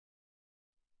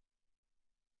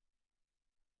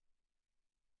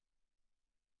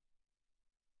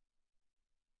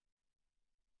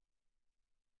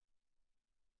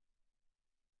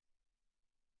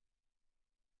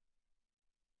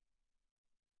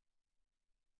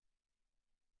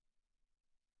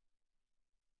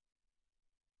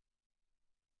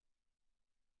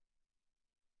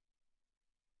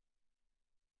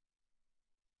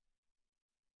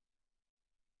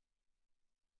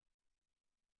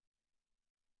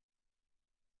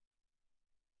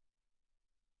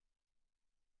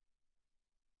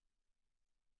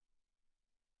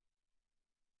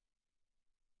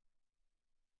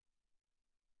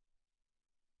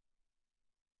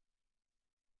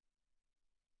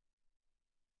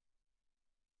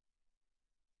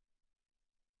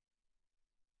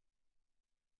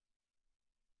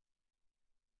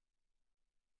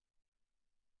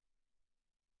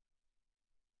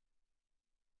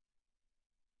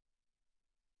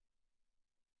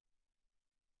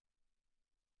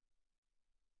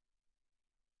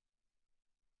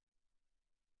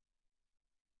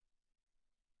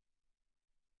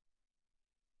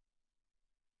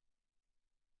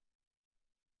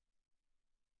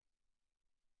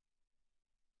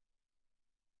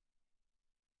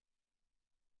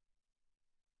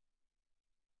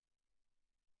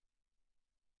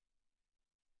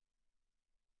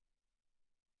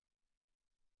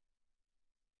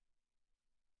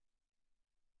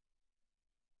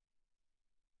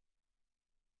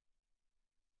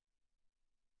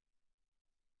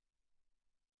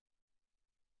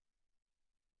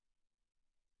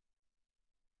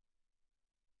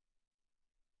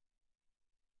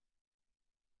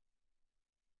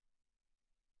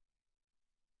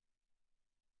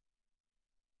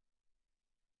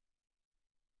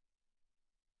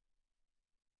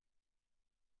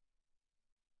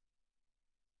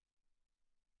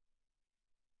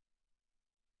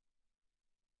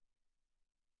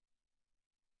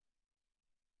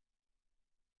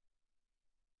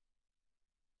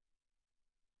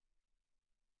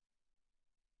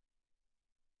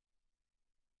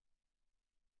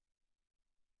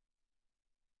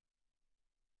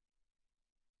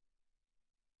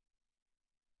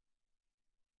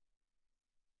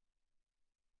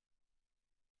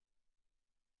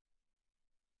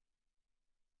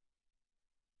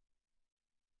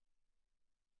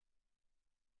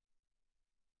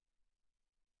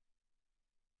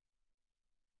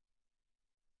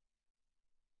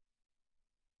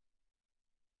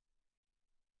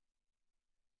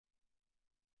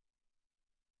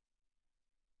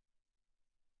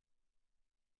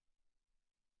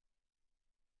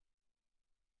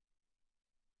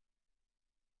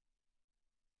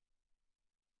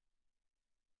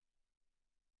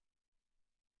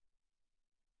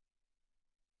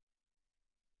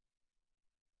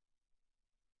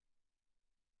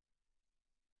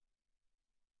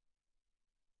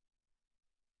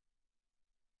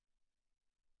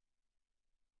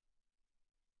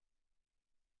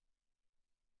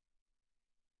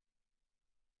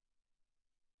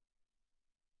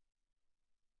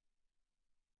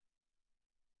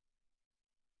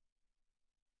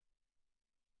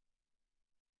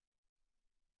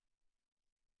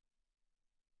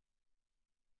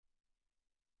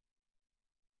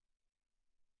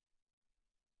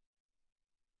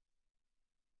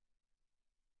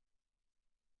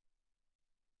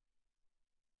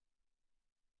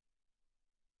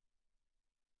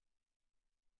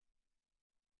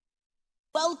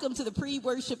Welcome to the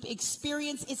pre-worship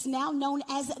experience. It's now known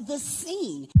as The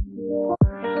Scene.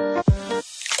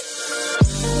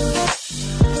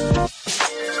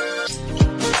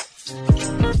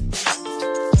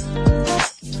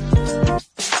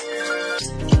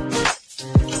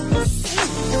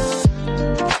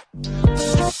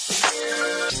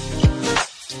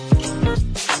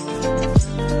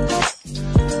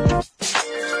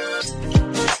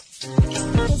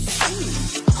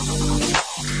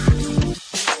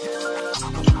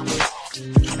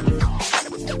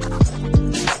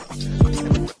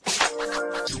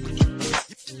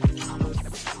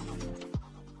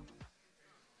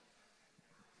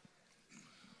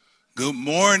 Good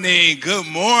morning, good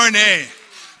morning.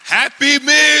 Happy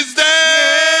Men's Day!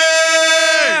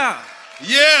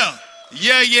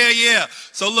 Yeah.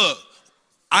 So look,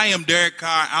 I am Derek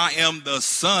Carr. I am the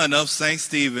son of St.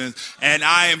 Stephen's, and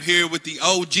I am here with the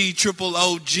OG, triple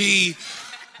OG,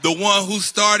 the one who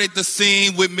started the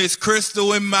scene with Miss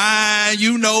Crystal in mind.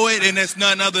 You know it, and it's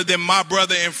none other than my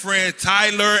brother and friend,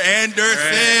 Tyler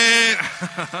Anderson.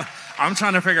 Right. I'm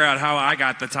trying to figure out how I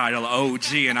got the title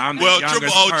OG, and I'm the youngest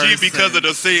triple OG person because of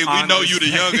the scene. We know you the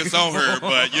stage. youngest on her,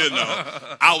 but you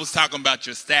know, I was talking about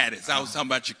your status. I was talking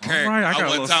about your character. Right, I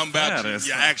wasn't talking about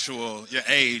your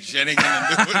age. That ain't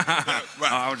gonna do it.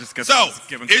 Right. I was just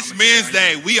it's Men's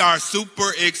Day. We are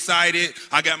super excited.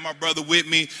 I got my brother with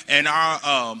me, and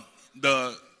our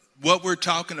what we're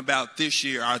talking about this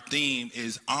year, our theme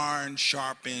is iron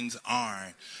sharpens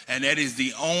iron. And that is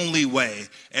the only way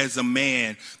as a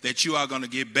man that you are going to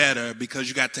get better, because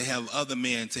you got to have other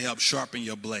men to help sharpen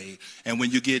your blade. And when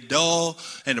you get dull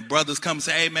and the brothers come and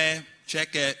say, hey, man,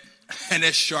 check it. And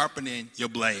that's sharpening your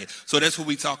blade. So that's what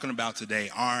we're talking about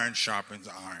today. Iron sharpens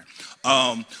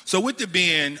iron. So with it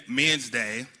being Men's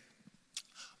Day,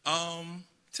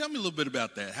 tell me a little bit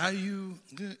about that. How you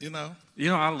know?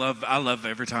 I love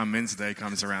every time Men's Day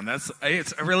comes around.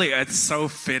 It's so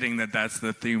fitting that that's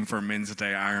the theme for Men's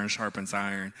Day, iron sharpens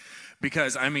iron.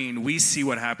 Because, we see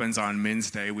what happens on Men's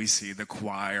Day. We see the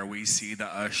choir, we see the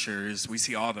ushers, we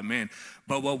see all the men.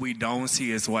 But what we don't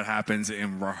see is what happens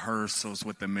in rehearsals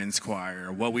with the men's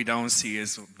choir. What we don't see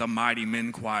is the mighty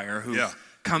men choir who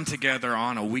come together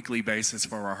on a weekly basis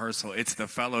for rehearsal. It's the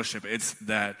fellowship. It's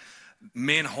that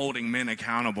men holding men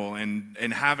accountable and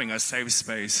having a safe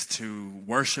space to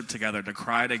worship together, to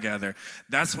cry together.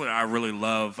 That's what I really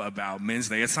love about Men's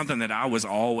Day. It's something that I was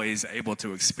always able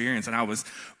to experience, and I was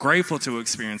grateful to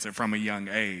experience it from a young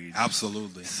age.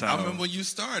 Absolutely. So, I remember when you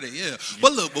started, yeah.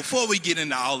 But look, before we get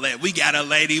into all that, we got a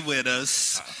lady with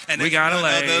us. And we got a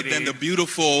lady. Other than the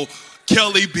beautiful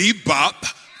Kelly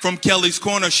Bebop from Kelly's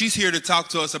Corner. She's here to talk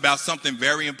to us about something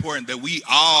very important that we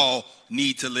all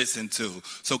need to listen to.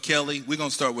 So Kelly, we're gonna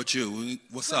start with you.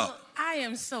 What's up? I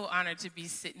am so honored to be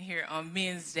sitting here on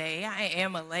Men's Day. I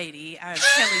am a lady. I'm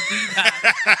Kelly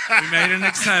Bebop. We made an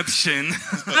exception.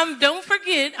 Don't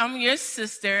forget, I'm your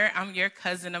sister, I'm your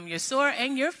cousin, I'm your soror,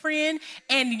 and your friend.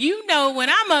 And when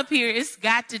I'm up here,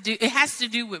 it has to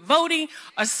do with voting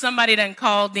or somebody done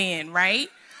called in, right?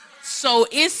 So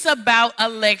it's about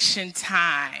election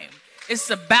time. It's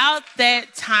about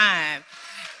that time.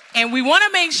 And we want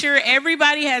to make sure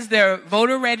everybody has their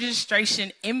voter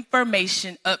registration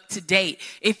information up to date.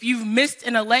 If you've missed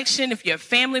an election, if your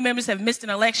family members have missed an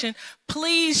election,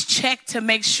 please check to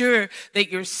make sure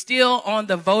that you're still on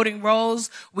the voting rolls.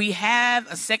 We have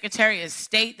a Secretary of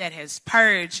State that has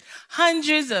purged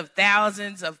hundreds of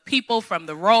thousands of people from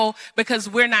the roll because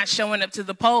we're not showing up to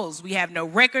the polls. We have no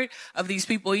record of these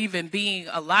people even being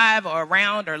alive or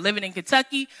around or living in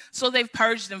Kentucky, so they've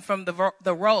purged them from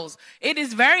the rolls. It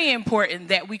is very important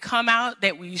that we come out,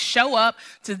 that we show up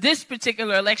to this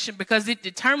particular election, because it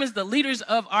determines the leaders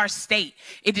of our state.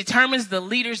 It determines the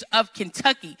leaders of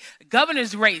Kentucky.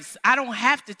 Governor's race, I don't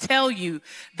have to tell you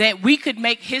that we could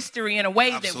make history in a way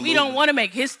that we don't want to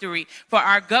make history for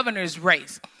our governor's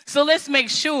race. So let's make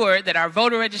sure that our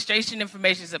voter registration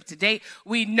information is up to date.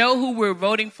 We know who we're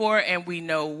voting for and we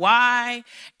know why.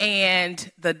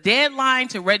 And the deadline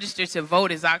to register to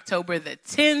vote is October the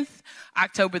 10th.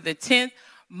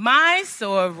 My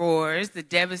sorors, the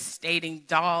devastating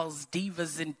dolls,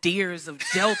 divas, and deers of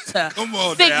Delta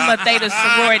Sigma Theta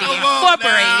Sorority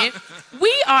Incorporated,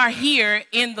 we are here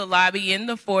in the lobby, in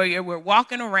the foyer. We're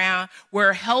walking around.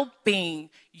 We're helping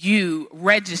you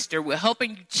register. We're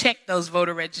helping you check those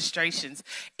voter registrations.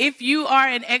 If you are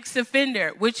an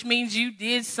ex-offender, which means you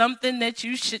did something that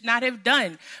you should not have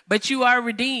done, but you are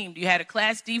redeemed, you had a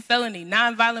Class D felony,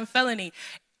 nonviolent felony,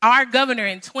 our governor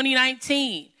in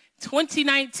 2019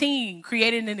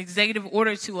 created an executive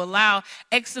order to allow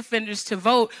ex-offenders to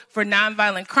vote for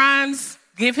nonviolent crimes.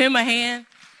 Give him a hand.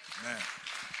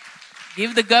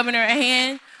 Give the governor a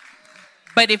hand.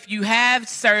 But if you have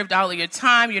served all of your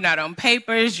time, you're not on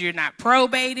papers, you're not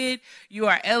probated, you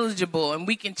are eligible. And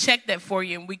we can check that for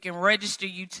you, and we can register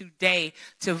you today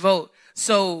to vote.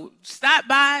 So stop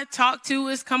by, talk to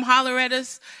us, come holler at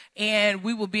us, and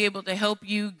we will be able to help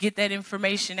you get that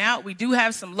information out. We do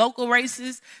have some local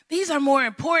races. These are more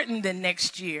important than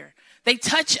next year. They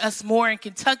touch us more in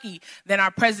Kentucky than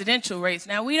our presidential race.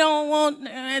 Now, we don't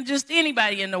want just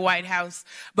anybody in the White House,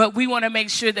 but we want to make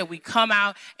sure that we come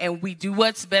out and we do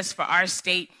what's best for our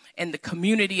state and the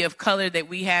community of color that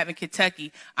we have in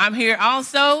Kentucky. I'm here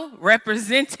also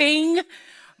representing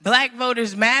Black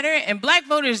Voters Matter, and Black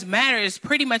Voters Matter is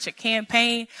pretty much a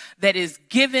campaign that is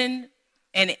giving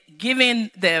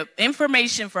the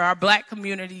information for our Black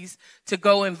communities to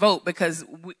go and vote, because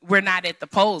we're not at the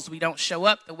polls. We don't show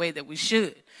up the way that we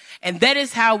should. And that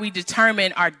is how we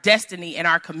determine our destiny in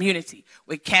our community.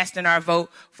 We're casting our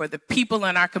vote for the people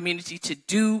in our community to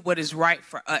do what is right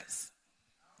for us.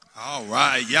 All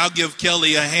right. Y'all give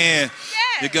Kelly a hand.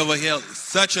 Yes. You give her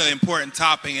such an important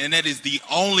topic, and that is the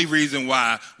only reason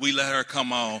why we let her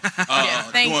come on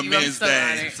during Men's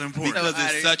Day. It's important. Because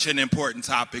it's such an important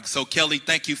topic. So, Kelly,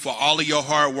 thank you for all of your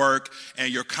hard work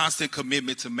and your constant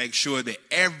commitment to make sure that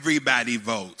everybody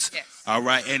votes. Yes. All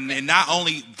right. And not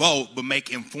only vote, but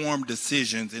make informed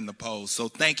decisions in the polls. So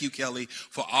thank you, Kelly,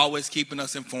 for always keeping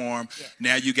us informed. Yeah.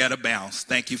 Now you got to bounce.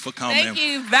 Thank you for coming. Thank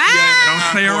you. Bye. Don't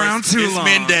stay around too long.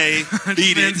 It's midday.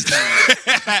 Beat it.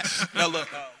 Now, look,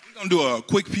 we're going to do a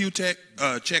quick pew check.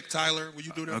 Tyler, will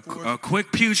you do that for us? A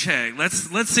quick pew check.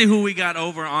 Let's see who we got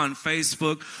over on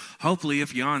Facebook. Hopefully,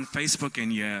 if you're on Facebook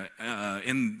and you're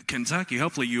in Kentucky,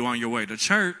 hopefully you're on your way to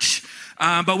church.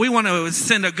 But we want to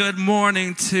send a good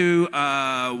morning to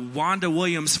Wanda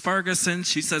Williams Ferguson.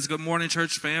 She says, good morning,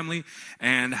 church family,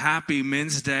 and happy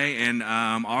Men's Day. And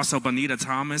also, Bonita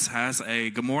Thomas has a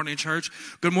good morning, church.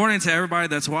 Good morning to everybody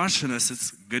that's watching us.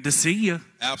 It's good to see you.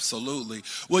 Absolutely.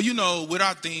 Well, you know, with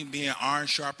our theme being iron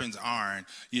sharpens iron,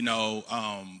 you know,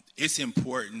 it's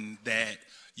important that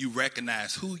you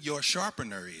recognize who your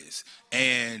sharpener is.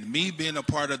 And me being a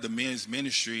part of the men's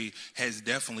ministry has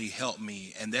definitely helped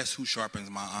me. And that's who sharpens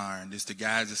my iron. It's the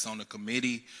guys that's on the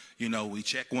committee. You know, we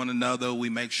check one another. We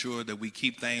make sure that we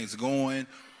keep things going.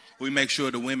 We make sure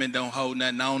the women don't hold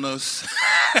nothing on us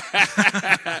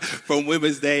from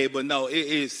Women's Day. But no, it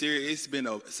is serious. It's been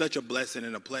such a blessing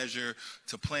and a pleasure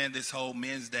to plan this whole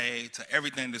Men's Day, to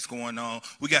everything that's going on.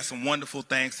 We got some wonderful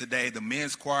things today. The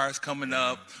men's choir is coming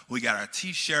up. We got our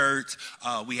T-shirts.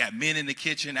 We have Men in the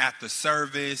Kitchen after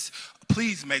service.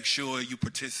 Please make sure you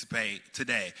participate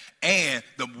today. And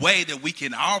the way that we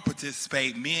can all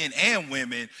participate, men and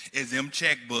women, is them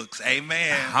checkbooks.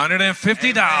 Amen.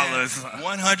 $150.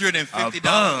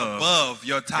 $150 above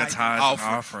your tithe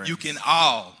offer. You can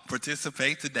all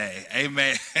participate today.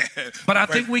 Amen. But I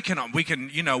think we can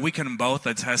both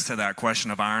attest to that question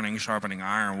of ironing, sharpening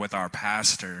iron with our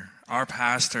pastor. Our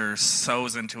pastor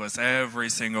sows into us every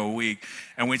single week.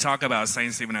 And we talk about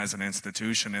St. Stephen as an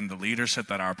institution and the leadership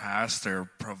that our pastor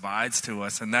provides to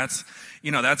us. And that's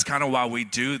kind of why we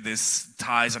do this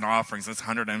tithes and offerings, that's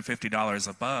 $150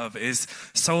 above, is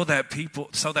so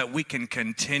that we can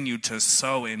continue to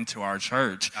sow into our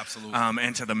church. Absolutely.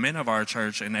 And to the men of our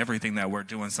church and everything that we're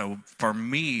doing. So for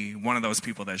me, one of those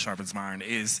people that sharpens my iron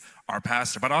is our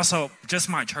pastor, but also just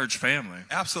my church family.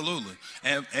 Absolutely.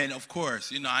 And of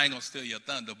course, I ain't gonna steal your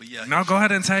thunder, but yeah. No, go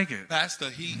ahead and take it. Pastor,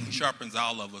 he sharpens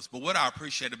all of us. But what I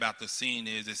appreciate about the scene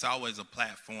is it's always a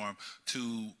platform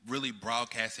to really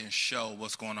broadcast and show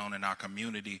what's going on in our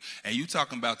community. And you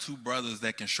talking about two brothers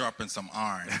that can sharpen some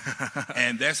iron.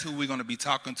 And that's who we're gonna be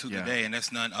talking to today, and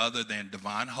that's none other than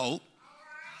Divine Hope.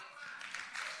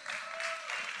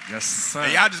 Yes, sir.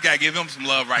 And y'all just got to give him some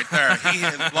love right there. He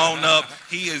has blown up.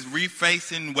 He is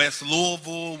refacing West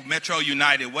Louisville, Metro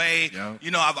United Way. Yep.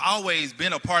 I've always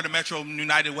been a part of Metro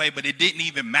United Way, but it didn't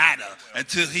even matter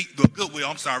until the Goodwill.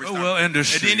 I'm sorry. Goodwill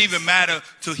Industries. It didn't even matter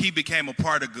till he became a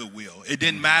part of Goodwill. It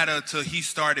didn't matter till he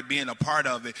started being a part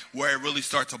of it, where it really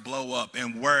started to blow up,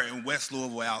 and we're in West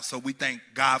Louisville out. So we thank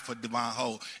God for Divine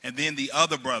Hope. And then the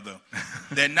other brother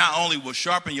that not only will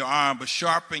sharpen your iron, but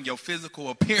sharpen your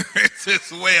physical appearance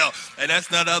as well. And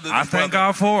that's none other than I thank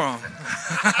God for him.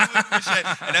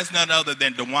 And that's none other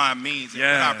than DeWine Means.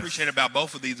 Yes. What I appreciate about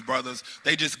both of these brothers,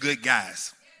 they just good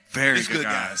guys. Very good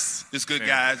guys. Just good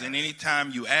guys. And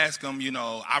anytime you ask them,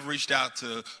 I've reached out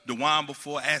to DeWine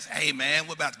before, asked, hey, man,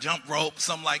 what about jump rope,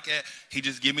 something like that? He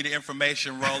just give me the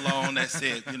information, roll on, that's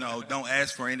it. Don't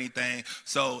ask for anything.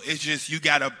 So it's just, you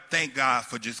got to thank God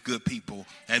for just good people.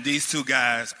 And these two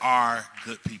guys are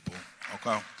good people,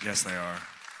 okay? Yes, they are.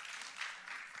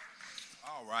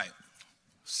 All right.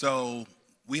 So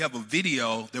we have a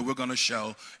video that we're going to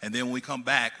show, and then when we come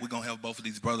back, we're going to have both of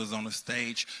these brothers on the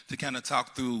stage to kind of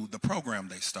talk through the program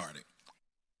they started.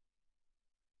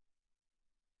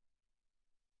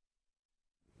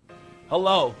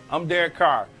 Hello, I'm Derek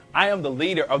Carr. I am the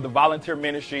leader of the volunteer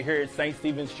ministry here at St.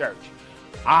 Stephen's Church.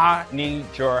 I need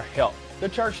your help. The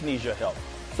church needs your help.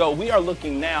 So we are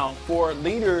looking now for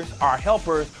leaders, our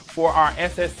helpers, for our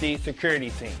SSC security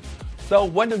team. So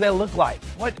what does that look like?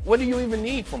 What do you even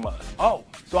need from us? Oh,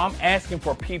 so I'm asking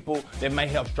for people that may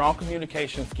have strong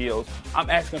communication skills. I'm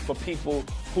asking for people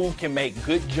who can make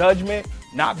good judgment,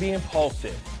 not be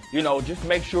impulsive. You know, just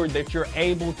make sure that you're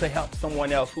able to help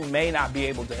someone else who may not be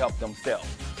able to help themselves.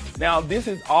 Now, this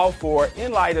is all for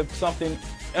in light of something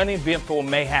uneventful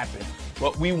may happen,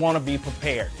 but we want to be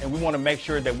prepared and we want to make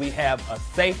sure that we have a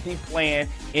safety plan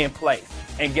in place.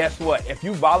 And guess what? If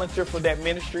you volunteer for that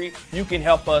ministry, you can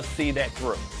help us see that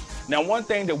through. Now, one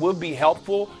thing that would be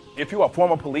helpful, if you're a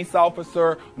former police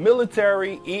officer,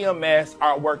 military, EMS,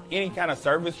 or work any kind of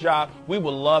service job, we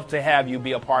would love to have you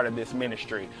be a part of this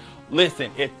ministry.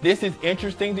 Listen, if this is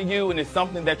interesting to you and it's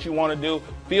something that you want to do,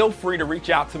 feel free to reach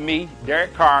out to me,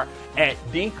 Derek Carr, at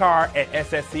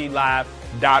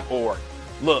dcarr@ssclive.org.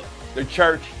 Look, the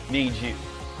church needs you.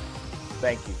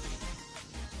 Thank you.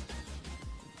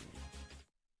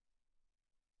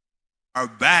 Are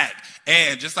back,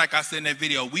 and just like I said in that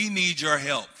video, we need your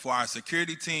help for our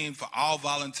security team, for all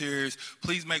volunteers.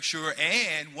 Please make sure.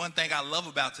 And one thing I love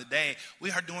about today,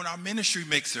 we are doing our ministry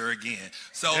mixer again.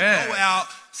 So go out,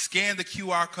 scan the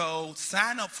QR code,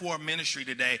 sign up for a ministry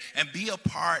today, and be a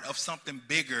part of something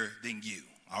bigger than you.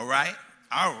 All right?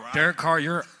 All right. Derek Carr,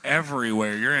 you're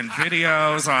everywhere. You're in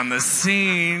videos, on the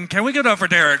scene. Can we give it up for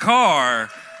Derek Carr?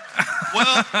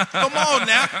 Well, come on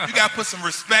now. You got to put some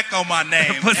respect on my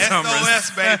name. Put some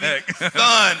SOS, baby.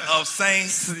 Son of St.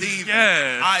 Stephen.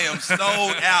 Yes. I am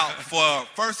sold out for,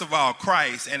 first of all,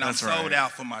 Christ, and That's I'm sold right.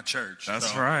 out for my church.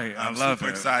 That's so right. I I'm love super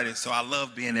it. excited. So I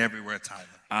love being everywhere, Tyler.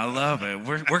 I love it.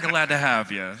 We're glad to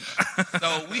have you.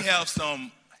 So we have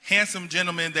some handsome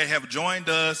gentlemen that have joined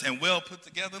us and well put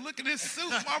together. Look at this suit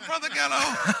my brother got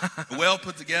on. Well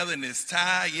put together in this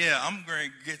tie. Yeah, I'm going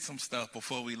to get some stuff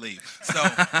before we leave. So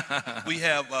we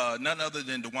have none other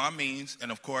than Dewan Means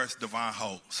and, of course, Devon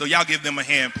Holt. So y'all give them a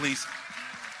hand, please.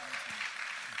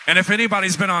 And if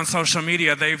anybody's been on social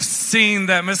media, they've seen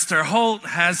that Mr. Holt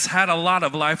has had a lot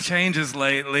of life changes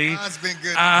lately. It's been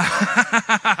good.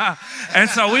 And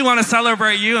so we want to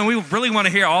celebrate you, and we really want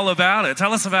to hear all about it.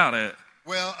 Tell us about it.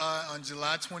 Well, on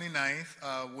July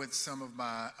 29th, with some of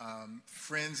my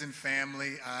friends and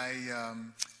family, I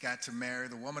got to marry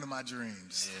the woman of my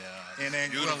dreams. Yeah, in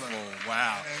Anguilla. beautiful.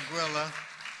 Wow. Anguilla.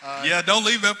 Yeah, don't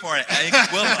leave that part.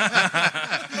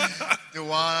 Anguilla.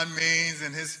 Dewan Means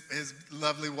and his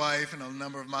lovely wife and a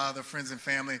number of my other friends and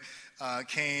family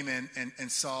came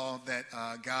and saw that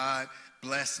God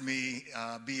blessed me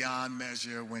beyond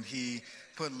measure when he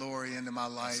put Lori into my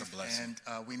life. That's a blessing.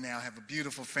 And we now have a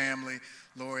beautiful family.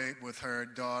 Lori with her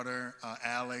daughter,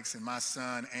 Alex, and my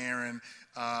son, Aaron,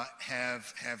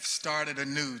 have started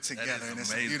anew together. And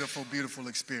it's a beautiful, beautiful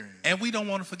experience. And we don't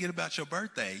want to forget about your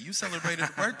birthday. You celebrated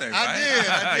a birthday, right? I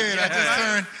did. Yeah. I just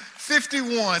turned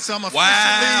 51, so I'm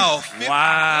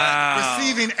officially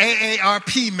receiving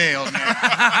AARP mail now.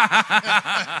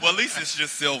 Well, at least it's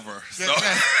just silver. So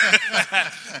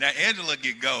now Angela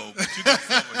get gold, but you get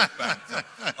silver. So,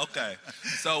 okay.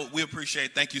 So we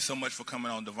appreciate. Thank you so much for coming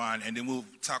on, Devon, and then we'll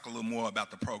talk a little more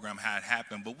about the program, how it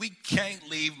happened. But we can't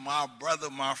leave my brother,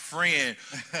 my friend,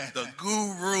 the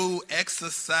guru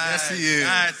exercise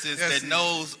scientist that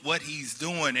knows what he's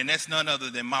doing, and that's none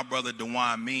other than my brother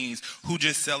Dewan Means, who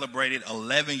just celebrated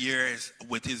 11 years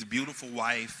with his beautiful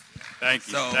wife. Thank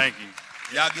you. So, thank you.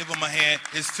 Y'all give him a hand.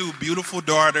 His two beautiful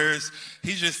daughters.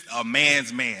 He's just a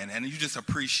man's man, and you just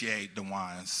appreciate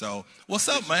Dewan. So what's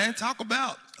up, man? Talk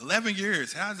about 11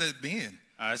 years. How's it been?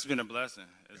 It's been a blessing.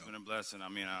 It's been a blessing. I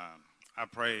mean, I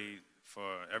prayed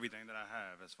for everything that I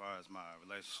have as far as my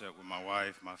relationship with my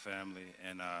wife, my family,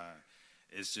 and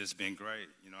it's just been great.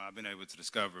 You know, I've been able to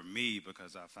discover me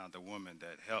because I found a woman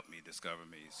that helped me discover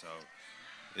me. So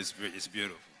it's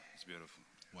beautiful. It's beautiful.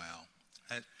 Wow.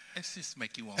 Let's just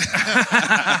make you want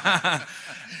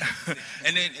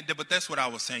but that's what I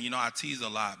was saying. You know, I tease a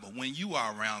lot, but when you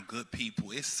are around good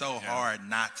people, it's so hard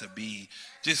not to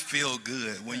just feel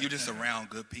good when you're just around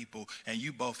good people, and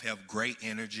you both have great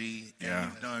energy and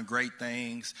you've done great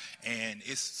things, and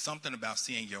it's something about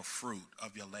seeing your fruit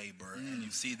of your labor, and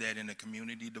you see that in the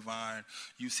community, Devon.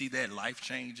 You see that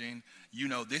life-changing. You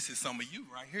know, this is some of you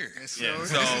right here. So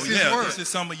this is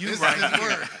some of you right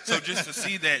here. So just to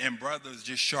see that in brothers is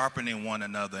just sharpening one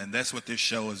another, and that's what this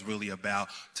show is really about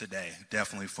today,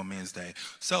 definitely for Men's Day.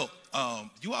 So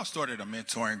you all started a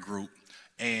mentoring group,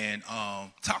 and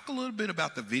talk a little bit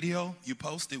about the video you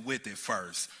posted with it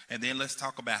first, and then let's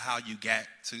talk about how you got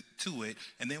to it,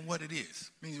 and then what it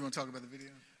is. Means you want to talk about the video?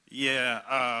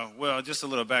 Yeah, well, just a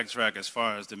little backtrack as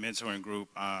far as the mentoring group.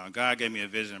 God gave me a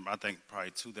vision, I think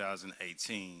probably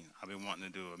 2018. I've been wanting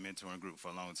to do a mentoring group for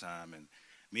a long time, and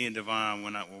me and Devon,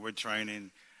 when we're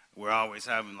training, we're always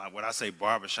having, like, what I say,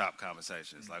 barbershop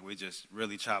conversations. Like, we're just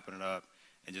really chopping it up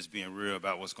and just being real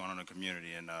about what's going on in the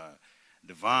community. And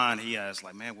Devon, he asked,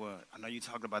 like, man, well, I know you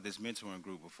talked about this mentoring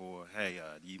group before. Hey,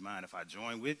 do you mind if I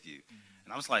join with you?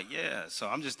 And I was like, yeah. So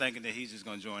I'm just thinking that he's just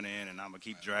going to join in, and I'm going to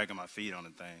keep dragging my feet on the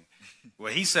thing.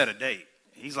 Well, he set a date.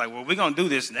 He's like, well, we're going to do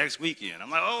this next weekend.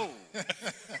 I'm like, oh,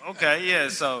 okay, yeah.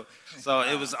 So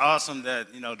it was awesome that,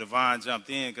 Devon jumped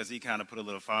in because he kind of put a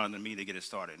little fire under me to get it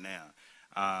started now.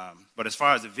 But as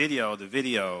far as the video,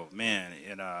 man,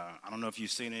 I don't know if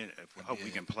you've seen it. I hope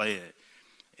we can play it.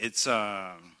 It's,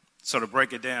 so to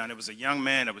break it down, it was a young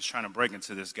man that was trying to break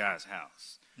into this guy's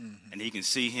house. And he can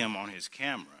see him on his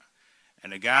camera.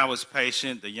 And the guy was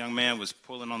patient. The young man was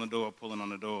pulling on the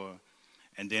door.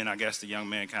 And then I guess the young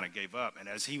man kind of gave up. And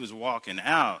as he was walking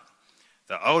out,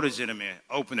 the older gentleman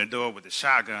opened the door with the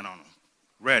shotgun on him,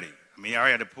 ready. I mean, he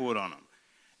already had to pull it on him.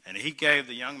 And he gave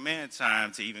the young man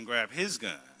time to even grab his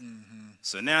gun.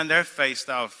 So now they're faced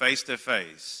off face to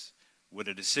face with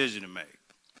a decision to make.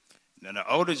 Now,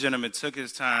 the older gentleman took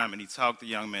his time and he talked the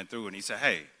young man through, and he said,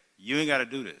 hey, you ain't got to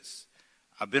do this.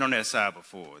 I've been on that side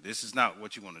before. This is not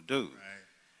what you want to do. Right.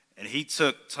 And he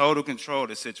took total control of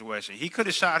the situation. He could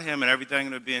have shot him and everything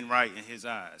would have been right in his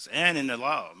eyes and in the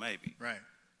law, maybe.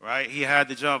 Right? He had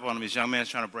the jump on him. This young man's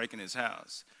trying to break in his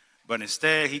house. But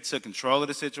instead, he took control of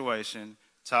the situation,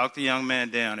 talked the young man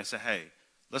down, and said, hey,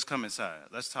 let's come inside.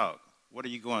 Let's talk. What are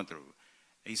you going through?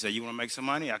 He said, you want to make some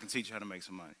money? I can teach you how to make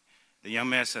some money. The young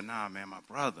man said, nah, man, my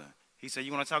brother. He said,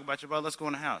 you want to talk about your brother? Let's go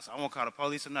in the house. I won't call the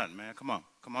police or nothing, man. Come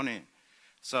on in.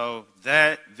 So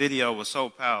that video was so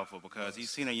powerful because he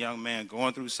seen a young man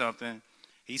going through something.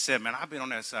 He said, man, I've been on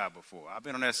that side before. I've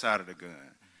been on that side of the gun.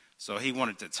 So he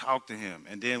wanted to talk to him.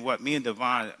 And then what me and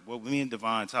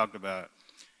Devon talked about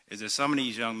is that some of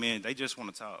these young men, they just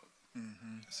want to talk.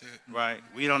 That's it. Right?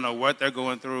 We don't know what they're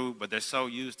going through, but they're so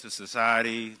used to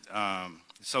society,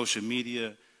 social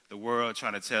media, the world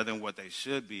trying to tell them what they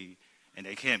should be, and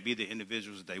they can't be the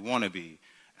individuals that they want to be.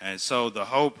 And so the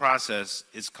whole process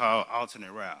is called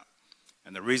alternate route.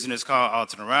 And the reason it's called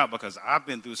alternate route because I've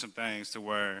been through some things to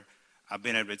where I've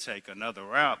been able to take another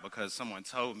route because someone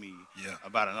told me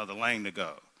about another lane to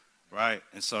go, right?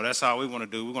 And so that's all we want to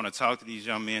do. We're going to talk to these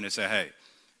young men and say, hey,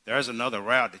 there's another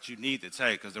route that you need to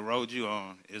take because the road you're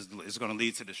on is going to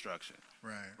lead to destruction.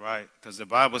 Right? Because the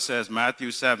Bible says,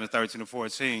 Matthew 7, 13 to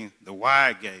 14, the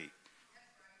wide gate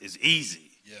is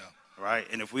easy. Right?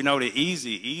 And if we know the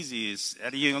easy is,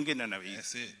 you ain't going to get none of it easy.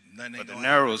 That's it. But the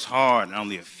narrow is hard and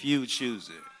only a few choose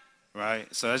it. Right?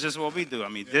 So that's just what we do. I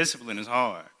mean, discipline is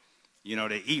hard.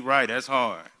 To eat right, that's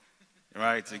hard.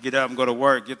 Right? To get up and go to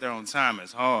work, get there on time,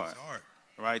 it's hard. It's hard.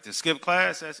 Right? To skip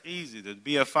class, that's easy. To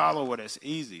be a follower, that's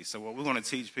easy. So what we want to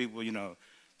teach people,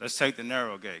 let's take the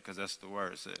narrow gate because that's the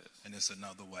word says. And it's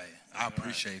another way. I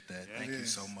appreciate that. Thank you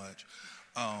so much.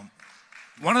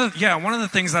 One of the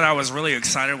things that I was really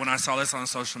excited when I saw this on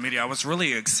social media, I was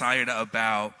really excited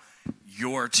about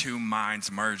your two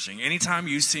minds merging. Anytime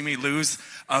you see me lose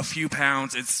a few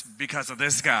pounds, it's because of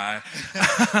this guy.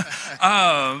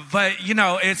 But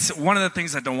it's one of the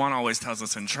things that DeJuan always tells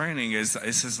us in training is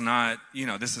this is not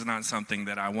something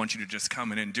that I want you to just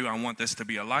come in and do. I want this to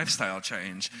be a lifestyle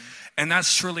change. And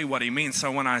that's truly what he means.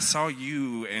 So when I saw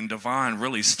you and Devon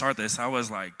really start this, I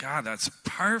was like, God, that's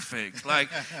perfect. Like,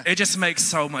 it just makes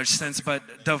so much sense.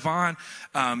 But Devon,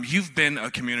 you've been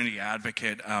a community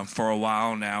advocate for a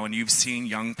while now, and you've seen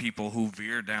young people who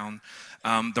veer down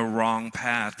the wrong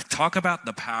path. Talk about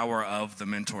the power of the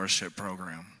mentorship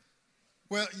program.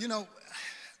 Well,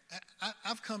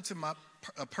 I've come to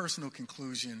a personal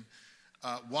conclusion,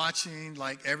 watching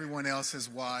like everyone else has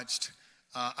watched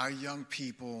our young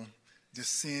people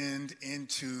descend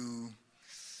into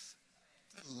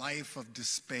a life of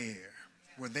despair,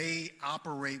 where they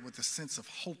operate with a sense of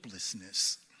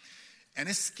hopelessness. And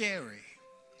it's scary.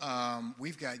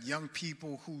 We've got young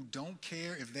people who don't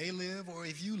care if they live or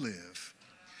if you live.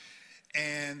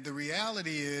 And the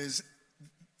reality is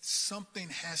something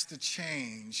has to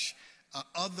change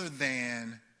other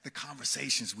than the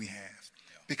conversations we have.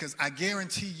 Because I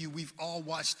guarantee you we've all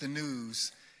watched the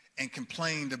news and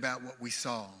complained about what we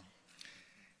saw.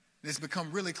 It's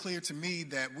become really clear to me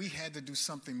that we had to do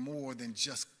something more than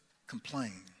just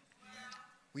complain.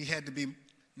 We had to be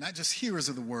not just hearers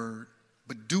of the word,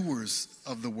 but doers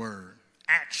of the word,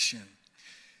 action.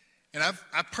 And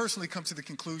I've personally come to the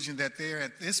conclusion that there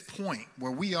at this point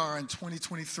where we are in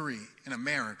 2023 in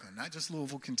America, not just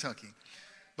Louisville, Kentucky,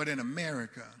 but in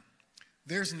America,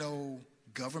 there's no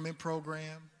government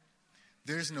program.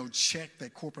 There's no check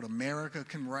that corporate America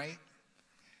can write.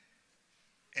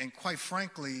 And quite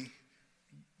frankly,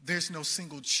 there's no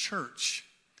single church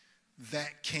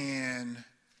that can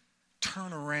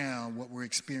turn around what we're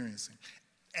experiencing.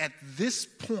 At this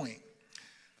point,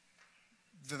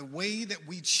 the way that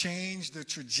we change the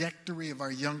trajectory of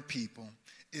our young people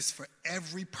is for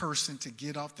every person to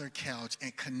get off their couch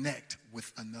and connect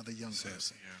with another young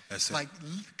person. That's it. Like,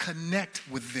 connect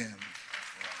with them.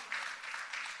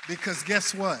 Because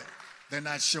guess what? They're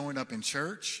not showing up in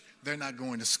church. They're not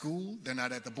going to school. They're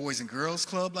not at the Boys and Girls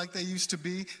Club like they used to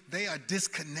be. They are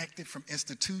disconnected from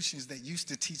institutions that used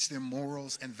to teach them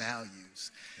morals and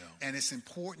values. Yeah. And it's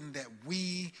important that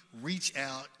we reach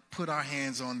out, put our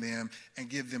hands on them, and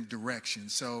give them direction.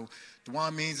 So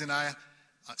DeJuan Means and I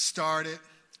started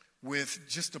with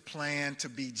just a plan to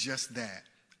be just that.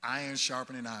 Iron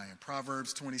sharpening iron.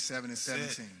 Proverbs 27 and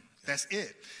 17. That's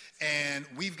it. And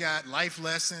we've got life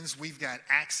lessons. We've got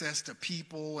access to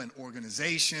people and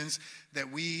organizations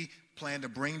that we plan to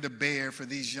bring to bear for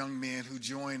these young men who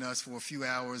join us for a few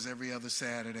hours every other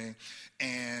Saturday.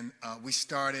 And we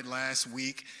started last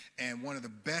week. And one of the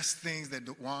best things that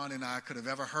DeJuan and I could have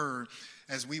ever heard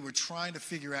as we were trying to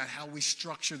figure out how we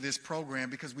structure this program,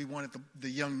 because we wanted the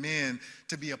young men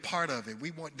to be a part of it.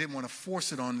 We didn't want to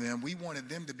force it on them. We wanted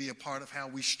them to be a part of how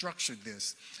we structured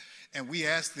this. And we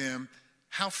asked them,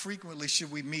 how frequently should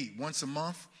we meet? Once a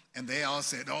month? And they all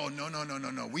said, oh,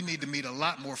 no. We need to meet a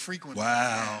lot more frequently.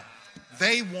 Wow.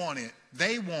 They want it.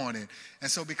 And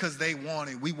so because they want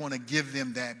it, we want to give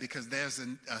them that, because there's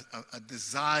a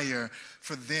desire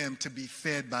for them to be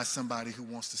fed by somebody who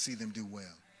wants to see them do well.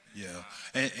 Yeah,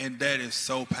 and that is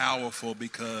so powerful,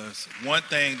 because one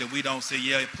thing that we don't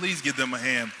see, please give them a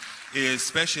hand, is,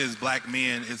 especially as black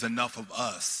men, is enough of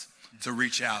us to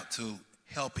reach out to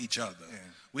help each other. Yeah.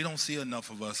 We don't see enough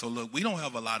of us. So look, we don't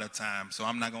have a lot of time, so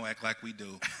I'm not going to act like we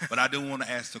do. But I do want to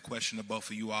ask the question to both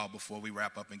of you all before we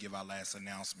wrap up and give our last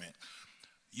announcement.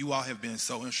 You all have been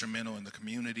so instrumental in the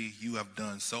community. You have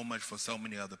done so much for so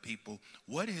many other people.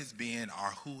 What has been,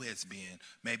 or who has been,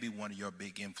 maybe one of your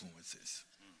big influences?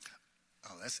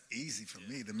 Oh, that's easy for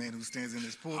me, the man who stands in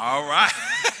this pulpit. All right.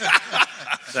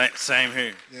 Same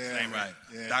here. Yeah, Same right.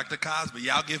 Yeah. Dr. Cosby,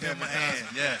 y'all give him a hand.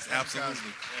 Yes, Dr.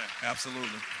 absolutely. Yeah.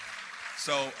 Absolutely.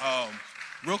 So,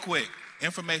 real quick,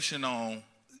 information on,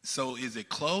 so is it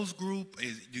closed group?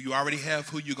 Do you already have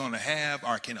who you're going to have,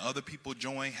 or can other people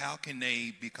join? How can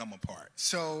they become a part?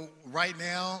 So right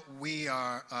now we've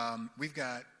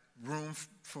got room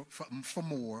for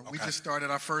more. Okay. We just started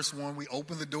our first one. We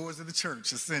opened the doors of the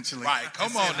church, essentially. Right,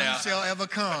 come on now. Who shall ever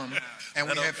come? And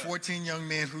we had 14 young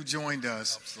men who joined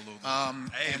us. Absolutely.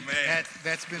 Hey, man.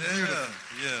 That's been beautiful.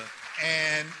 Yeah.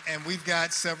 And we've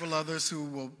got several others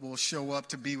who will show up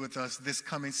to be with us this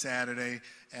coming Saturday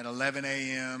at 11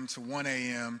 a.m. to 1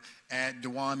 a.m. at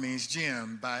DeJuan Means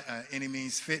Gym by Any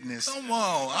Means Fitness. Come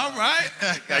on, all right.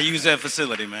 Gotta use that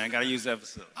facility, man. Gotta use that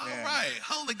facility. All right,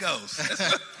 Holy Ghost.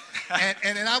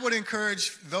 And I would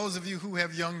encourage those of you who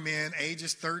have young men,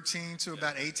 ages 13 to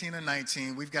about 18 or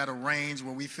 19, we've got a range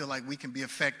where we feel like we can be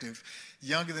effective.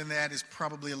 Younger than that is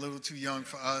probably a little too young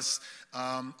for us.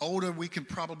 Older, we can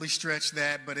probably stretch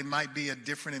that, but it might be a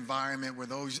different environment where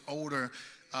those older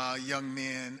young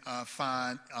men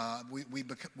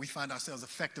we find ourselves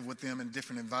effective with them in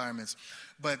different environments.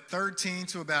 But 13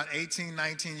 to about 18,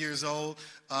 19 years old,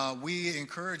 we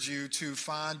encourage you to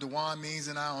find DeJuan Means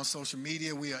and I on social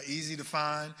media. We are easy to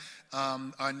find.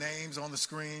 Our names on the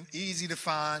screen, easy to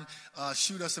find.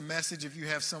 Shoot us a message if you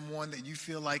have someone that you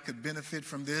feel like could benefit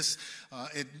from this.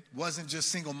 It wasn't just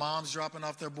single moms dropping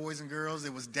off their boys and girls.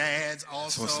 It was dads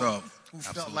also who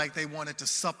felt like they wanted to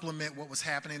supplement what was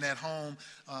happening at home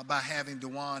by having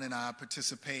DeJuan and I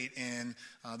participate in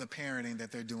the parenting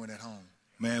that they're doing at home.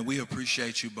 Man, we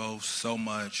appreciate you both so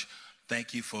much.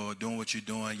 Thank you for doing what you're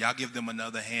doing. Y'all give them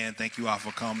another hand. Thank you all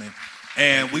for coming.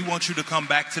 And we want you to come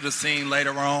back to the scene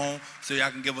later on so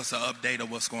y'all can give us an update of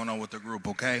what's going on with the group,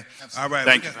 okay? Absolutely. All right.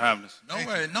 Thank you for having us.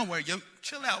 No worry. You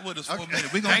chill out with us for a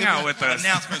minute. We're going to hang out with us.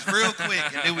 Announcements real quick,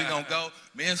 and then we're going to go.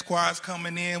 Men's choir's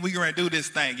coming in. We're going to do this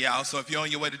thing, y'all. So if you're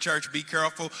on your way to church, be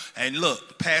careful. And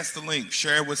look, pass the link.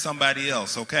 Share it with somebody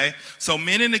else, okay? So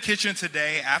Men in the Kitchen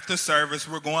today, after service,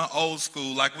 we're going old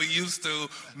school like we used to.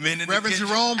 Men in the Reverend Kitchen.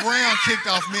 Jerome Brown kicked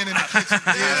off Men in the Kitchen.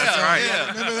 Yeah, right.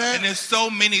 Remember that? And there's so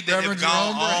many that Reverend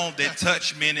gone on that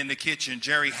touched men in the kitchen.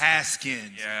 Jerry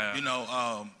Haskins, Yeah.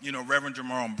 Reverend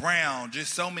Jerome Brown,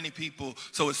 just so many people.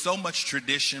 So it's so much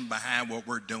tradition behind what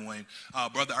we're doing.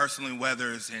 Brother Ursuline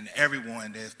Weathers and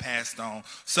everyone that has passed on.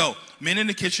 So Men in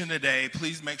the Kitchen today,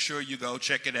 please make sure you go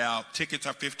check it out. Tickets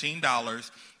are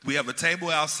 $15. We have a table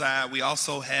outside. We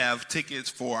also have tickets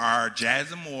for our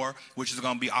Jazz and More, which is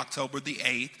going to be October the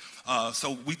 8th.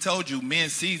 So we told you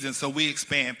men's season, so we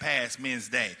expand past Men's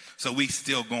Day. So we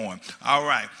still going. All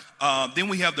right. Then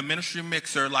we have the ministry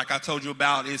mixer, like I told you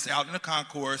about. It's out in the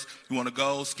concourse. You want to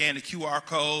go scan the QR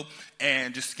code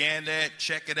and just scan that,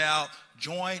 check it out.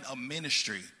 Join a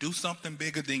ministry. Do something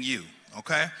bigger than you,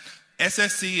 okay?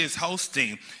 SSC is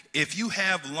hosting. If you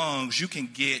have lungs, you can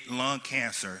get lung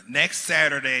cancer. Next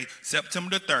Saturday,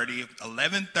 September the 30th,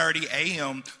 11:30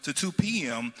 a.m. to 2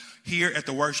 p.m. here at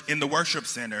in the worship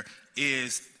center.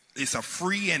 It's a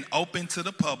free and open to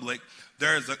the public.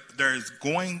 There's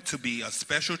going to be a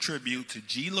special tribute to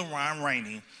G. LaRon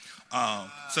Rainey.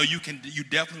 So you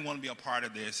definitely want to be a part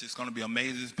of this. It's going to be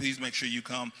amazing. Please make sure you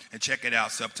come and check it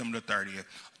out September the 30th.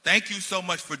 Thank you so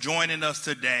much for joining us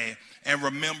today. And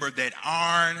remember that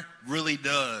iron really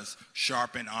does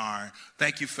sharpen iron.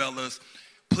 Thank you, fellas.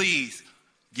 Please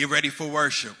get ready for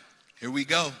worship. Here we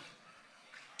go.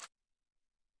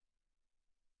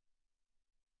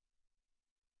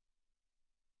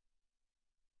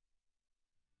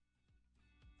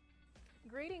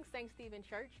 Greetings, St. Stephen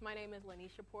Church. My name is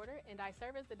Lanisha Porter, and I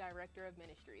serve as the Director of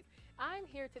Ministries. I'm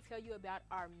here to tell you about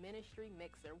our Ministry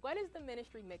Mixer. What is the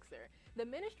Ministry Mixer? The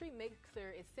Ministry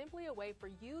Mixer is simply a way for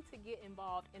you to get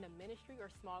involved in a ministry or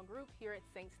small group here at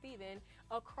St. Stephen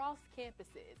across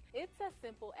campuses. It's as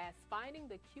simple as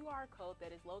finding the QR code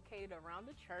that is located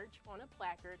around the church on a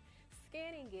placard,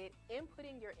 scanning it,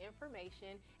 inputting your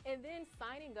information, and then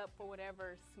signing up for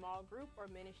whatever small group or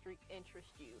ministry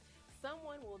interests you.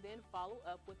 Someone will then follow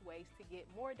up with ways to get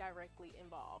more directly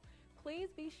involved.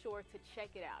 Please be sure to check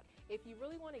it out. If you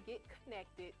really want to get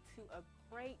connected to a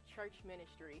great church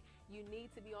ministry, you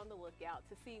need to be on the lookout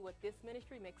to see what this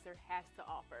Ministry Mixer has to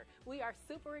offer. We are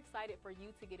super excited for you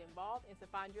to get involved and to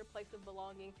find your place of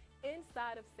belonging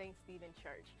inside of St. Stephen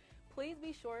Church. Please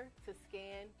be sure to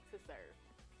scan to serve.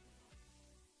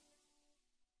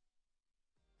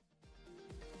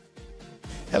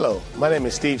 Hello, my name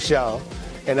is Steve Shaw,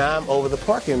 and I'm over the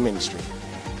parking ministry.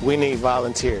 We need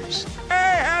volunteers.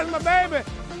 Hey, how's my baby?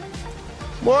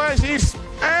 Boy,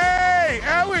 hey,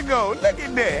 there we go. Look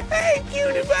at that. Hey,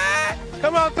 cutie pie.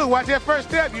 Come on through. Watch that first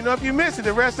step. You know, if you miss it,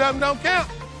 the rest of them don't count.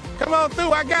 Come on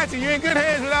through. I got you. You're in good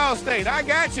hands with Allstate. I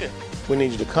got you. We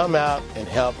need you to come out and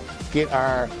help get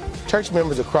our church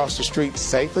members across the street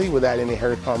safely without any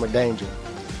hurt, harm, or danger.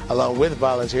 Along with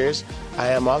volunteers, I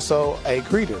am also a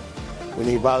greeter. We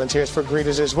need volunteers for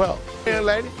greeters as well. Hey,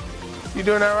 lady, you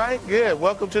doing all right? Good.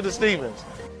 Welcome to the Stevens.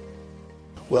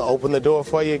 We'll open the door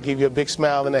for you, give you a big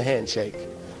smile and a handshake.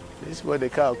 This is what they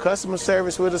call customer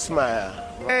service with a smile.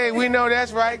 Hey, we know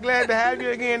that's right. Glad to have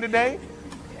you again today.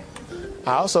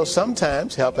 I also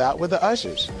sometimes help out with the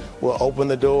ushers. We'll open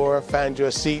the door, find you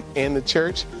a seat in the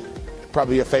church,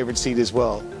 probably your favorite seat as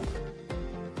well.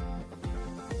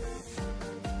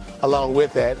 Along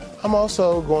with that, I'm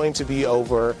also going to be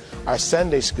over our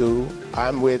Sunday school.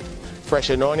 I'm with Fresh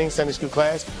Anointing Sunday school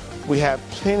class. We have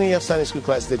plenty of Sunday school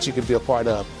classes that you can be a part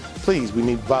of. Please, we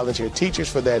need volunteer teachers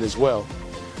for that as well.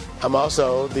 I'm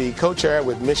also the co-chair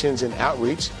with Missions and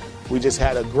Outreach. We just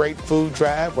had a great food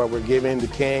drive where we're giving the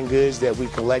canned goods that we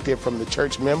collected from the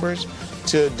church members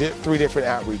to 3 different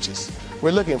outreaches.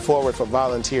 We're looking forward for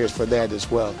volunteers for that as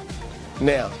well.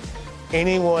 Now,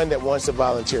 anyone that wants to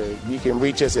volunteer, you can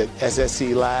reach us at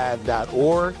ssclive.org,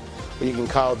 or you can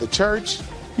call the church.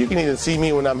 You can even see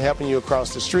me when I'm helping you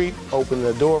across the street, open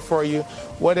the door for you,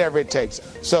 whatever it takes.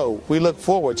 So we look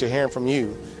forward to hearing from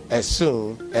you as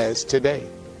soon as today.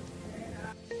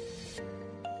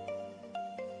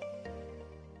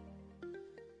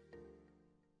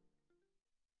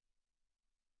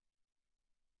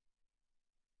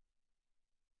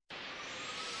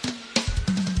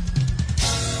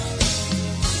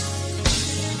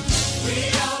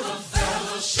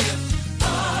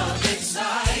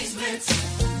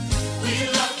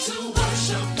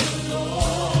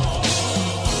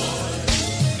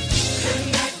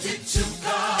 Connected to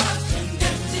God,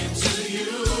 connected to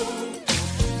you.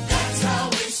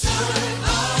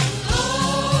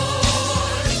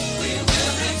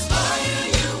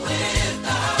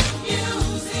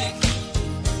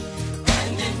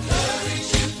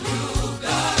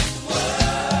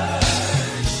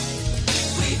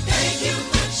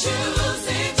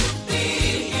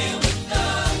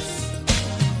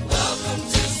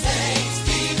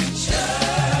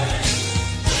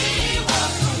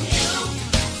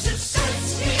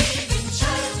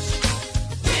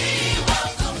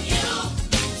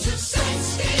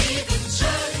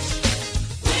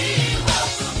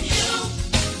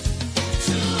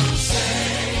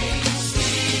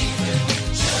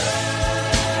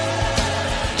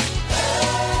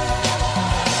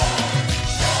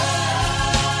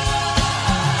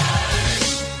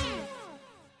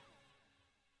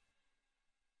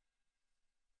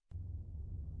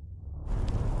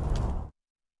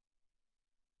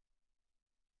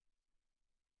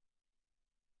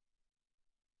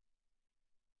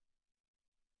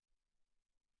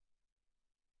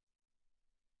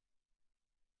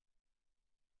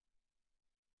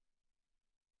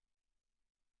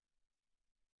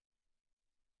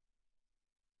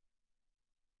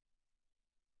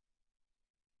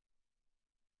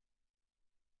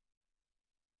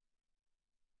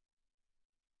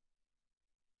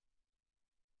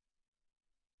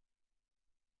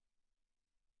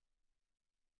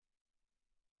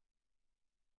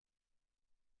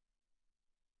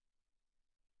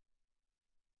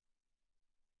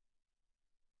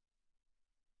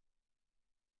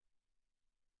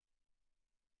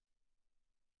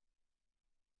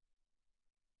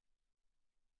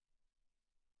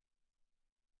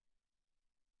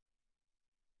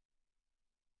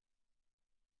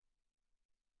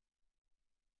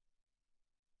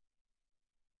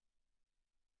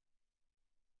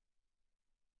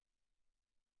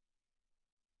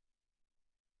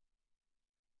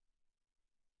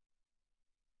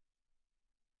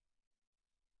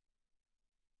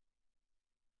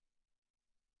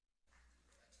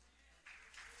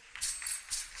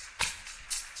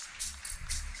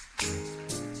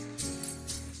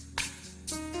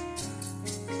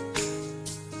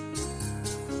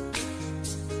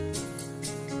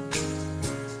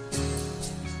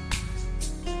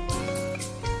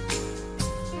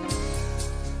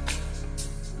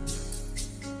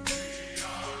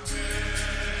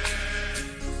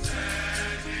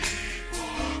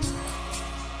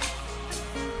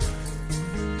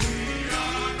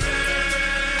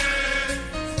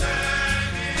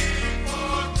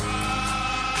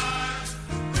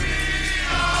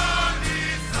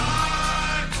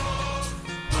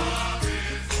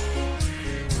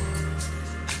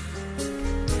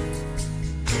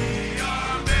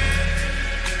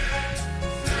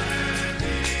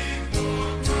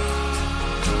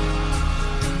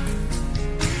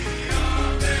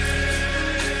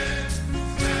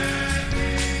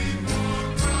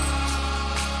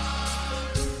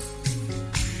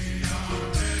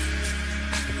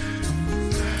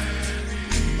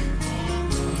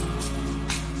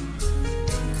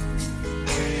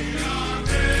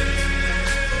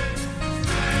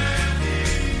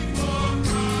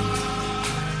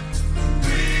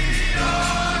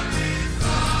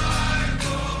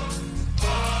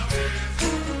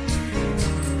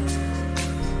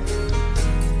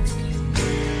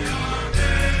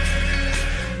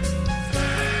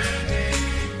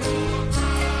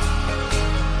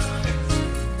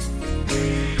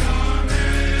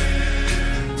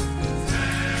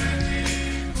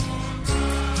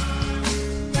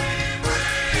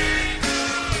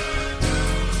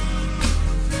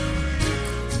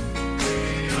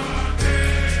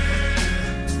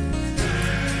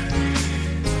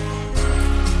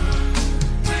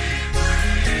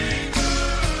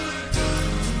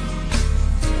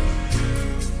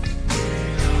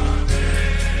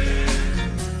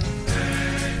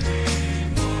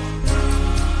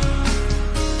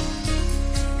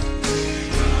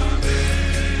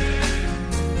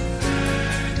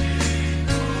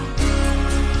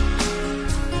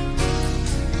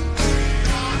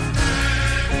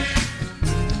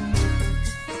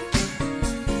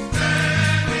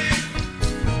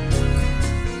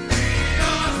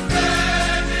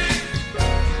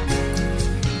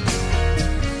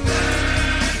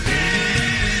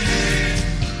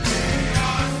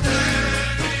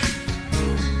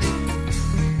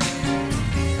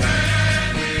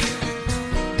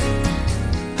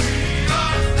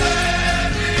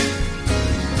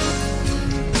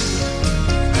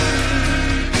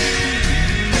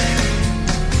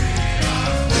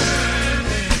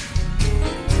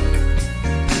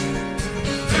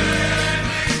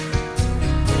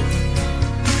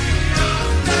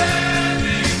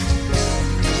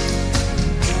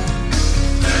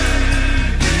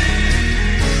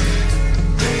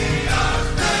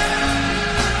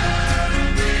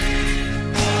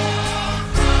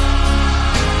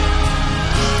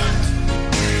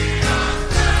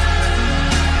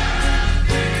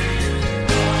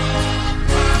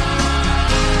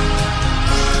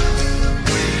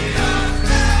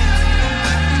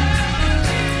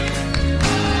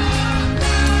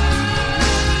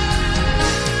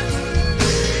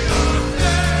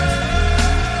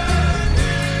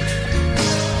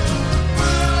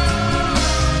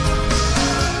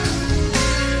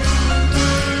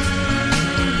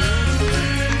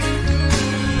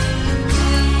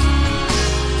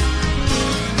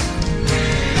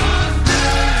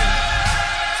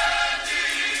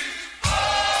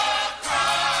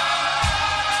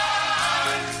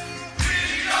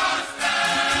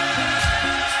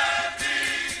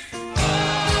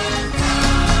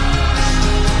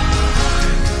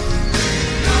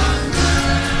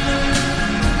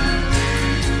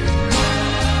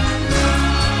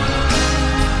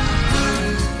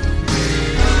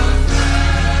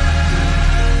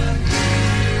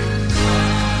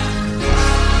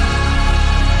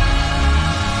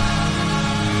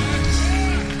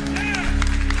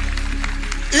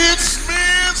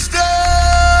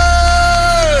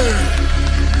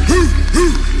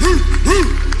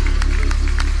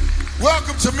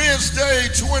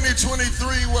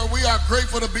 2023, where we are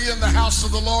grateful to be in the house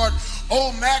of the Lord.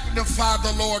 Oh, magnify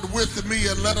the Lord with me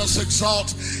and let us exalt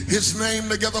his name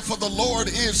together, for the Lord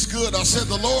is good. I said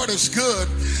the Lord is good.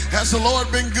 Has the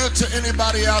Lord been good to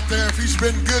anybody out there? If he's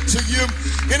been good to you,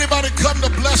 anybody come to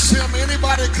bless him?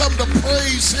 Anybody come to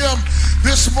praise him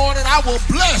this morning? I will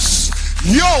bless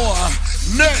your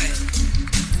name.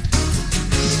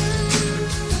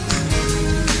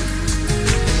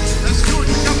 Let's do it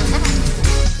together. Come on.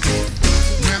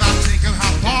 When I think of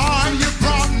how far you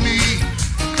brought me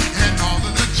and all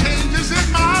of the changes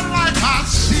in my life I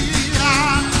see,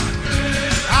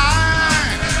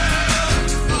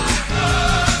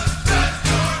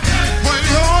 for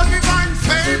your divine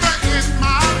favor in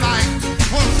my life,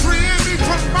 for freeing me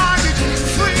from bondage,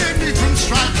 freeing me from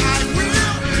strife, I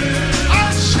will,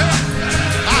 I shall,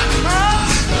 I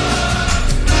must.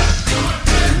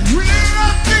 When I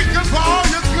think of all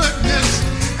your goodness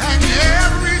and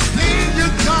everything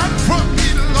you've done for me,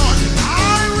 Lord,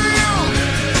 I will,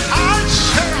 I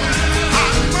shall, I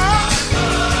must.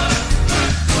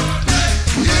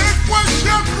 It was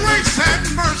your grace and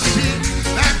mercy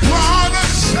that brought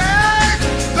us safe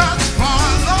thus far,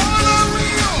 Lord. I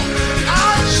will,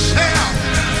 I shall,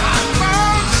 I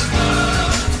must.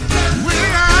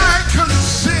 When I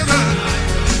consider,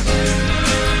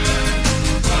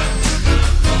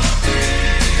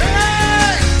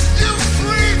 hey, you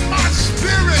freed my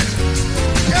spirit,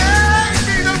 gave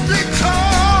me the victory.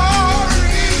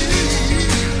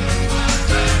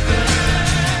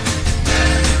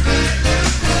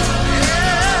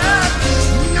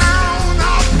 Now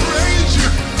I'll praise you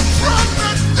from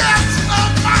the depths of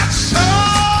my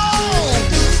soul,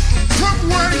 from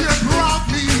where you brought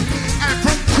me and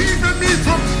from keeping me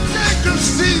from danger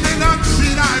seen and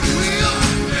unseen. I will,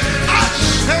 I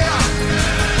shall.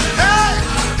 Hey,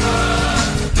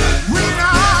 when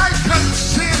I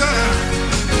consider,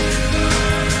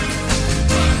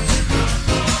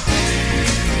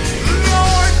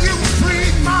 Lord, you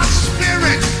freed my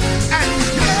spirit and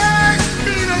gave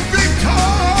me the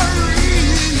victory.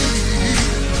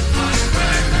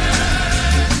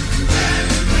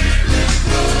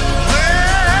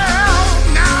 Well,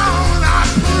 now I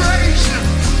praise you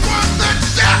from the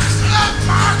depths of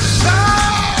my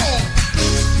soul,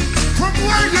 from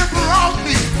where you brought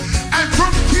me and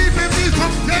from keeping me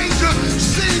from danger,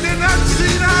 seen and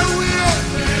unseen. I will,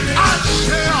 I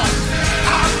shall,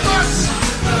 I must.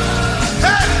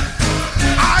 Hey,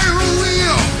 I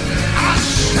will, I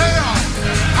shall,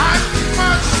 I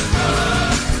must.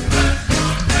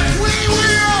 We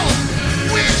will,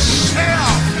 we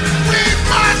shall, we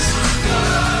must.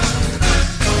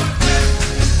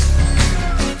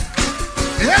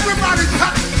 Everybody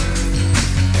come.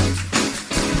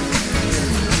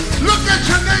 Look at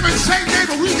your neighbor and say,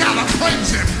 neighbor, we gotta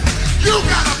praise him. You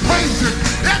gotta praise him.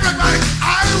 Everybody,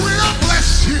 I will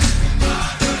bless you.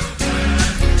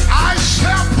 I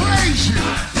shall praise you.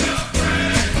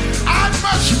 I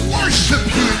must worship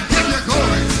you and give you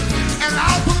glory. And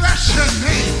I'll bless your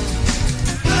name.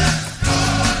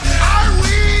 I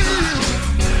will.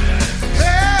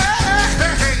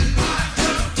 Hey,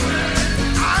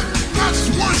 I must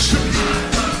worship you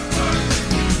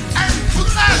and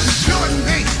bless your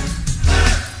name.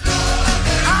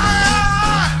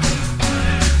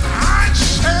 I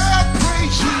shall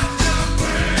praise you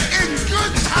in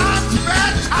good times,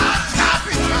 bad times,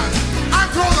 happy times. I'm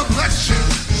gonna bless you.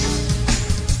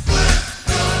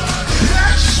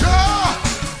 Bless your,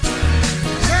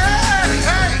 hey,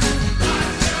 hey.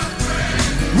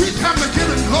 We come to give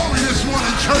him glory this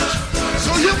morning, church.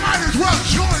 So you might as well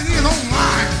join in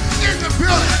online in the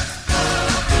building.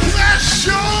 Bless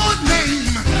your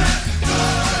name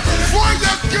for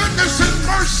your goodness and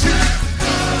mercy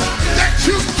that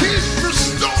you keep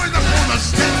restoring upon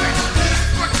us daily,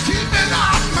 for keeping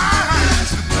our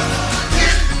minds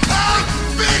in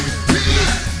perfect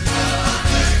peace.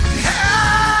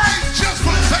 Hey, just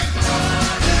for favor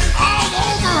all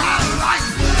over our life.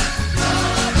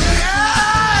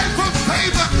 Hey, for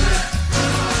favor.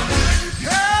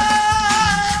 Hey,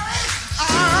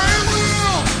 I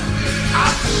will, I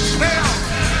shall,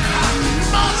 I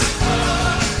must.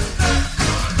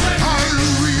 I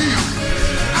will,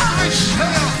 I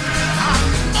shall, I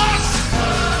must.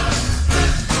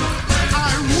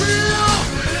 I will.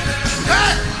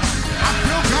 Hey, I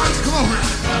feel God's glory.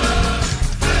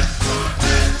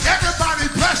 Everybody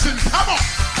bless him. Come on.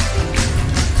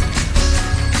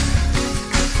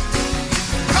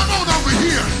 Come on over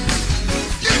here.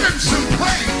 Give him some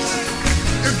praise.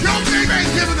 If your name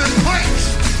ain't giving him praise,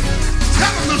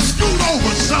 tell him to scoot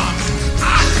over some.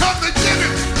 I come to give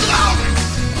him glory.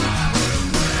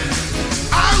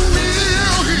 I will.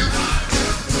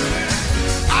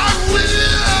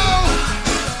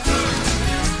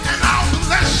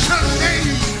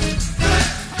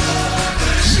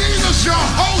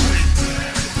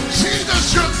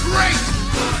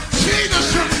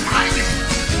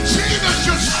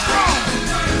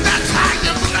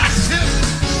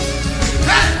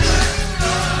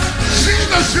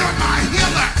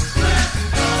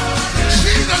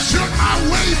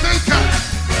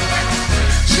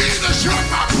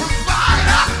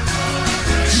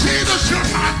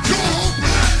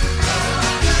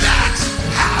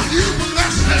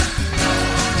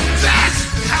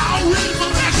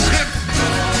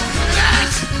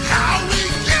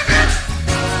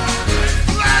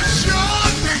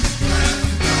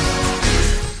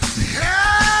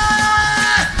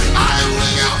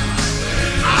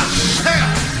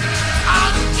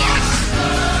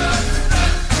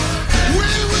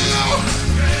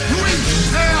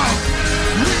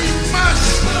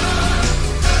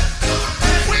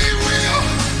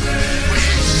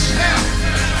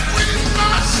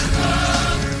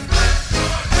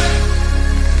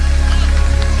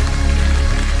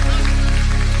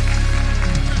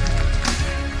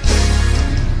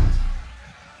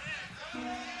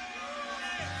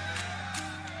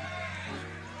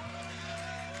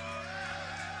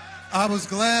 I was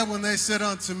glad when they said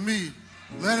unto me,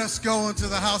 let us go into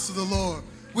the house of the Lord.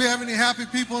 We have any happy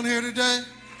people in here today?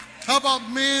 How about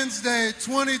Men's Day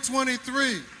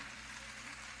 2023?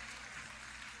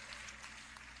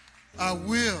 I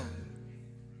will,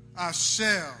 I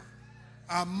shall,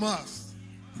 I must.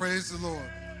 Praise the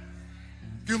Lord.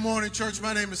 Good morning, church.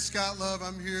 My name is Scott Love.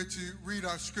 I'm here to read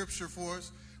our scripture for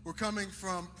us. We're coming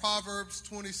from Proverbs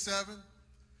 27.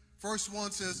 Verse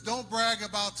 1 says, don't brag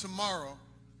about tomorrow,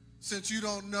 since you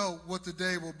don't know what the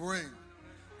day will bring.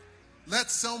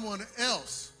 Let someone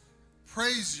else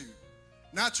praise you,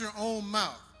 not your own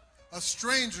mouth. A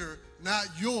stranger, not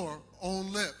your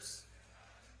own lips.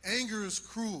 Anger is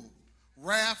cruel.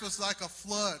 Wrath is like a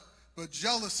flood, but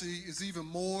jealousy is even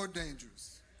more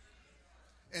dangerous.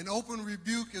 An open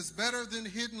rebuke is better than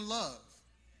hidden love.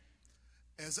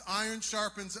 As iron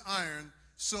sharpens iron,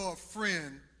 so a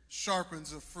friend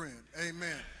sharpens a friend.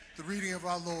 Amen. The reading of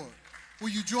our Lord. Will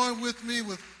you join with me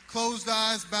with closed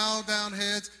eyes, bowed down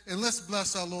heads, and let's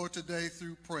bless our Lord today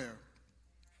through prayer.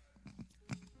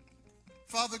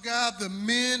 Father God, the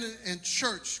men in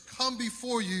church come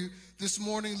before you this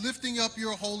morning lifting up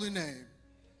your holy name.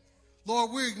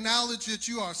 Lord, we acknowledge that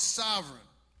you are sovereign,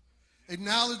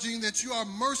 acknowledging that you are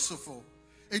merciful,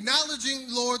 acknowledging,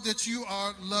 Lord, that you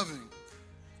are loving.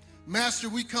 Master,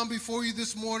 we come before you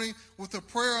this morning with a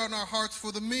prayer on our hearts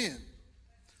for the men.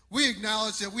 We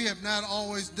acknowledge that we have not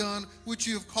always done what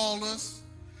you have called us,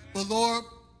 but Lord,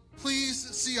 please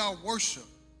see our worship.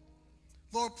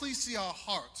 Lord, please see our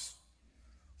hearts.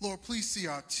 Lord, please see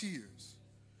our tears.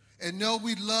 And know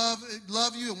we love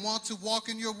you and want to walk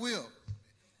in your will.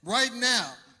 Right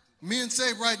now, men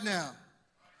say right now.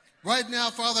 Right now,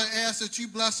 Father, I ask that you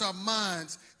bless our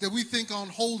minds, that we think on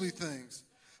holy things.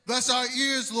 Bless our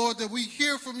ears, Lord, that we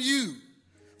hear from you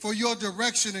for your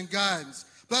direction and guidance.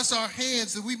 Bless our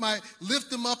hands that we might lift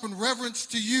them up in reverence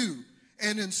to you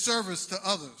and in service to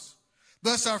others.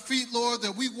 Bless our feet, Lord,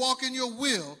 that we walk in your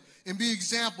will and be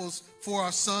examples for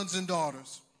our sons and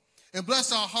daughters. And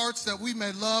bless our hearts that we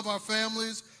may love our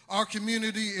families, our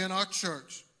community, and our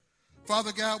church.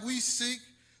 Father God, we seek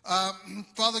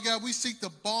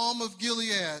the balm of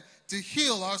Gilead to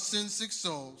heal our sin-sick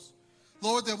souls.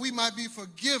 Lord, that we might be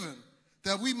forgiven,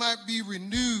 that we might be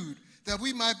renewed, that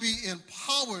we might be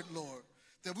empowered, Lord,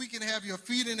 that we can have your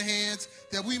feet and hands,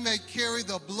 that we may carry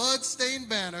the blood-stained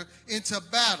banner into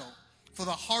battle for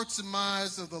the hearts and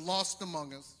minds of the lost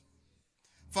among us.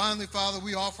 Finally, Father,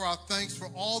 we offer our thanks for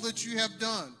all that you have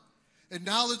done,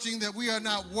 acknowledging that we are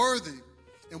not worthy,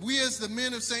 and we as the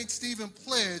men of St. Stephen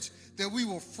pledge that we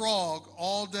will frog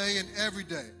all day and every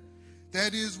day.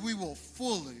 That is, we will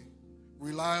fully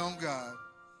rely on God.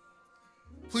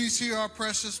 Please hear our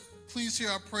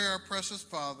prayer, precious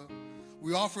Father.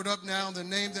 We offer it up now in the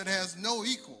name that has no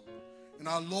equal, in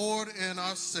our Lord and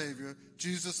our Savior,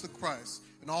 Jesus the Christ.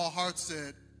 And all hearts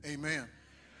said, amen.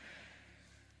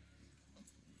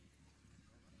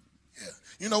 Yeah.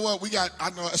 You know what? I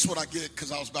know that's what I get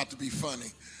because I was about to be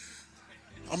funny.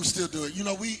 I'm going to still do it.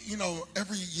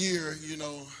 Every year,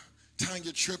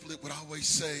 Tanya Triplett would always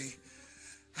say,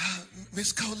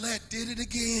 Miss Colette did it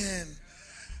again.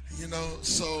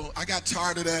 So I got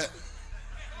tired of that.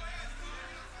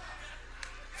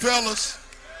 Fellas,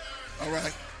 all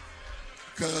right,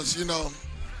 because, no,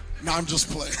 I'm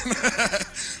just playing.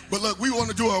 But look, we want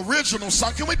to do an original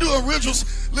song. Can we do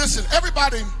originals? Listen,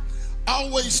 everybody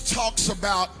always talks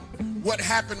about what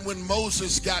happened when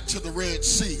Moses got to the Red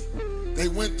Sea. They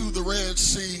went through the Red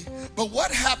Sea. But what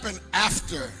happened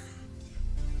after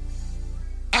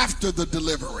the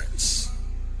deliverance?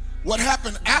 What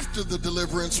happened after the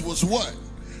deliverance was what?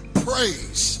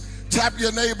 Praise. Tap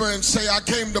your neighbor and say, I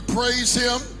came to praise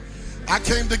him. I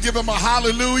came to give him a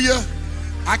hallelujah.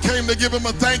 I came to give him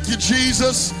a thank you,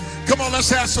 Jesus. Come on, let's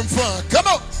have some fun. Come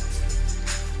on.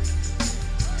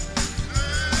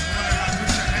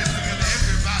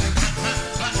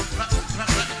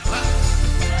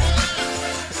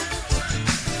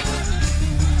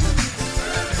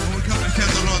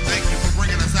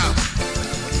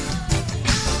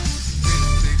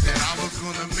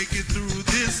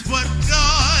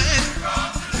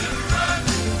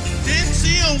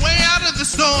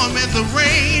 Storm and the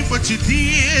rain, but you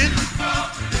did.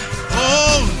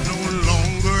 Oh, no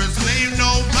longer a slave,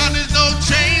 no bondage, no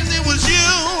chains, it was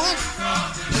you.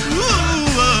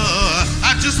 Ooh,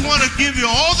 I just want to give you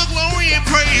all the glory and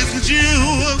praise for you.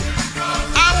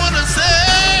 I want to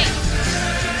say,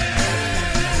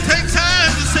 take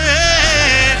time to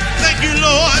say, thank you,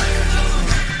 Lord.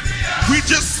 We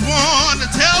just want to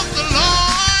tell the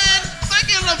Lord,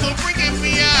 thank you, Lord, for bringing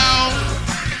me out.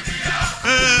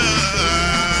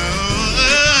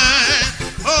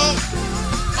 Oh,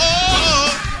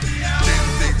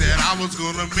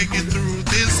 gonna make it through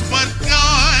this, but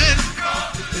God,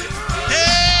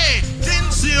 hey,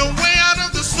 didn't see a way out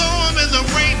of the storm and the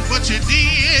rain, but you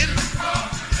did.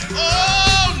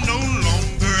 Oh, no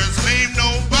longer a slave,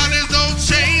 nobody's no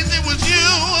chains, it was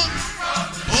you.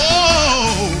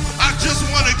 Oh, I just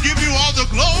want to give you all the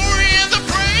glory and the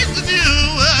praise to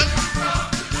you.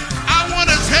 I want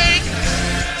to take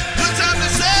the time to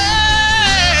say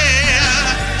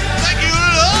thank you,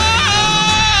 Lord.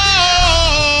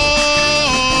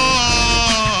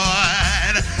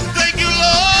 Thank you,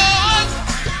 Lord.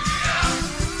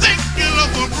 Thank you,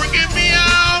 Lord, for bringing me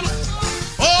out.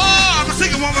 Oh, I'm going to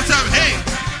sing it one more time. Hey,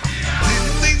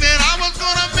 didn't think that I was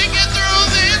going to make it through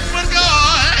this, but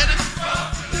God,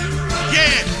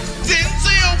 yeah, didn't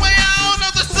see a way out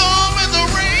of the storm and the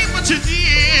rain, but you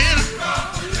did.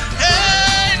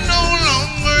 Hey, no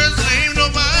longer a slave, no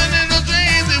mind and no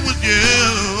chains, it was you.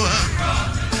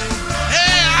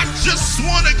 Hey, I just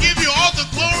want to give you all the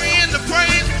glory and the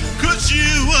praise, cause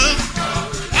you,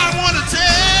 I want to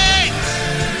take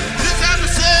this time to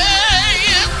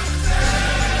say,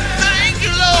 thank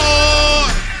you,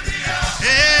 Lord.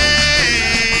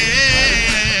 Hey,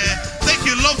 thank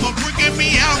you, Lord, for bringing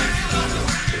me out.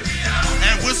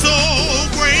 And we're so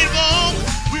grateful.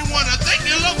 We want to thank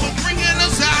you, Lord, for bringing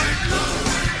us out.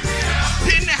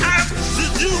 Didn't have to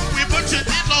do it, but you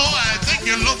did, Lord. Thank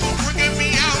you, Lord, for bringing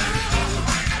me out.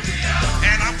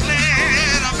 And I'm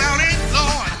glad about it,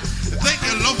 Lord. Thank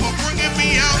you, Lord, for bringing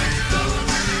me out.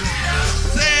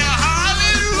 Say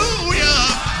hallelujah.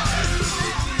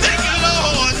 Thank you,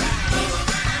 Lord.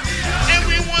 And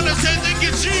we want to say thank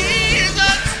you,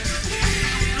 Jesus.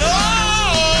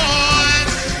 Lord,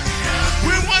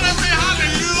 we want to say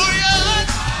hallelujah.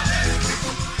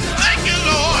 Thank you,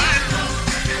 Lord.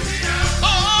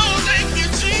 Oh, thank you,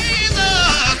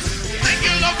 Jesus. Thank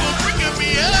you, Lord, for bringing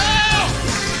me out.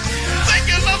 Thank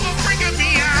you, Lord, for bringing me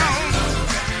out.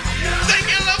 Thank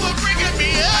you, Lord, for bringing me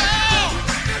out.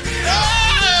 Oh,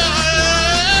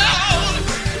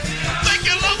 thank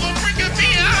you, Lord, for bringing me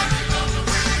out.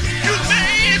 You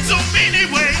made so many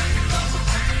ways.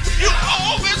 You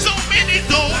opened so many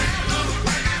doors.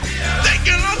 Thank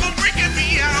you, Lord, for bringing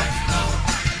me out.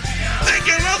 Thank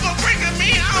you, Lord, for bringing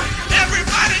me out.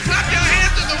 Everybody clap your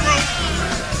hands in the room.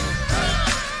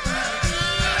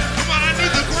 Come on, I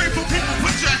need the grateful people.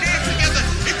 Put your hands together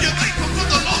if you're thankful for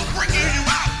the Lord bringing you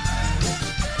out.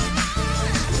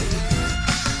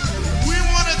 We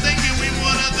want to thank you. We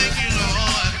want to thank you,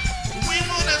 Lord. We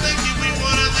want to thank you. We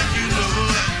want to thank you,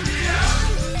 Lord.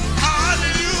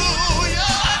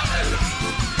 Hallelujah.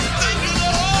 Thank you,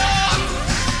 Lord.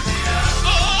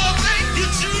 Oh, thank you,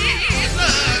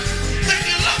 Jesus. Thank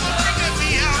you, Lord, for bringing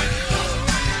me out.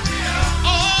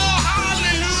 Oh,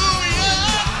 hallelujah.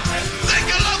 Thank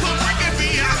you, Lord, for bringing me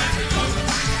out.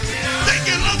 Thank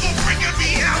you, Lord, for bringing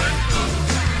me out.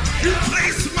 You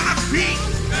placed my feet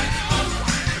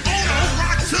on a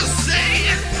rock to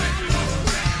stand.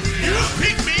 You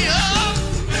picked me up.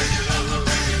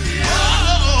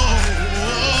 Oh,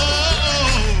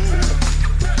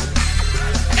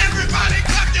 everybody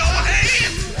clap your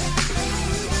hands.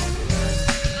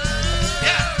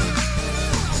 Yeah.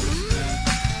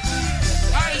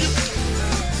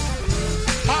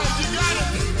 You got it.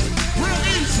 Real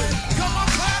easy. Come on,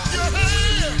 clap your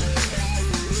hands.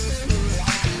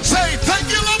 Say, thank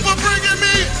you, Lord, for bringing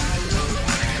me.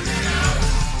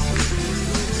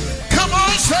 Come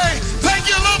on, say, thank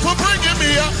you, Lord, for bringing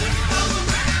me up.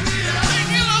 Thank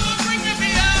you, Lord, for bringing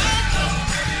me out.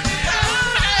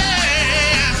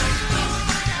 Hey.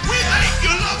 We thank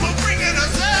you, Lord, for bringing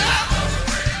us out.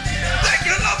 Thank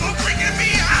you, Lord, for bringing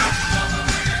me out.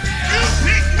 You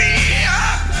picked me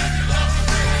up.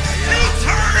 You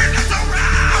turned us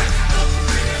around.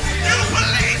 You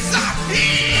placed our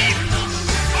feet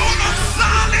on a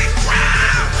solid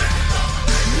ground.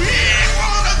 We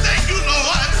want to thank you,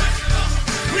 Lord.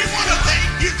 We want to thank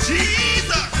you,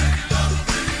 Jesus,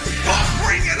 for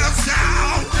bringing us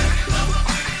out.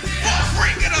 For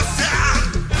bringing us out.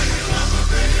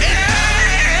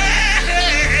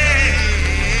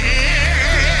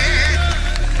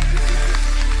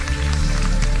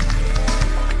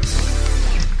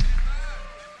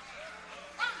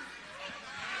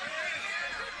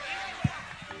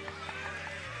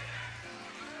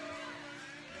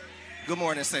 Good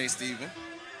morning, St. Stephen,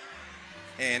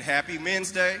 and happy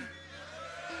Men's Day.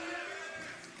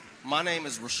 My name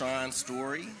is Rashawn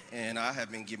Story, and I have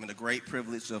been given the great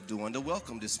privilege of doing the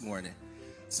welcome this morning.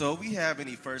 So if we have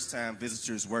any first-time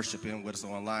visitors worshiping with us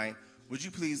online, would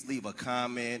you please leave a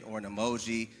comment or an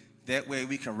emoji? That way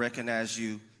we can recognize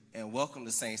you and welcome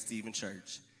to St. Stephen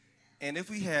Church. And if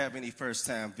we have any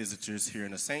first-time visitors here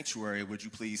in the sanctuary, would you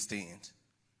please stand?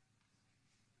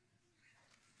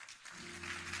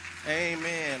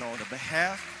 Amen. On the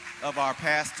behalf of our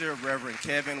pastor, Reverend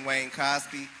Kevin Wayne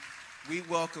Cosby, we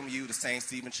welcome you to St.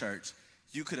 Stephen Church.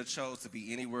 You could have chose to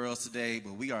be anywhere else today,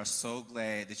 but we are so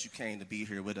glad that you came to be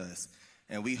here with us.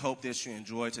 And we hope that you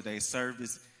enjoyed today's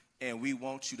service, and we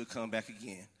want you to come back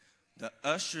again. The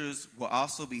ushers will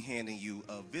also be handing you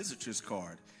a visitor's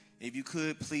card. If you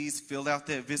could, please fill out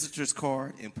that visitor's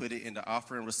card and put it in the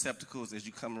offering receptacles as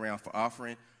you come around for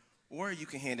offering, or you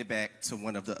can hand it back to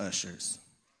one of the ushers.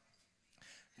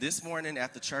 This morning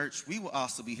after church, we will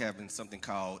also be having something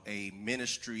called a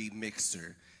ministry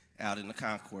mixer out in the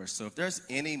concourse. So if there's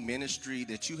any ministry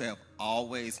that you have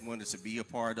always wanted to be a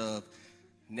part of,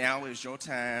 now is your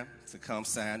time to come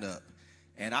sign up.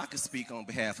 And I can speak on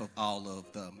behalf of all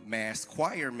of the mass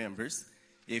choir members.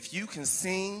 If you can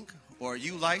sing or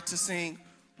you like to sing,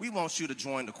 we want you to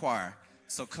join the choir.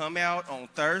 So come out on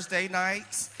Thursday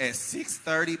nights at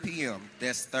 6:30 p.m.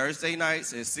 That's Thursday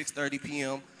nights at 6:30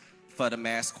 p.m. for the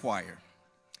mass choir.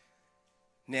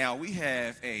 Now, we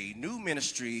have a new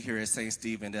ministry here at St.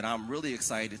 Stephen that I'm really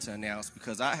excited to announce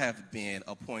because I have been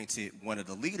appointed one of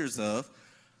the leaders of,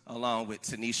 along with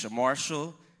Tanisha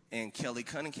Marshall and Kelly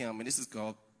Cunningham, and this is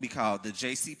going to be called the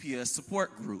JCPS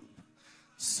Support Group.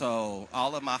 So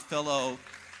all of my fellow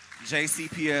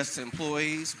JCPS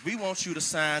employees, we want you to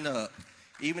sign up.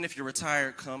 Even if you're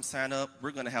retired, come sign up.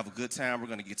 We're going to have a good time. We're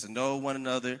going to get to know one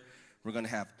another. We're going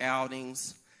to have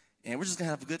outings. And we're just going to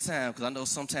have a good time because I know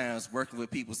sometimes working with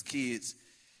people's kids,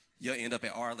 you'll end up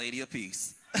at Our Lady of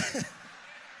Peace.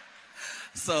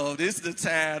 So this is the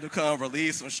time to come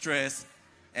relieve some stress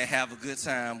and have a good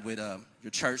time with your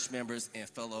church members and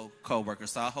fellow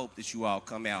co-workers. So I hope that you all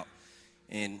come out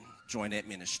and join that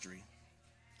ministry.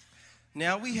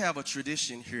 Now, we have a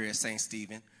tradition here at St.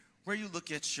 Stephen where you look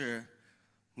at your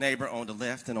neighbor on the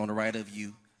left and on the right of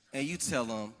you, and you tell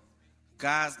them,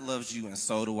 God loves you and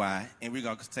so do I, and we're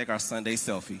going to take our Sunday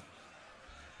selfie.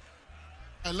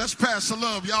 And let's pass the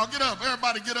love. Y'all get up.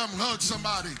 Everybody get up and hug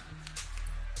somebody.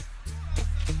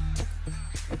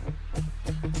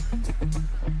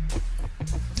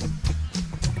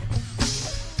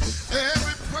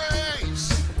 Every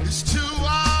praise is to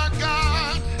our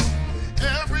God.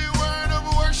 Every word of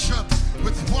worship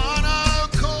with one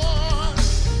accord.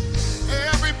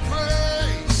 Every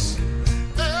praise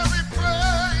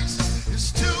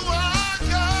is to our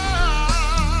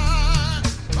God.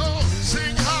 Oh,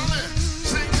 sing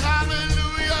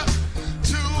hallelujah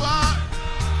to our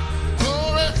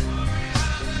glory.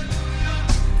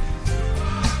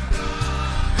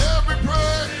 Every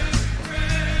praise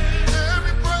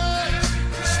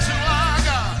is to our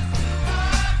God.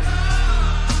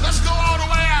 Let's go all the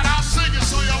way out. I'll sing it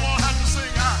so y'all won't have to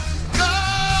sing out.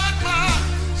 God, my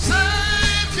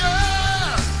Savior.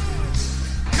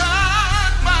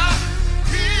 God, my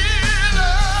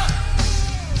healer.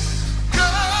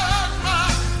 God, my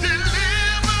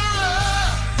deliverer.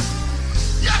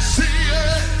 Yes, He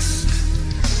is.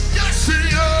 Yes, He is.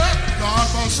 God,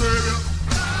 my Savior.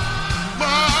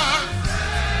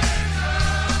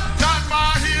 God,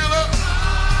 my healer.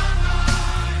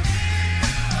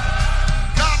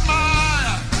 God, my.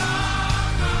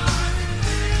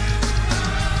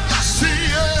 Yes, He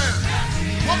is.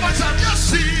 One more time.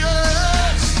 Yes, He is.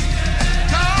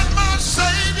 God, my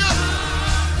Savior.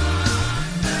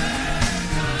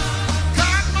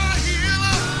 God, my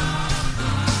healer.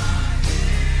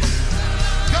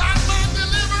 God, my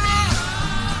deliverer.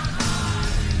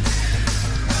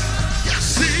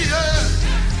 Yes, He is.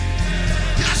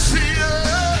 Yes, He is.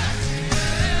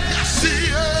 Yes, He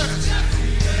is.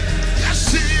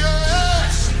 Yes, He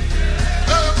is.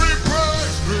 Every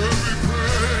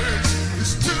praise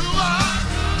is to our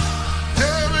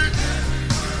every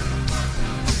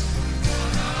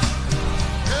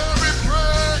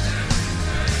praise,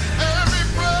 every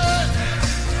praise,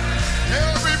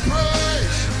 every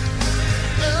praise,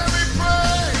 every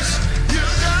praise. You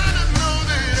gotta know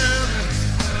that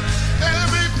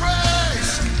every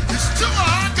praise is to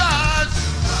our God.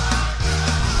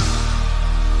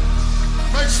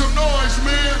 Make some noise,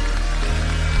 man.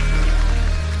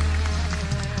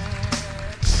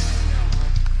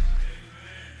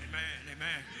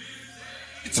 Amen.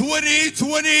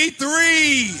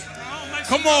 2023.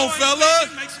 Come on, fella.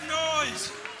 Make some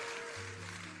noise.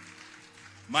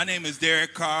 My name is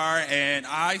Derek Carr, and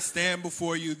I stand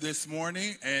before you this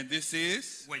morning, and this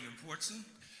is William Fortson.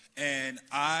 And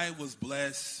I was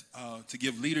blessed to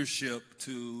give leadership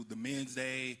to the Men's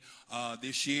Day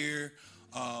this year,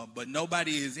 but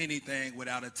nobody is anything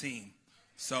without a team.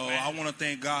 So I want to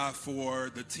thank God for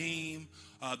the team,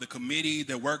 the committee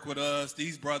that worked with us,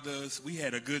 these brothers. We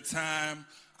had a good time.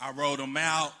 I wrote them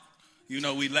out. You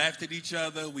know, we laughed at each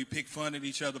other, we picked fun at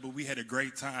each other, but we had a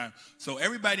great time. So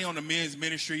everybody on the men's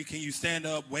ministry, can you stand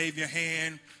up, wave your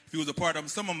hand? If you was a part of them,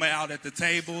 some of them are out at the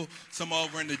table, some are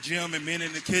over in the gym, and men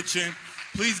in the kitchen.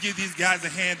 Please give these guys a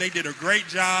hand. They did a great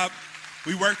job.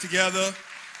 We worked together.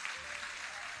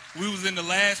 We was in the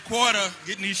last quarter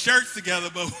getting these shirts together,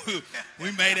 but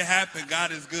we made it happen.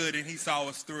 God is good, and he saw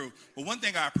us through. But one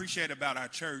thing I appreciate about our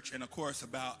church, and of course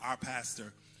about our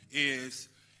pastor, is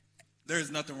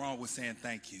there's nothing wrong with saying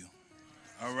thank you,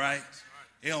 all right?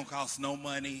 It don't cost no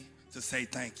money to say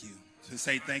thank you,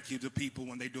 to people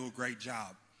when they do a great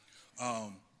job.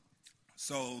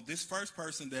 So this first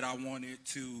person that I wanted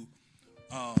to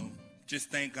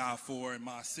just thank God for, and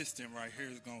my assistant right here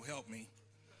is going to help me.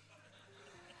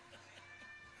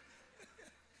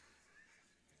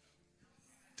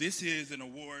 This is an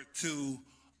award to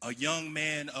a young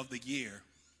man of the year.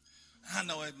 I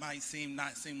know it might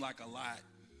not seem like a lot,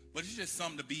 but it's just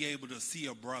something to be able to see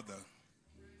a brother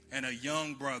and a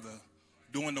young brother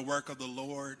doing the work of the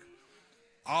Lord,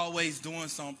 always doing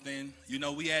something. You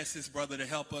know, we asked this brother to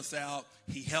help us out.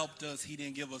 He helped us. He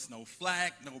didn't give us no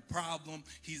flack, no problem.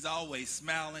 He's always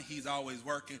smiling. He's always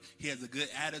working. He has a good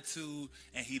attitude,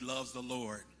 and he loves the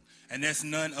Lord. And that's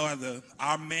none other,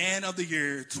 our man of the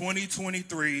year,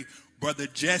 2023, Brother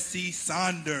Jesse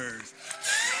Saunders.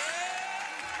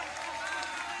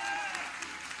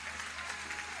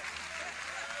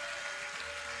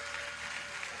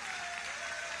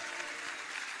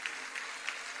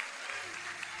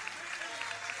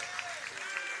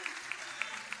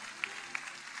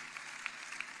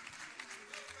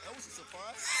 That was a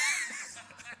surprise.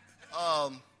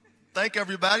 Thank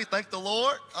everybody. Thank the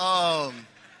Lord.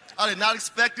 I did not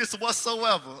expect this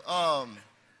whatsoever. I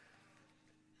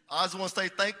just want to say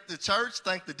thank the church,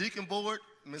 thank the deacon board,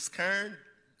 Miss Kern,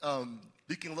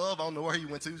 Deacon Love. I don't know where he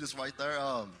went to, just right there.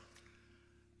 I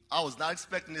was not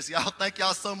expecting this, y'all. Thank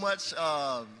y'all so much.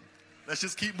 Let's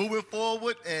just keep moving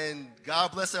forward, and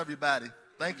God bless everybody.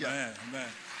 Thank y'all. Man.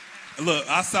 Look,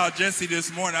 I saw Jesse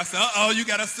this morning. I said, uh-oh, you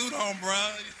got a suit on,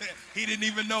 bro. He didn't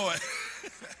even know it.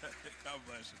 God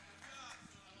bless you.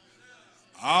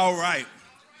 All right.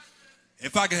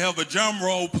 If I could have a drum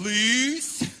roll,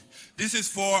 please. This is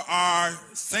for our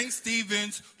St.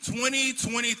 Stephen's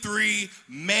 2023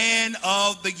 Man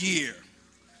of the Year.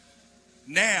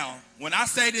 Now, when I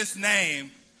say this name,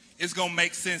 it's going to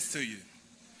make sense to you.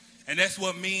 And that's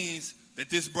what means that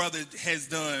this brother has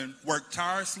worked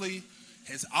tirelessly,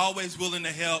 is always willing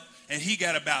to help, and he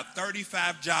got about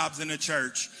 35 jobs in the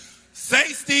church.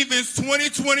 St. Stephen's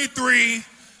 2023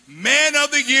 Man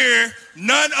of the Year,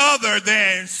 none other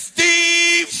than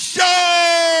Steve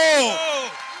Shaw.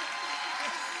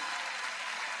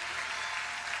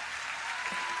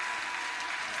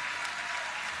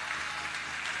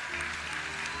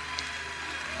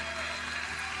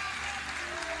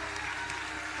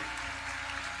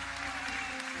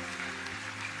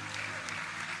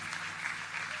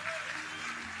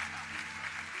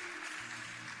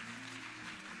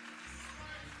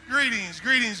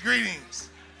 Greetings.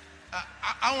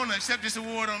 I want to accept this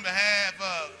award on behalf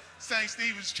of St.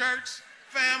 Stephen's Church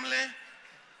family.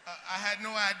 I had no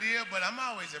idea, but I'm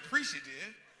always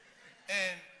appreciative.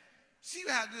 And see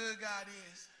how good God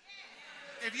is.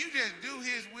 If you just do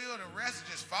his will, the rest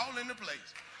will just fall into place.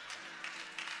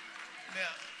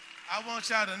 Now, I want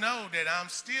y'all to know that I'm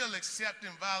still accepting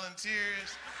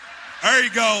volunteers. There you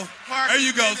go. There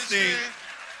you go, Steve.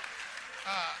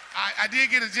 I did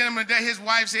get a gentleman today. His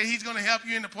wife said he's going to help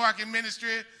you in the parking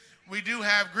ministry. We do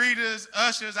have greeters,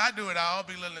 ushers. I do it all,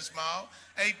 big, little, and small,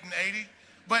 8 and 80.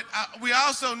 But we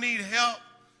also need help.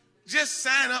 Just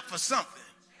sign up for something.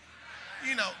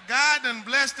 You know, God done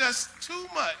blessed us too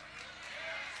much.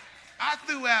 I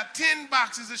threw out 10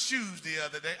 boxes of shoes the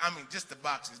other day. I mean, just the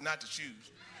boxes, not the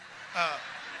shoes.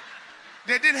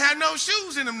 They didn't have no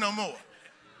shoes in them no more.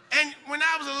 And when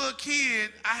I was a little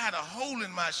kid, I had a hole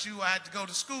in my shoe I had to go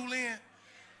to school in.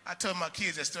 I told my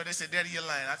kids that story. They said, Daddy, you're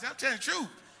lying. I said, I'm telling the truth.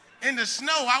 In the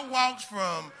snow, I walked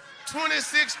from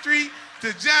 26th Street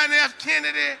to John F.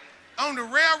 Kennedy on the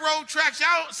railroad tracks.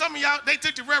 Y'all, some of y'all, they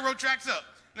took the railroad tracks up.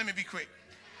 Let me be quick.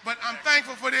 But I'm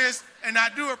thankful for this, and I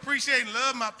do appreciate and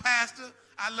love my pastor.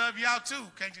 I love y'all too.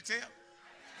 Can't you tell?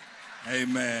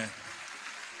 Amen.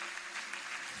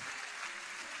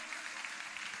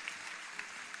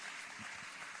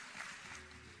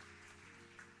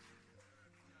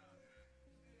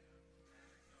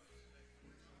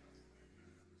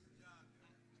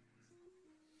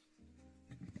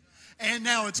 And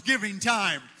now it's giving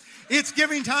time. It's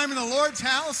giving time in the Lord's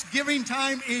house, giving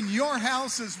time in your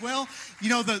house as well. You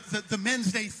know, the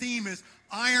Men's Day theme is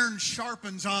iron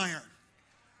sharpens iron.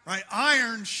 right?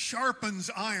 Iron sharpens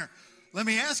iron. Let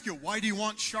me ask you, why do you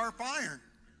want sharp iron?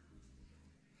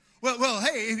 Well,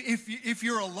 hey, if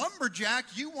you're a lumberjack,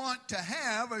 you want to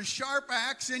have a sharp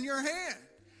axe in your hand.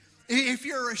 If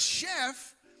you're a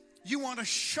chef, you want a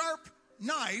sharp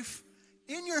knife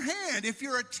in your hand. If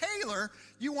you're a tailor,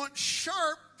 you want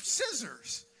sharp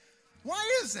scissors.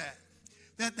 Why is that?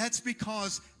 That's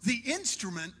because the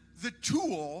instrument, the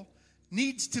tool,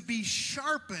 needs to be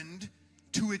sharpened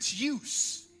to its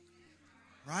use,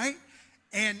 right?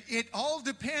 And it all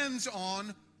depends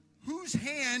on whose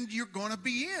hand you're going to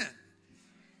be in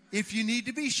if you need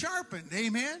to be sharpened,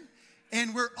 amen?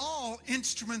 And we're all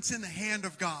instruments in the hand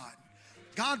of God.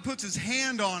 God puts his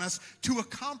hand on us to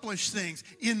accomplish things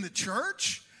in the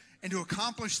church and to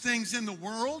accomplish things in the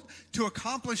world, to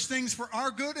accomplish things for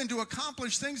our good and to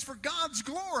accomplish things for God's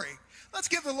glory. Let's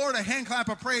give the Lord a hand clap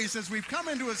of praise as we've come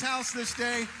into his house this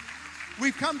day.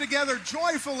 We've come together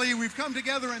joyfully. We've come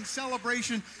together in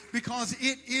celebration because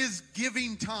it is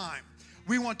giving time.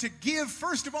 We want to give,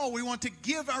 first of all, we want to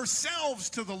give ourselves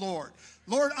to the Lord.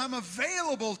 Lord, I'm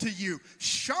available to you.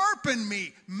 Sharpen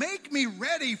me. Make me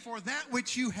ready for that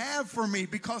which you have for me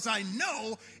because I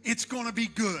know it's going to be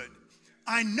good.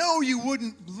 I know you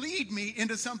wouldn't lead me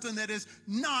into something that is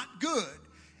not good.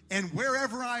 And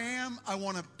wherever I am, I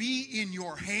want to be in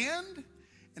your hand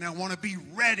and I want to be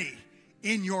ready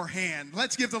in your hand.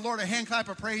 Let's give the Lord a hand clap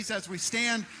of praise as we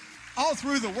stand all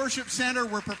through the worship center.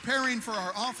 We're preparing for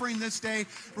our offering this day.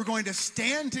 We're going to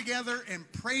stand together and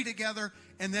pray together,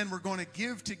 and then we're going to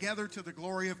give together to the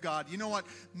glory of God. You know what?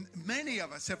 Many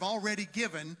of us have already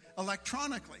given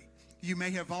electronically. You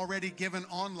may have already given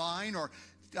online or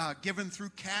given through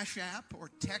Cash App or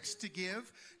text to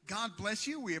give. God bless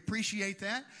you. We appreciate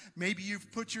that. Maybe you've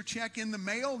put your check in the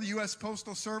mail. The U.S.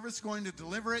 Postal Service is going to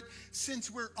deliver it. Since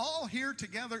we're all here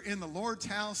together in the Lord's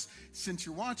house, since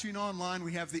you're watching online,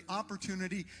 we have the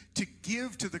opportunity to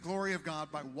give to the glory of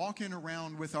God by walking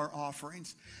around with our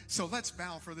offerings. So let's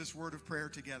bow for this word of prayer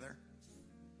together.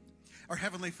 Our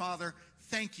Heavenly Father,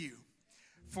 thank you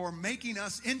for making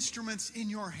us instruments in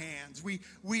your hands. We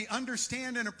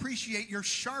understand and appreciate your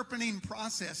sharpening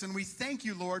process, and we thank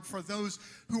you, Lord, for those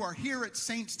who are here at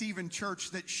St. Stephen Church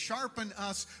that sharpen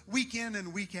us week in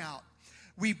and week out.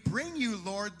 We bring you,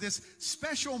 Lord, this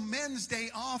special Men's Day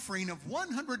offering of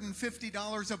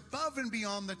 $150 above and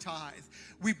beyond the tithe.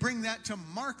 We bring that to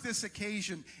mark this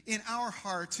occasion in our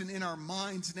hearts and in our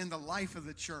minds and in the life of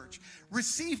the church.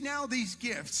 Receive now these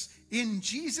gifts. In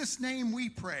Jesus' name we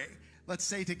pray. Let's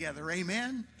say together,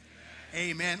 amen?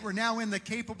 Amen. We're now in the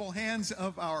capable hands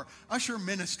of our usher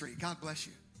ministry. God bless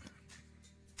you.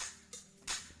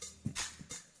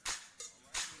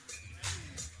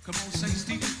 Come on, St.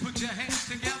 Stephen, put your hands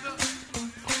together.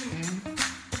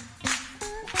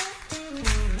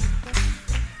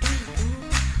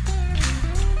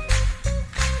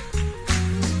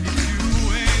 If you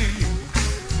wait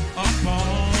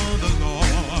upon the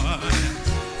Lord,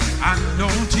 I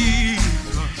know Jesus.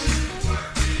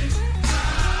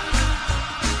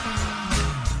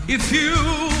 If you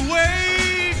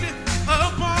wait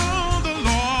upon the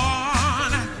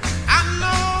Lord, I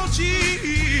know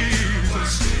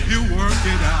Jesus, you work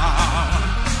it out.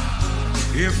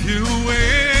 If you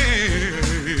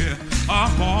wait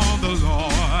upon the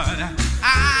Lord,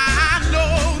 I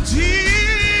know Jesus.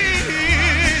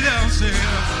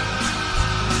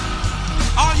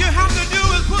 All you have to do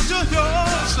is put your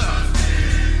doors up,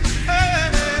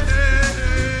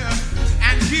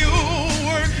 and he'll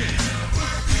work it.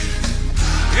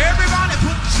 Everybody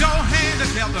put your hand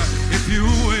together. If you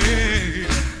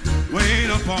wait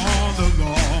upon the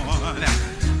Lord,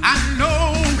 I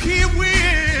know he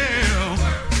will.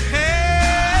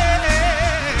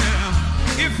 Hey,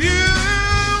 if you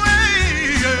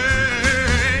wait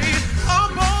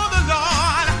upon the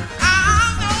Lord, I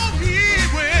know he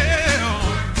will.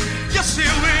 Yes, he will.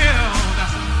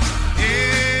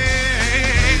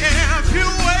 If you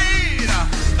wait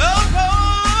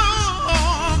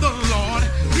upon the Lord,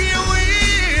 he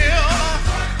will.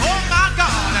 Oh my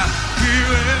God, he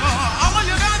will. All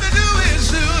you got to do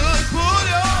is put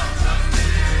your.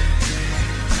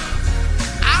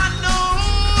 I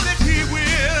know that he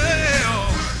will.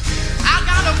 I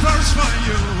got a verse for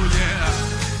you, yeah.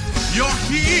 Your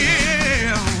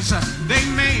heels, they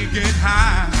may get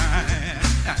high,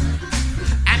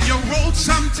 and your road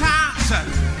sometimes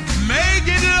may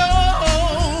get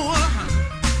low.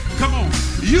 Come on,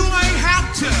 you ain't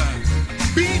have to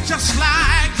be just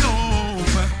like Job.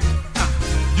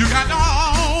 You got to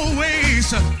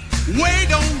always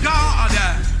wait on God.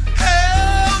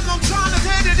 Hell, I'm trying to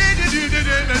tell you,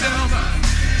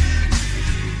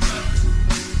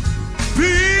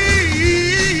 be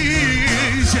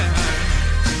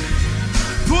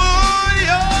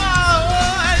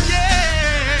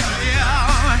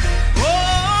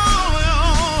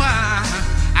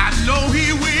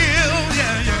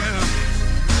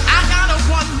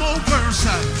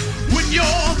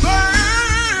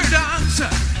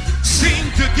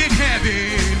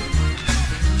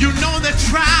the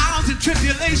trials and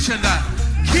tribulation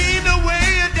came to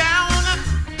weigh you down,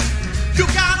 you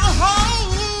gotta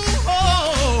hold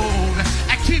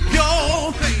and keep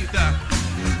your faith.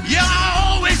 You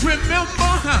always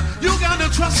remember you gotta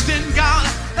trust in God.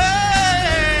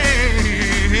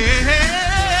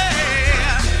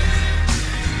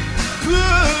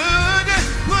 Good,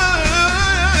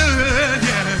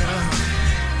 yeah.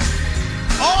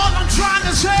 All I'm trying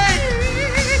to say,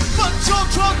 put your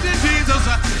trust in Jesus.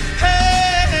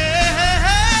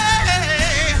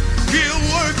 He'll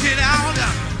work it out.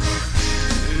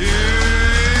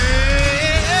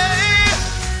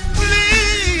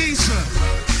 Please,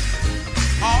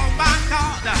 oh my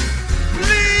God,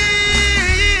 please,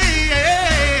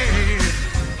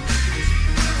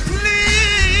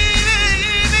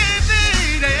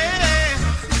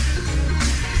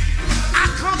 I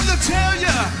come to tell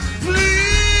you,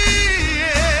 please,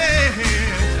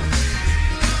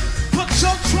 put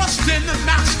your trust in the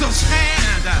Master's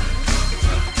hand.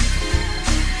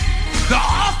 The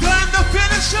author and the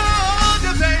finisher,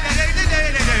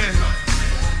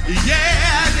 yeah.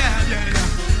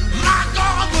 My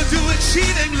God will do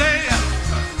exceedingly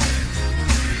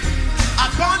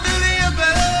abundantly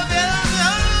above,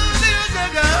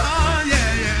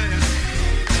 yeah.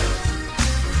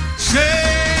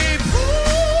 Say,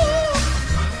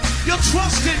 you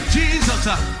trust in Jesus.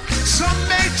 Some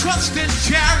may trust in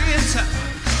chariots,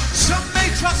 some may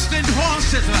trust in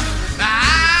horses.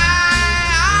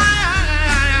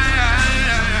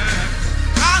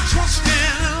 I trust in.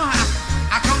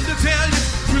 I come to tell you,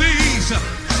 please,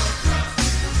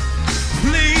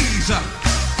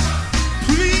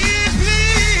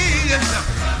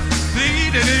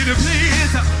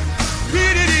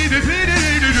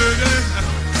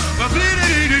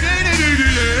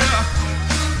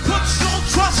 put your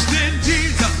trust in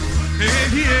Jesus.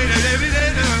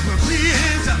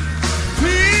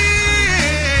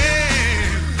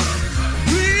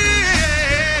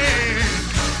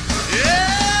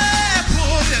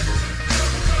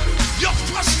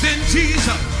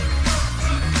 Jesus,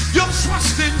 your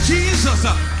trust in Jesus,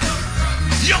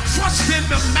 your trust in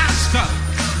the Master.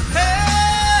 Yeah.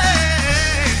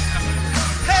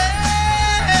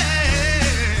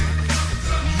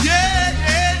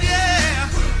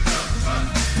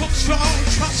 Put your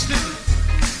trust in.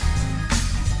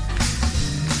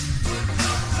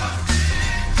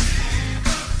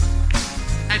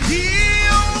 And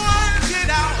he'll work it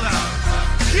out.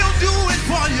 He'll do it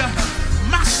for you.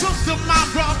 My sister, my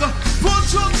brother,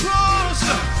 put your trust,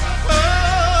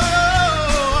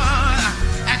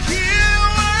 and he'll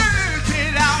work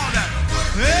it out.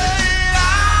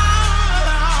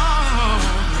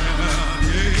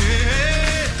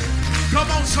 Come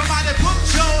on, somebody, put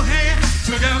your hands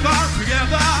together,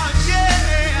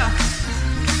 yeah.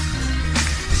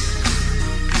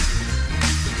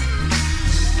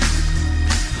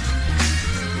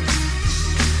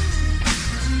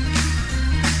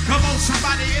 Come on,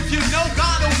 somebody, if you know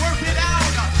God will work it out.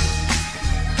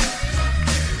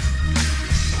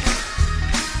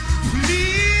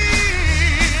 Please.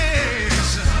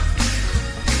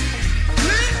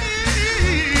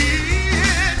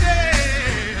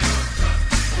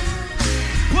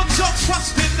 Put your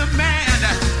trust in the man.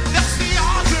 That's the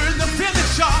author and the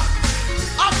finisher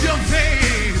of your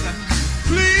faith.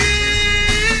 Please.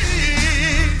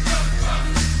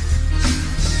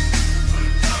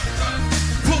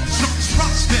 Put your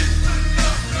trust in.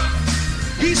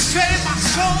 He saved my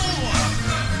soul,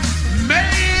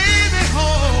 made me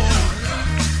whole.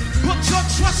 Put your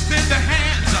trust in the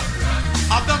hands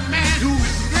of the man who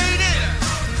created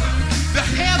the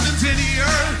heavens and the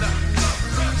earth.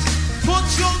 Put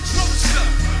your trust in.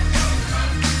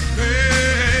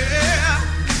 Yeah.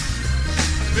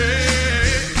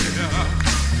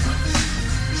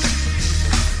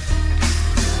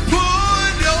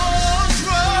 Put your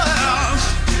trust.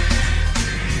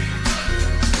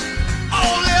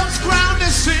 All else ground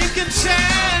is sinking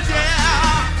sand,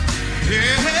 yeah.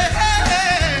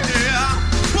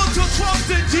 Put your trust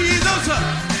in Jesus.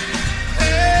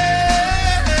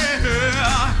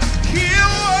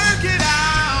 He'll work it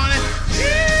out.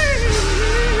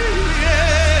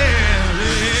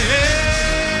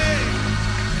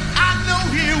 I know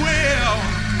he will.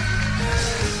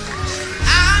 I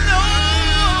know.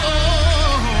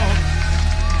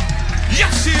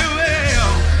 Yes, he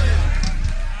will.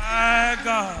 My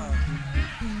God.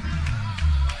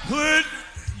 Put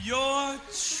your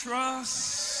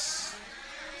trust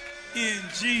in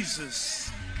Jesus.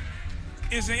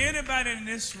 Is there anybody in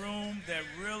this room that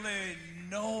really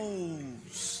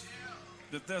knows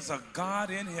that there's a God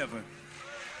in heaven?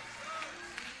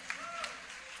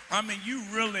 I mean, you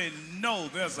really know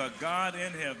there's a God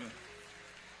in heaven.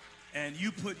 And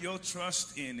you put your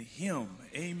trust in him.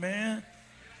 Amen.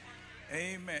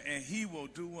 Amen. And he will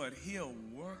do what? He'll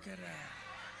work it out.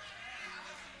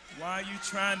 Why are you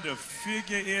trying to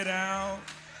figure it out?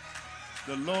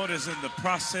 The Lord is in the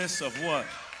process of what?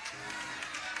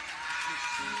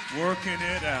 Working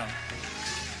it out.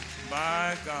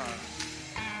 My God.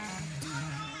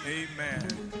 Amen.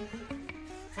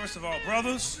 First of all,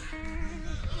 brothers,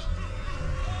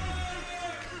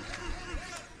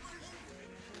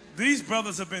 these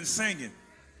brothers have been singing.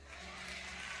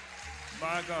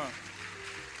 My God.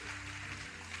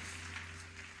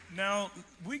 Now,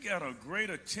 we got a great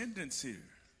attendance here.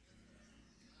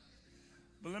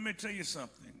 But let me tell you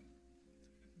something.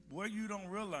 What you don't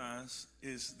realize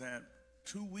is that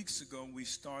 2 weeks ago, we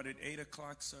started 8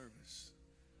 o'clock service.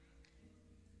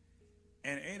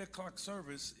 And 8 o'clock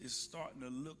service is starting to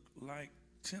look like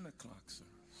 10 o'clock service.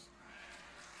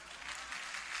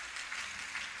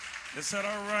 Is that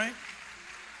all right?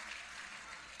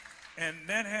 And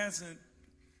that hasn't,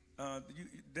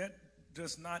 that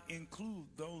does not include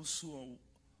those who are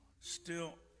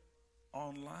still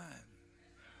online.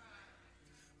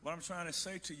 What I'm trying to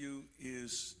say to you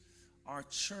is our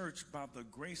church, by the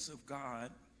grace of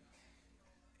God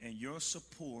and your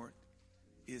support,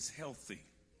 is healthy.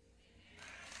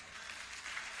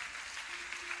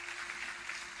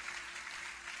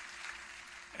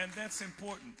 And that's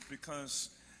important because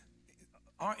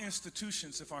our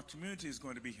institutions, if our community is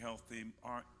going to be healthy,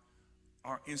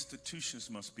 our institutions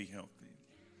must be healthy.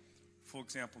 For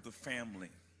example, the family.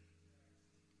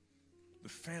 The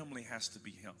family has to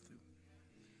be healthy.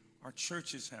 Our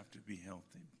churches have to be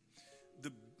healthy.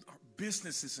 Our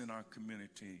businesses in our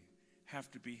community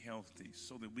have to be healthy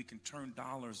so that we can turn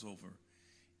dollars over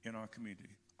in our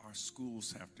community. Our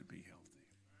schools have to be healthy.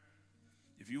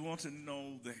 If you want to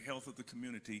know the health of the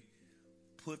community,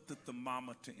 put the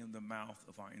thermometer in the mouth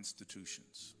of our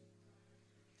institutions.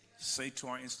 Say to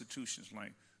our institutions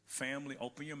like, family,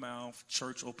 open your mouth.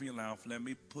 Church, open your mouth. Let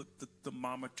me put the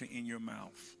thermometer in your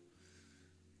mouth.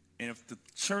 And if the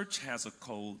church has a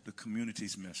cold, the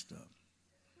community's messed up.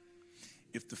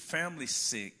 If the family's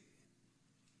sick,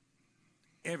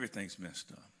 everything's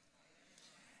messed up.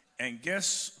 And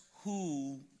guess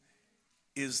who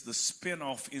is the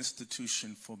spin-off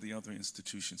institution for the other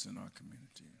institutions in our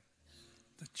community?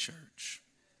 The church.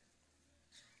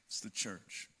 It's the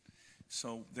church.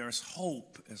 So there's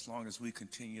hope as long as we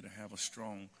continue to have a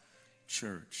strong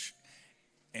church.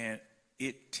 And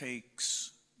it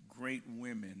takes great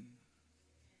women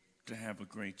to have a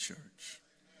great church.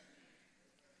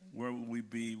 Where would we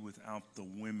be without the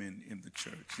women in the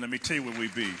church? Let me tell you where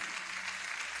we'd be.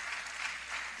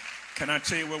 Can I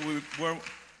tell you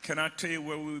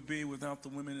where we would be without the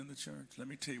women in the church? Let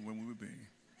me tell you where we would be.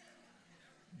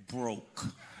 Broke.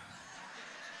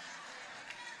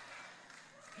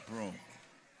 Broke.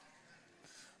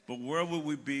 But where would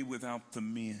we be without the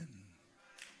men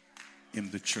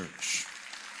in the church?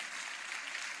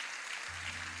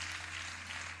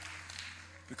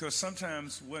 Because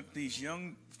sometimes what these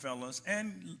young fellas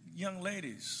and young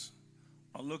ladies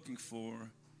are looking for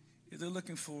is they're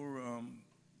looking for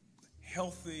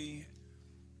healthy,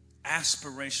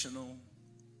 aspirational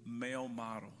male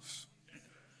models.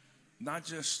 Not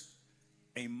just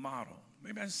a model.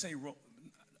 Maybe I should say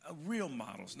real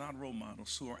models, not role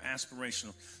models, who are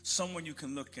aspirational. Someone you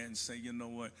can look at and say, you know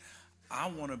what, I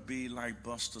want to be like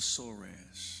Buster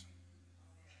Soaries,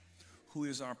 who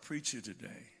is our preacher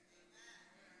today.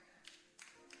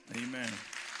 Amen.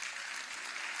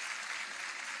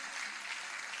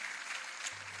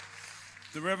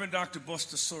 The Reverend Dr.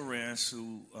 Buster Soaries,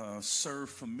 who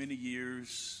served for many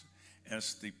years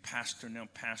as the pastor, now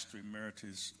pastor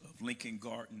emeritus of Lincoln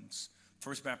Gardens,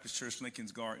 First Baptist Church,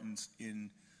 Lincoln's Gardens in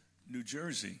New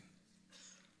Jersey,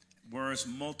 wears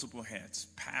multiple hats: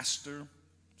 pastor,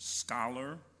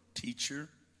 scholar, teacher,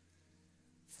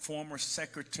 former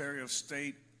Secretary of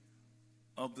State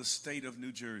of the state of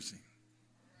New Jersey.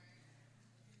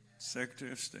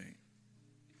 Secretary of State.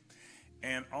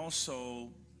 And also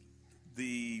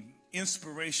the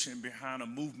inspiration behind a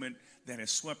movement that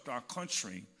has swept our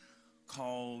country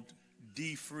called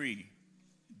D-Free.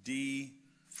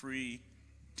 D-Free,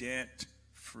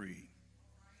 debt-free.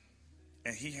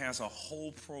 And he has a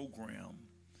whole program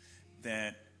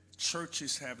that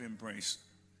churches have embraced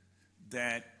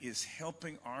that is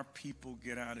helping our people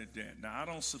get out of debt. Now, I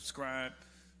don't subscribe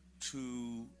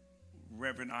to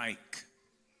Reverend Ike.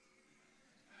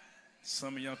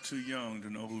 Some of y'all too young to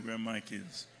know who Reverend Mike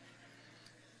is.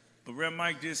 But Reverend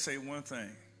Mike did say one thing.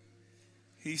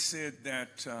 He said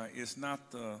that it's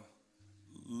not the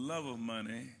love of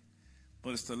money,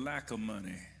 but it's the lack of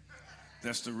money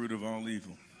that's the root of all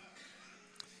evil.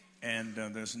 And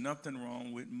there's nothing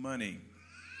wrong with money.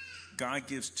 God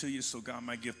gives to you so God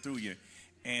might give through you.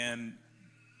 And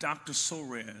Dr.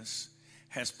 Soaries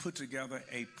has put together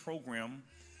a program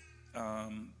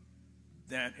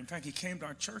that, in fact, he came to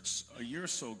our church a year or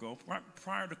so ago,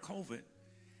 prior to COVID,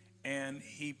 and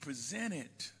he presented.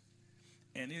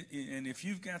 And if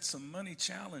you've got some money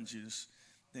challenges,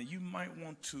 then you might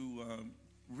want to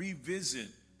revisit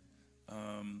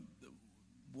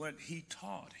what he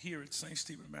taught here at St.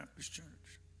 Stephen Baptist Church.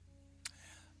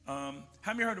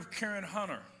 Have you heard of Karen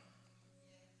Hunter?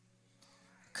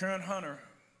 Karen Hunter,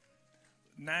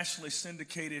 nationally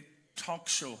syndicated talk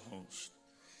show host.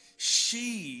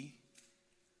 She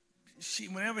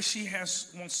whenever she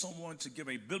wants someone to give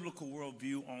a biblical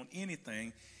worldview on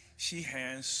anything, she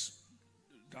has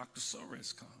Dr.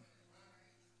 Soaries come.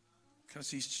 Because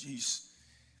he's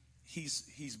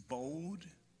bold.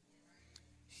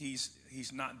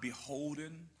 He's not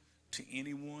beholden to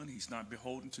anyone. He's not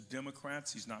beholden to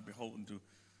Democrats. He's not beholden to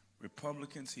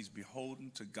Republicans. He's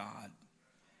beholden to God.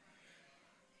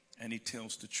 And he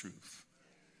tells the truth.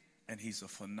 And he's a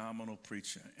phenomenal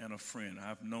preacher and a friend.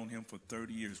 I've known him for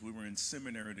 30 years. We were in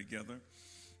seminary together,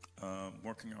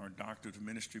 working our doctorate of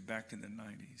ministry back in the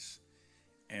 90s.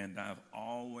 And I've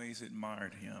always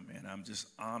admired him. And I'm just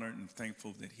honored and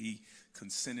thankful that he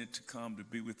consented to come to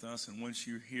be with us. And once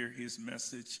you hear his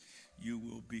message, you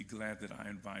will be glad that I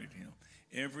invited him.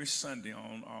 Every Sunday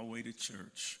on our way to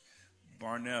church,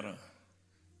 Barnetta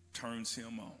turns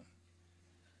him on.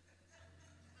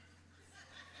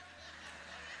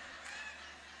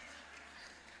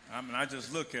 I mean, I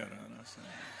just look at her and I say,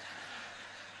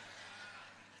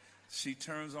 she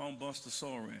turns on Buster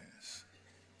Soaries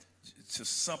to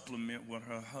supplement what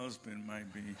her husband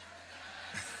might be.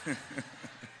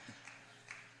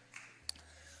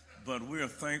 But we're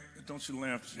thankful. Don't you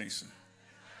laugh, Jason.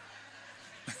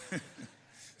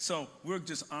 So we're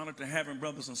just honored to have him,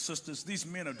 brothers and sisters. These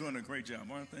men are doing a great job,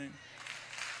 aren't they?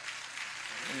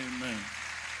 Amen.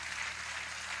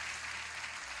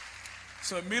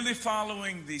 So immediately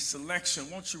following the selection,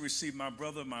 won't you receive my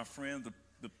brother, my friend,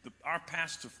 our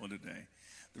pastor for today,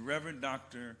 the Reverend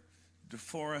Dr.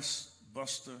 DeForest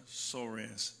Buster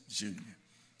Soaries, Jr.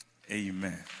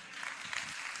 Amen.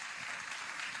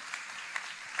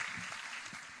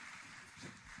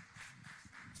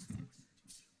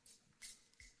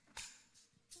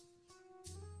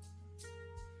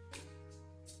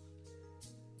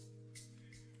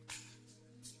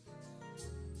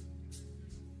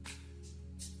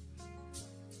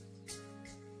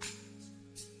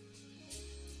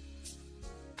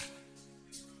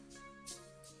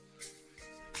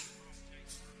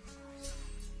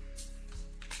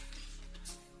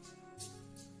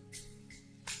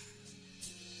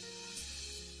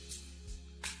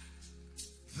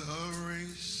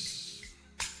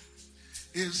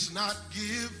 Is not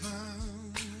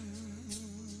given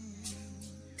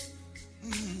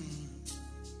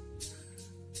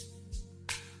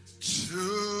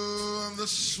to the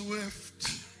swift,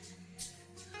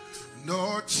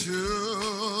 nor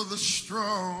to the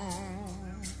strong,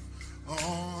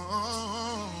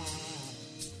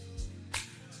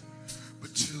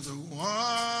 but to the one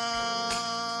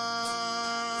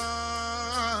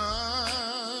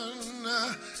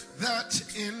that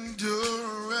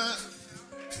endureth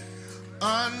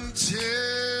until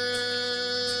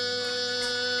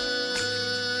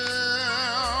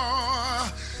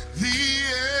the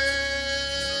end.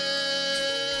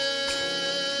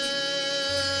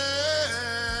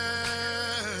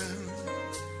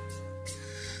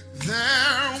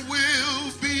 There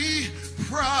will be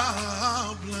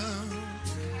problems,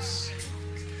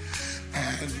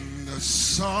 and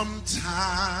sometimes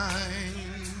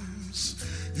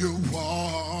you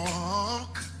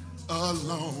walk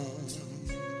alone.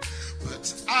 But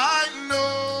I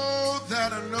know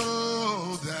that I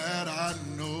know that I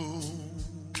know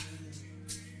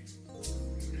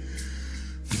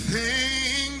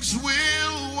things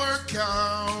will work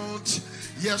out.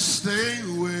 Yes, they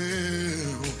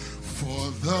will,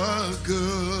 for the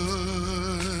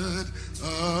good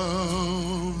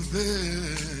of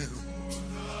them.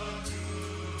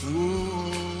 Oh,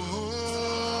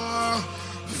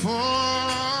 for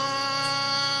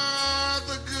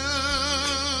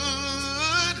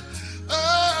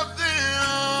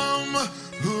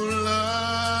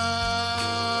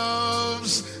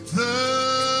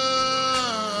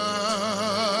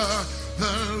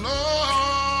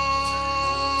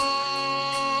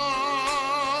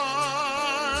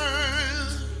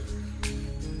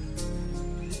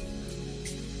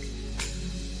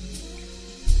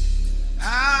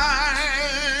I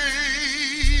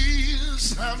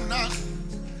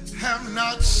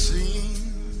not seen.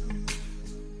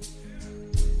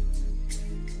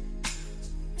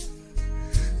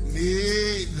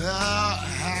 Neither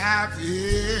have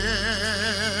ears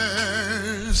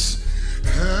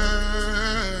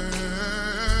heard.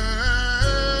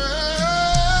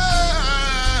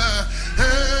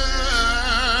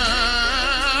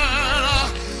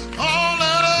 All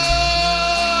of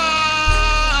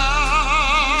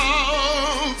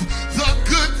the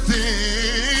good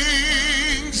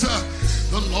things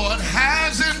the Lord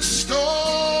has in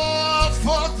store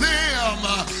for them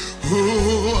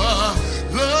who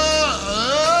love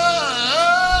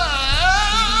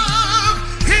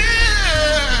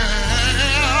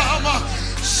Him.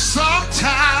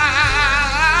 Sometimes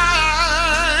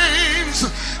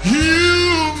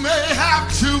you may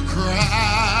have to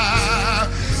cry,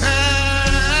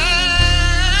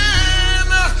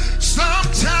 and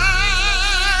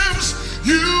sometimes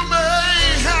you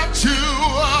may have to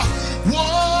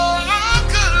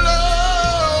walk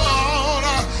alone.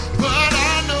 But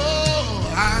I know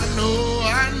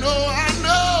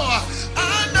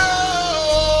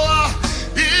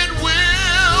it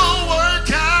will work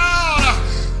out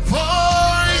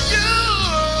for you,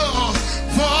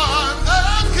 for the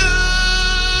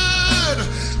good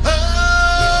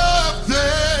of them.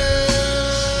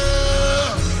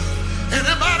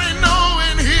 Anybody know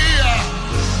in here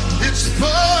it's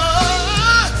for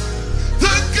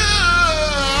the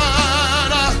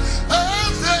good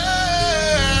of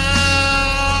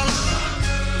them?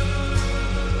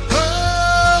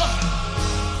 Oh,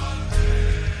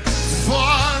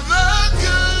 for the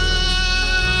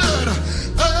good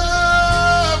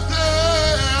of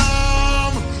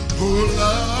them who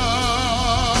loves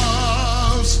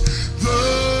the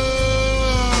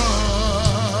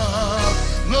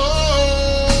Lord.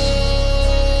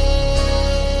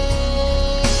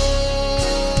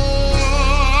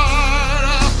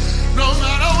 No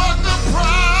matter what the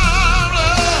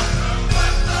problem,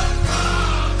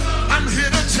 I'm here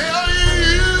to tell you,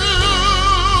 you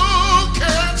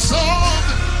can't solve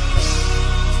it.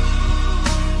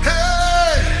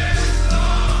 Hey,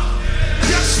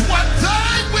 guess what?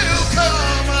 They will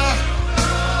come,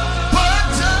 but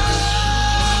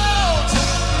don't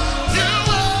you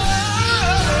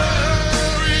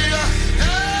worry.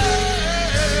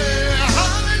 Hey,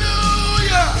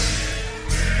 hallelujah.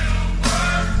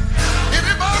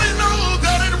 Anybody know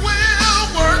that it will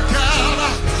work out?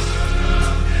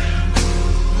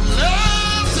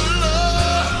 Love the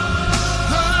Lord.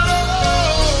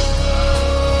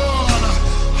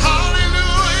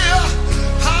 Hallelujah.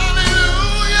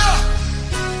 Hallelujah.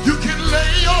 You can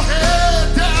lay your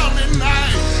head down at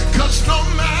night, 'cause no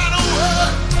matter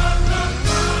what,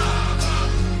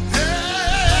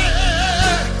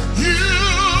 you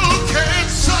can't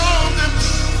solve them.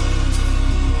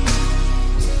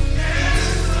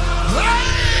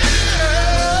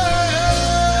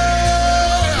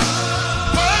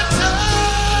 But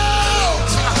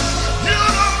you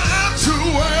don't have to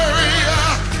worry.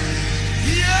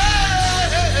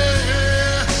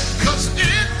 Yeah, 'cause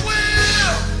it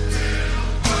will.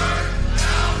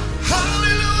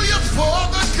 Hallelujah, for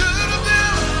the good of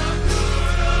them.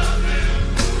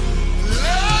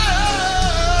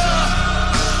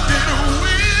 It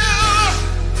will.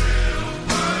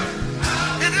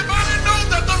 Anybody know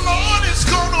that the Lord is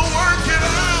gonna work it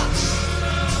out?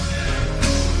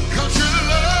 'Cause you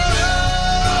love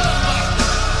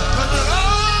the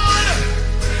Lord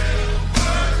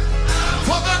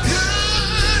for the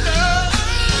good of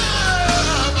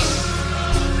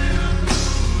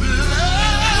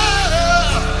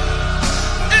love.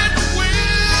 It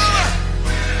will.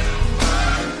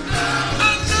 I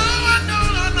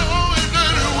know it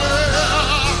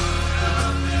will.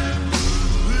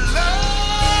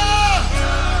 Love,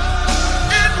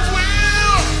 it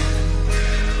will.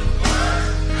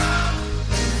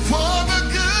 For the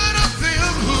good of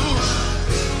them who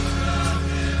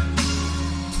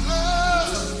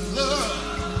love the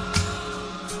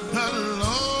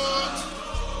Lord.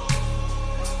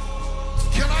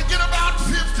 Can I get about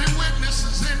 50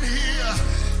 witnesses in here?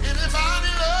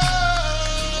 Anybody love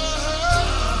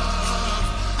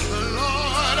the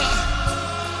Lord?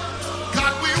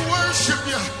 God, we worship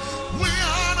you. We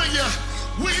honor you.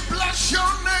 We bless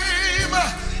your name.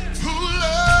 Who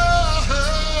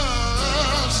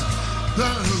loves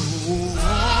the Lord?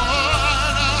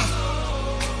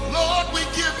 Lord, we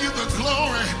give you the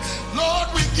glory. Lord,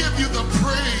 we give you the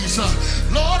praise.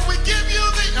 Lord, we give you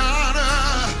the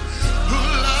honor. Who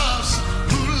loves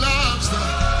the Lord?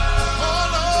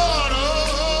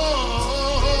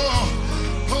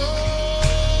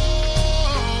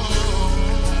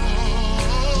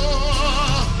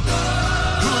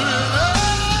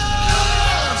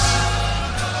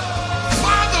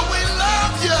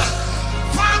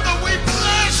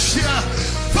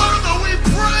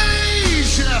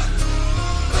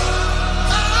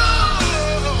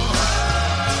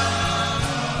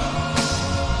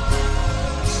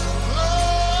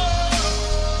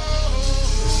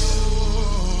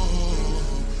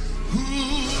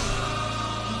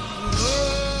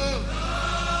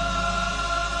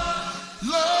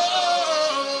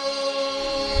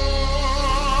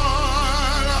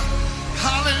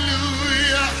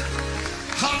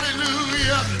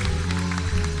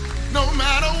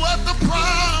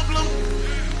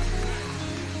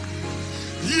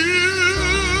 You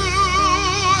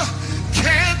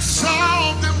can't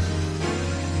solve them.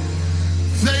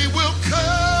 They will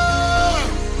come,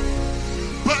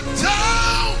 but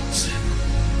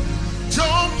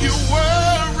don't you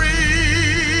worry.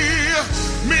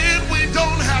 Men, we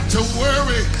don't have to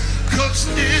worry, 'cause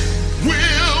it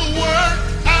will work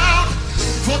out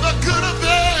for the good of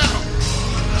them.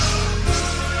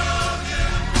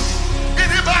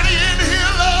 Anybody in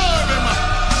here love him?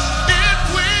 It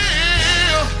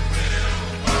will.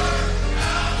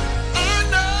 I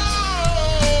know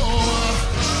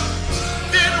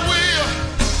it will.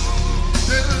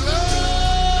 That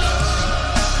love,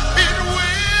 it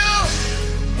will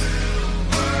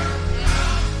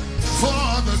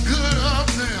for the good of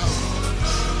them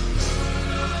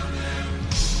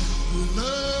who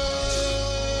loves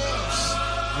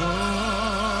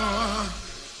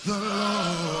the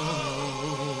Lord.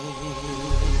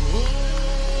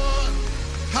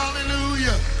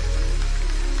 Hallelujah.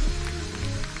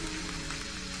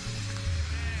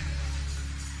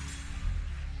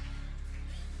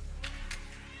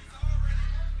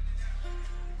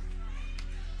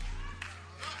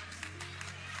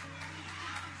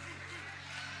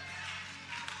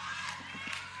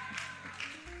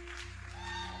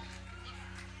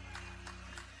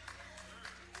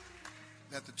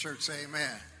 Let the church say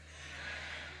amen.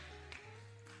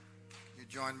 You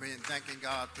join me in thanking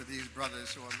God for these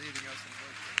brothers who are leading us in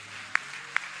worship.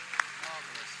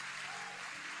 Marvelous.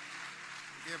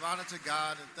 We give honor to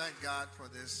God and thank God for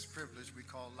this privilege we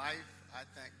call life. I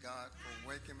thank God for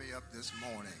waking me up this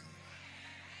morning.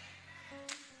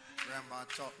 Grandma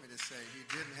taught me to say he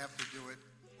didn't have to do it,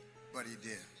 but he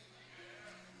did.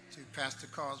 To Pastor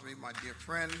Cosby, my dear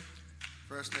friend,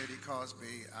 First Lady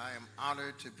Cosby, I am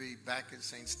honored to be back at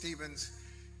St. Stephen's.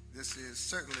 This is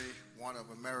certainly one of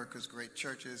America's great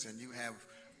churches, and you have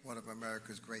one of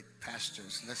America's great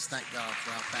pastors. Let's thank God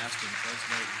for our pastor and First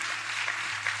Lady.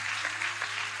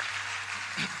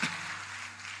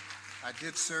 I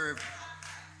did serve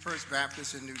First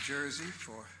Baptist in New Jersey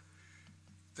for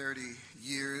 30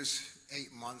 years,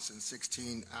 8 months, and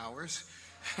 16 hours,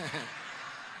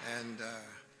 and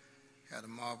had a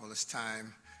marvelous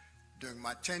time during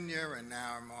my tenure, and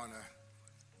now I'm on a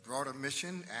broader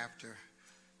mission after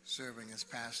serving as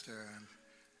pastor.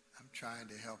 I'm trying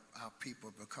to help our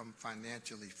people become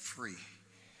financially free.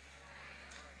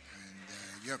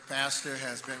 And your pastor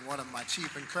has been one of my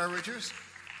chief encouragers,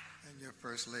 and your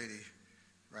First Lady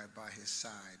right by his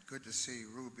side. Good to see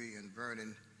Ruby and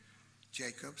Vernon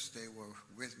Jacobs. They were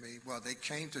with me. Well, they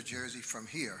came to Jersey from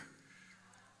here,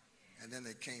 and then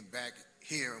they came back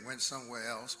here and went somewhere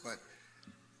else, but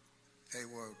they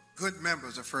were good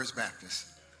members of First Baptist.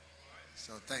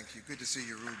 So thank you. Good to see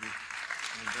you, Ruby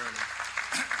and Vernon.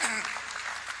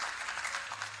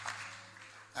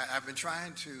 I've been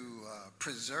trying to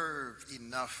preserve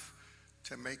enough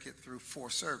to make it through 4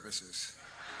 services.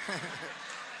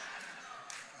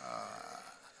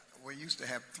 We used to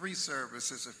have 3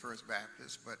 services at First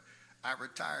Baptist, but I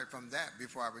retired from that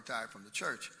before I retired from the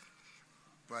church.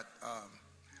 But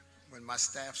when my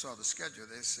staff saw the schedule,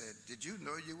 they said, "Did you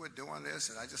know you were doing this?"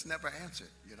 And I just never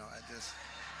answered.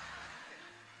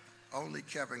 Only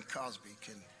Kevin Cosby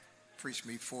can preach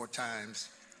me 4 times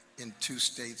in 2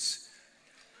 states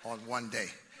on one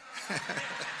day.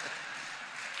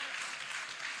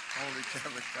 Only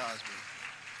Kevin Cosby.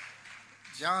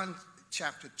 John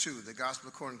chapter 2, the Gospel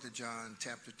according to John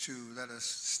chapter 2. Let us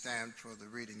stand for the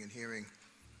reading and hearing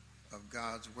of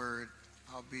God's word.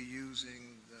 I'll be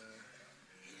using the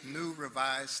New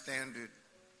Revised Standard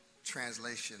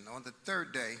Translation. On the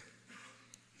 3rd day,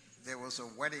 there was a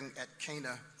wedding at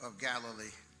Cana of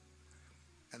Galilee,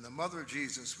 and the mother of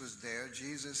Jesus was there.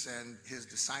 Jesus and his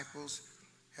disciples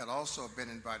had also been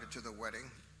invited to the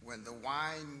wedding. When the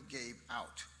wine gave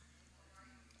out,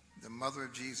 the mother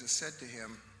of Jesus said to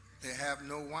him, "They have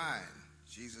no wine."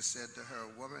 Jesus said to her,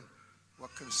 "Woman,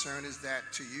 what concern is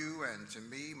that to you and to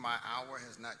me? My hour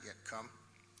has not yet come."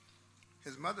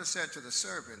 His mother said to the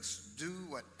servants, "Do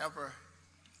whatever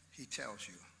he tells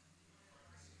you."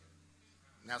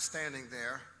 Now standing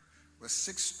there were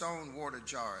 6 stone water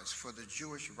jars for the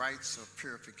Jewish rites of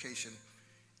purification,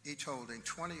 each holding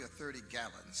 20 or 30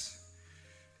 gallons.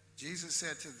 Jesus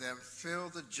said to them, "Fill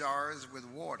the jars with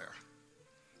water."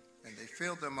 And they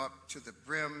filled them up to the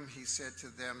brim. He said to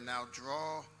them, "Now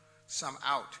draw some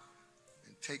out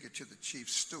and take it to the chief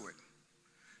steward."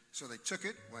 So they took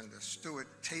it. When the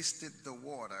steward tasted the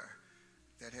water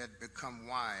that had become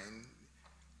wine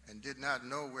and did not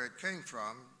know where it came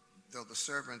from, though the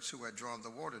servants who had drawn the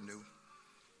water knew,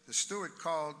 the steward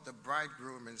called the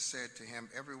bridegroom and said to him,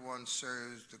 "Everyone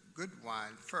serves the good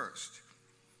wine first,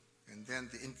 and and then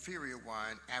the inferior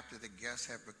wine after the guests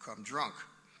have become drunk.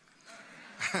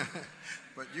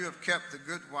 But you have kept the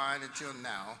good wine until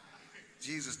now.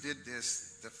 Jesus did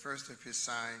this, the first of his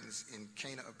signs in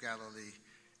Cana of Galilee,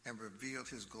 and revealed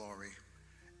his glory,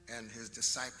 and his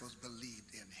disciples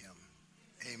believed in him.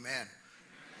 Amen.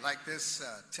 Like this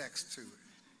text to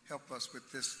help us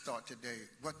with this thought today,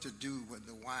 what to do when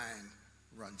the wine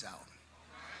runs out.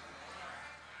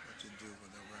 What to do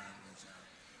when the wine runs out.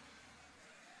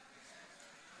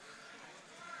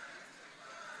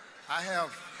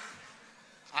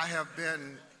 I have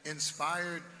been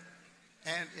inspired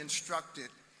and instructed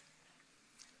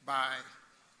by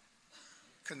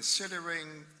considering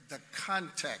the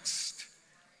context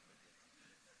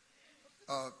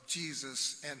of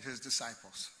Jesus and his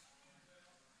disciples.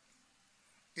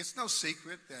 It's no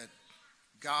secret that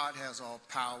God has all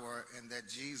power and that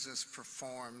Jesus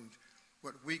performed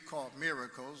what we call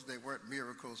miracles. They weren't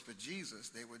miracles for Jesus,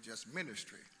 they were just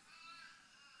ministry.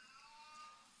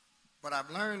 But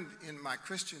I've learned in my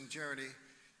Christian journey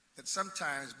that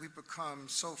sometimes we become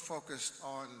so focused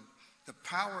on the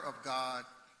power of God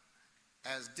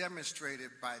as demonstrated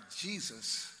by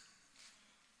Jesus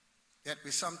that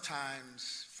we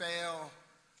sometimes fail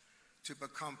to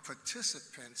become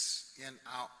participants in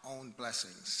our own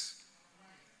blessings.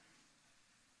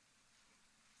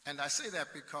 And I say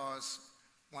that because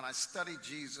when I study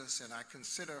Jesus and I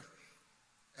consider,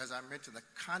 as I mentioned, the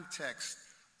context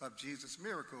of Jesus'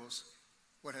 miracles,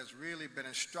 what has really been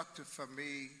instructive for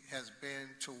me has been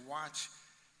to watch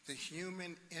the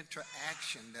human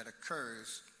interaction that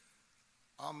occurs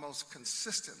almost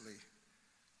consistently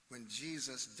when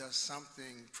Jesus does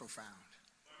something profound.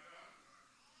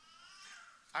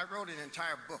 I wrote an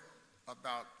entire book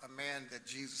about a man that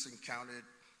Jesus encountered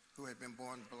who had been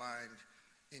born blind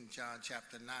in John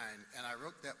chapter 9. And I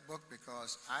wrote that book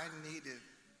because I needed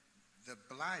the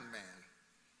blind man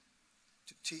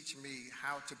to teach me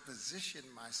how to position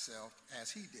myself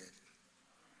as he did,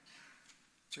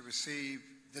 to receive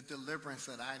the deliverance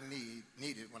that I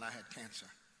needed when I had cancer.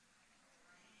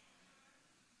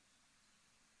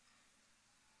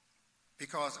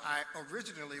 Because I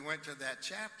originally went to that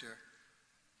chapter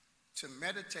to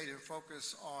meditate and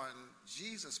focus on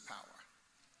Jesus' power.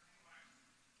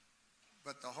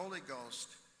 But the Holy Ghost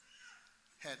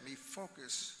had me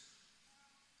focus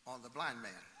on the blind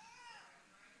man.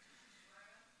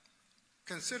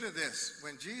 Consider this,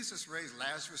 when Jesus raised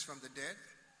Lazarus from the dead,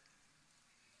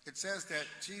 it says that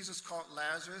Jesus called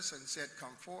Lazarus and said,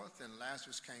 "Come forth," and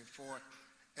Lazarus came forth.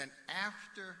 And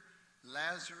after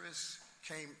Lazarus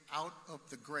came out of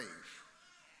the grave,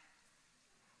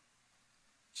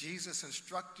 Jesus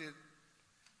instructed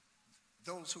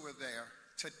those who were there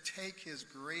to take his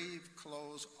grave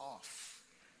clothes off.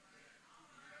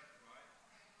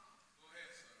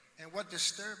 And what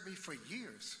disturbed me for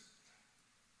years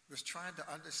was trying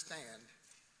to understand,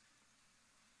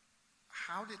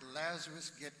 how did Lazarus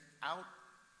get out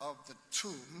of the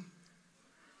tomb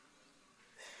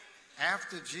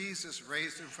after Jesus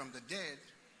raised him from the dead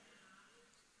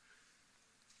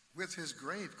with his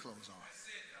grave clothes on?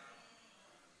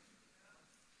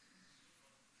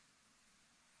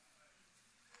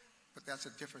 But that's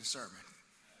a different sermon.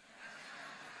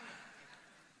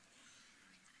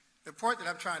 The point that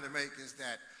I'm trying to make is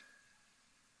that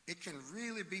it can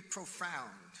really be profound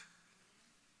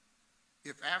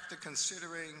if, after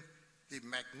considering the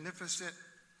magnificent,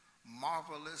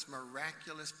 marvelous,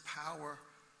 miraculous power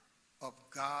of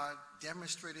God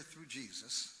demonstrated through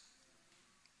Jesus,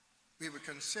 we would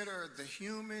consider the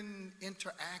human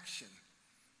interaction,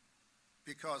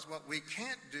 because what we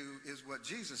can't do is what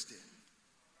Jesus did.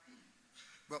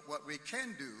 But what we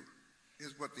can do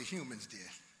is what the humans did.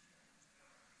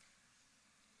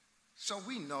 So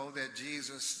we know that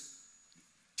Jesus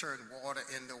turned water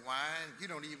into wine. You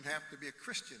don't even have to be a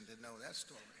Christian to know that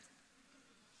story.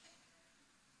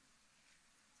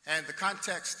 And the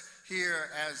context here,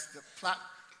 as the plot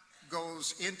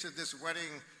goes into this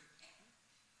wedding,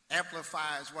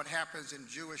 amplifies what happens in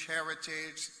Jewish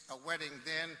heritage. A wedding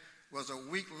then was a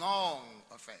week-long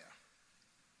affair.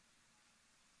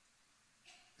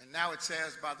 And now it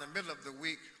says by the middle of the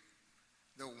week,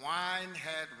 the wine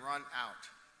had run out.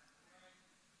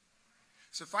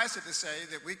 Suffice it to say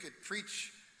that we could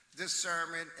preach this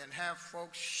sermon and have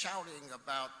folks shouting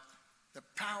about the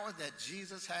power that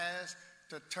Jesus has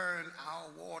to turn our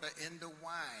water into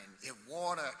wine. If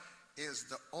water is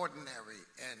the ordinary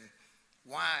and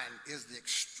wine is the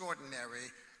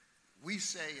extraordinary, we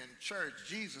say in church,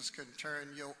 Jesus can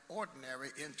turn your ordinary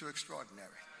into extraordinary.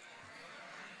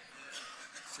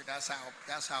 See,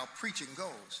 that's how preaching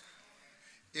goes.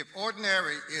 If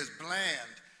ordinary is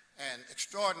bland and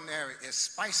extraordinary is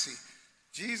spicy.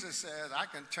 Jesus says, I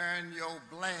can turn your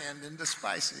bland into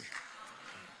spicy.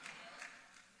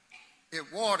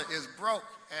 If water is broke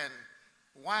and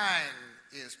wine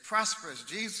is prosperous,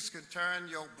 Jesus can turn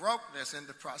your brokenness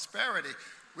into prosperity.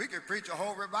 We could preach a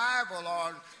whole revival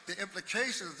on the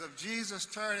implications of Jesus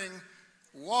turning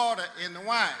water into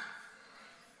wine.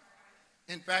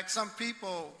 In fact, some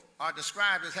people are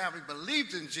described as having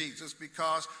believed in Jesus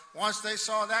because once they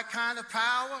saw that kind of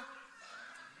power,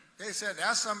 they said,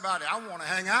 that's somebody I want to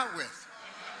hang out with.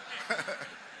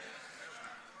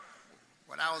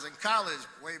 When I was in college,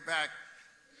 way back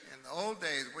in the old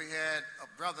days, we had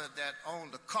a brother that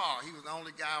owned a car. He was the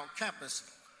only guy on campus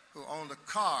who owned a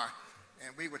car,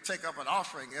 and we would take up an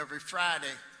offering every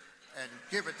Friday and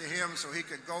give it to him so he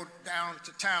could go down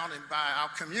to town and buy our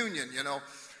communion, you know.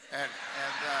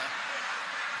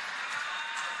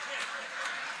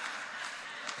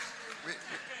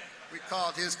 We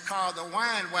called his car the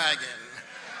wine wagon.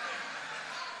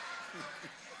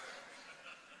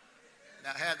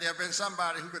 Now, had there been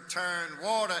somebody who could turn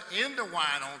water into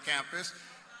wine on campus,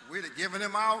 we'd have given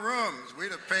him our rooms.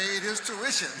 We'd have paid his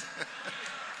tuition.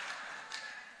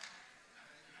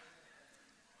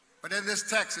 But in this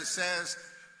text, it says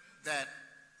that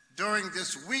during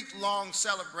this week-long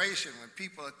celebration, when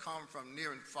people had come from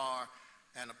near and far,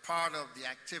 and a part of the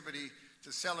activity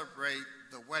to celebrate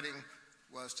the wedding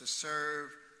was to serve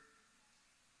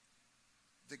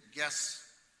the guests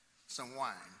some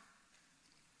wine.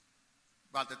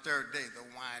 About the third day, the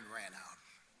wine ran out.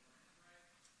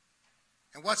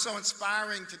 And what's so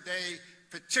inspiring today,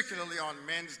 particularly on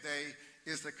Men's Day,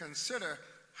 is to consider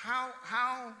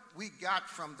how we got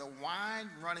from the wine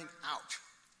running out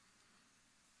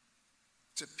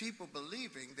to people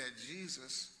believing that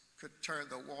Jesus could turn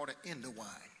the water into wine.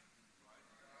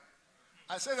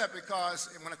 I say that because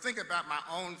when I think about my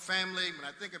own family, when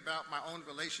I think about my own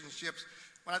relationships,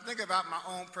 when I think about my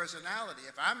own personality,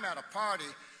 if I'm at a party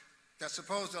that's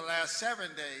supposed to last 7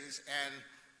 days and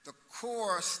the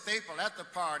core staple at the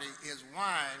party is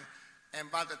wine, and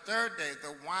by the third day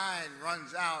the wine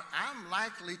runs out, I'm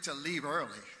likely to leave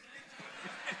early.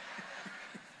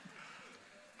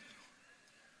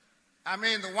 I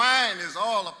mean, the wine is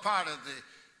all a part of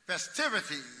the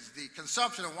festivities. The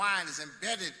consumption of wine is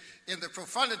embedded in the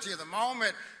profundity of the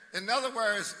moment. In other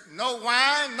words, no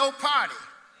wine, no party.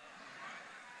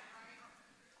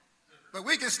 But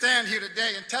we can stand here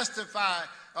today and testify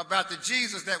about the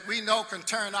Jesus that we know can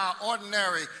turn our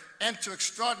ordinary into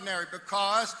extraordinary,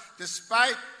 because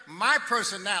despite my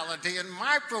personality and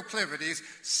my proclivities,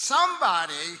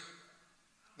 somebody,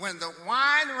 when the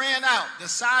wine ran out,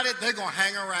 decided they're going to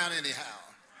hang around anyhow.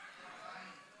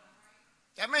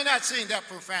 That may not seem that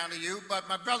profound to you, but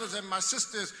my brothers and my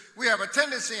sisters, we have a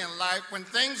tendency in life when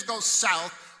things go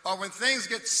south, or when things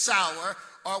get sour,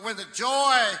 or when the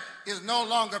joy is no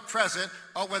longer present,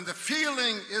 or when the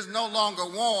feeling is no longer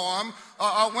warm,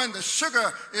 or when the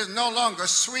sugar is no longer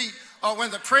sweet, or when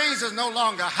the praise is no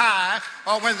longer high,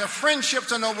 or when the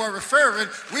friendships are no more fervent,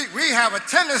 we have a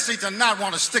tendency to not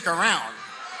want to stick around.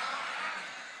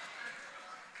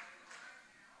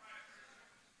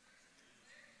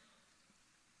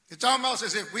 It's almost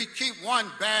as if we keep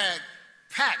one bag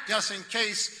packed just in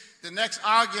case the next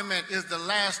argument is the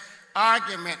last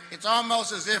argument. It's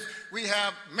almost as if we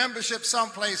have membership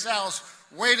someplace else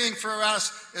waiting for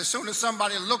us. As soon as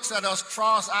somebody looks at us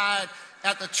cross-eyed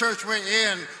at the church we're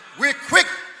in, we're quick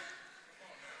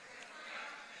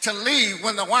to leave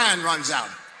when the wine runs out.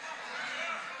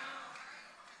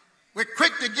 We're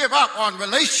quick to give up on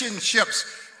relationships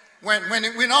when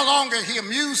we no longer hear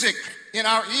music in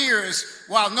our ears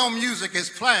while no music is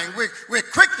playing. We're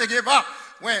quick to give up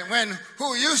when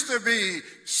who used to be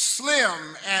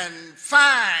slim and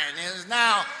fine is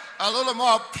now a little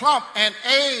more plump and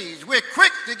aged. We're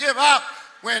quick to give up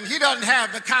when he doesn't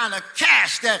have the kind of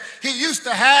cash that he used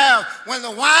to have. When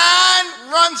the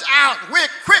wine runs out, we're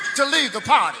quick to leave the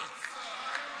party.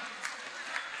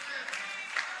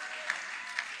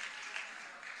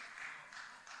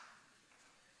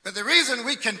 But the reason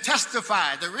we can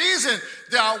testify, the reason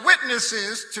there are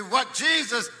witnesses to what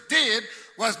Jesus did,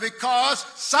 was because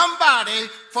somebody,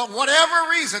 for whatever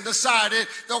reason, decided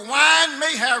the wine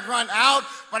may have run out,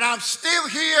 but I'm still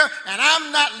here and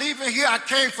I'm not leaving here. I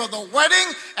came for the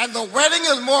wedding, and the wedding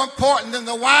is more important than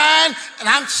the wine, and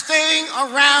I'm staying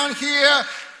around here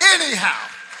anyhow.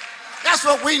 That's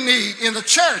what we need in the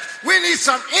church. We need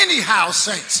some anyhow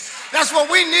saints. That's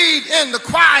what we need in the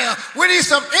choir. We need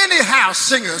some anyhow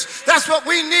singers. That's what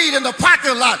we need in the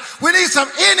parking lot. We need some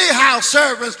anyhow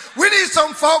servants. We need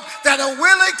some folk that are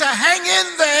willing to hang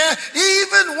in there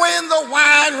even when the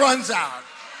wine runs out.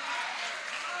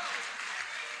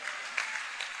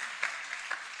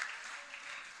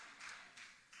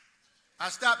 I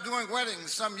stopped doing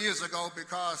weddings some years ago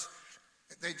because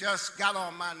they just got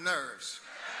on my nerves.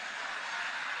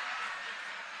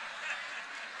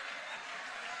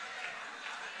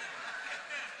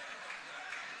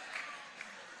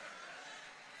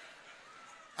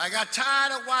 I got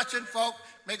tired of watching folk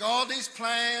make all these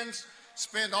plans,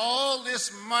 spend all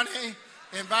this money,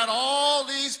 invite all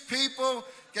these people,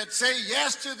 say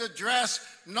yes to the dress,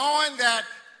 knowing that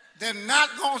they're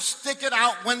not going to stick it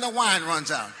out when the wine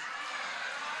runs out.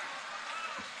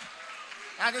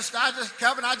 I just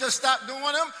stopped doing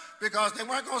them because they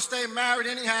weren't going to stay married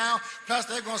anyhow. Plus,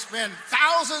 they're going to spend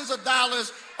thousands of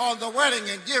dollars on the wedding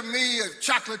and give me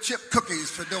chocolate chip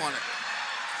cookies for doing it.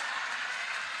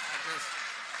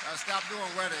 I stopped doing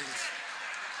weddings.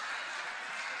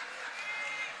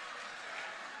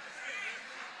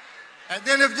 And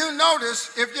then if you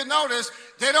notice,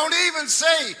 they don't even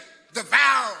say the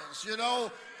vows,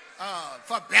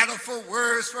 for better, for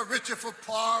worse, for richer, for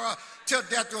poorer, till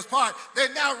death do us part. They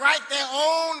now write their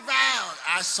own vows.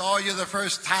 I saw you the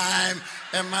first time,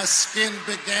 and my skin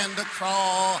began to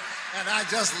crawl, and I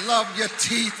just love your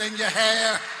teeth and your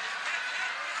hair.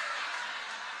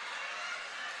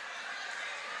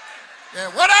 Yeah,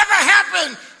 whatever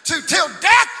happened to till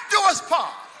death do us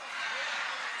part?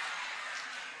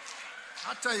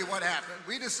 I'll tell you what happened.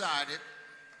 We decided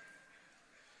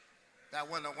that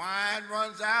when the wine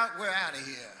runs out, we're out of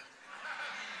here.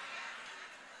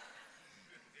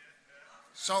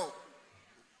 So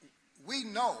we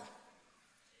know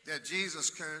that Jesus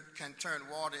can turn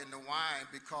water into wine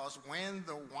because when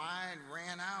the wine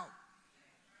ran out,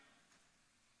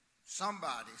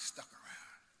 somebody stuck around.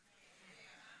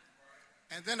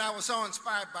 And then I was so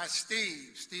inspired by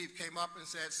Steve. Steve came up and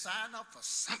said, sign up for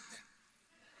something.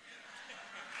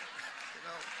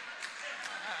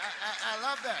 I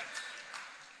love that.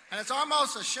 And it's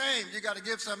almost a shame you got to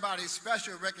give somebody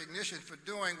special recognition for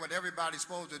doing what everybody's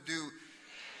supposed to do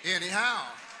anyhow.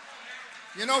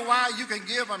 You know why you can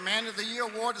give a Man of the Year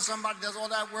award to somebody that does all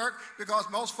that work? Because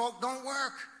most folk don't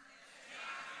work.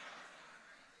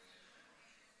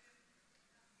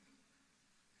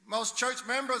 Most church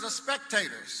members are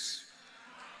spectators.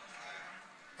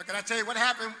 But can I tell you what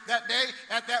happened that day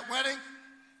at that wedding?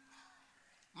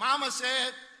 Mama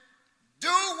said, do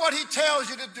what he tells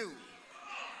you to do.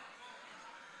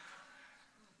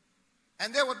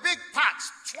 And there were big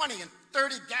pots, 20 and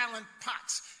 30-gallon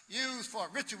pots, used for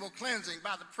ritual cleansing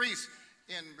by the priest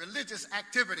in religious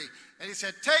activity. And he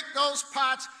said, take those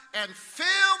pots and fill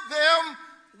them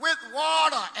with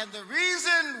water. And the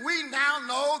reason we now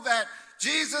know that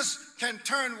Jesus can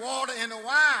turn water into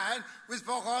wine was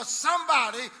because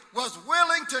somebody was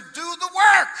willing to do the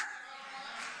work.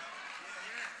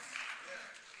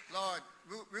 Lord,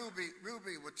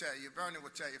 Ruby will tell you, Vernon will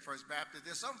tell you, First Baptist,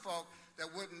 there's some folk that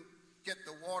wouldn't get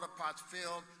the water pots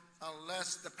filled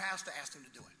unless the pastor asked him to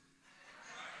do it.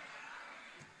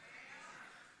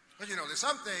 But there's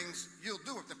some things you'll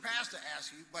do if the pastor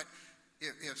asks you, but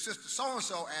if Sister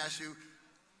so-and-so asks you,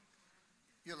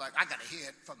 you're like, I got to hear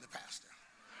it from the pastor.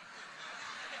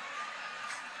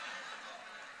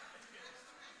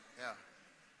 Yeah.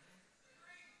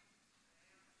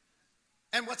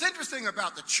 And what's interesting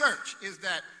about the church is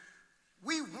that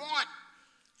we want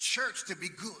church to be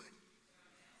good.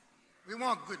 We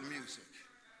want good music.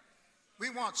 We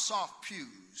want soft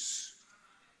pews.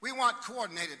 We want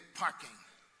coordinated parking.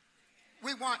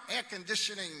 We want air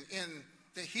conditioning in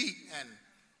the heat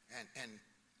and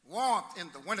warmth in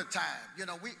the wintertime.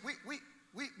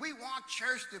 We want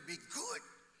church to be good.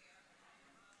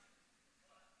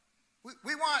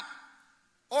 We want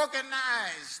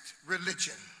organized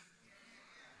religion.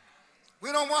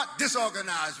 We don't want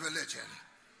disorganized religion.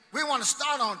 We want to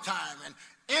start on time and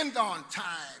end on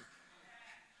time.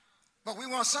 But we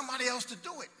want somebody else to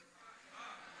do it.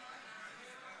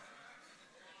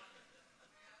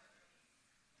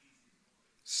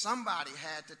 Somebody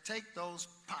had to take those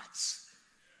pots.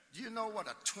 Do you know what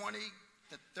a 20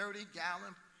 to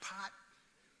 30-gallon pot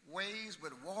weighs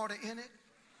with water in it?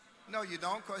 No, you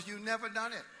don't, because you've never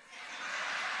done it.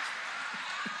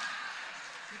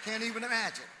 You can't even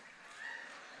imagine.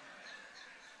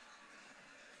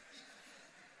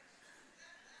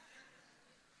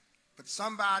 But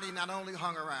somebody not only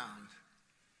hung around,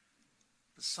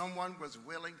 but someone was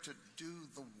willing to do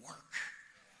the work.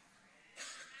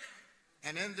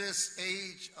 And in this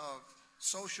age of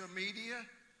social media,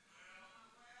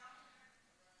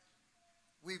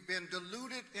 we've been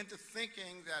deluded into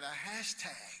thinking that a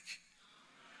hashtag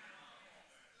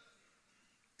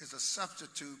is a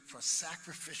substitute for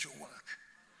sacrificial work.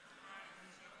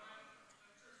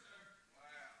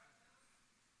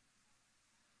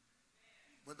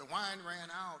 But the wine ran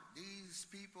out, these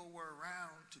people were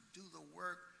around to do the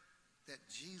work that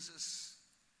Jesus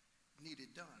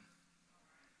needed done.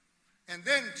 And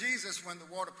then Jesus, when the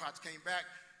water pots came back,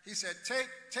 he said,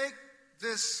 take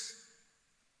this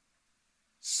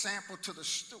sample to the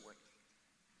steward.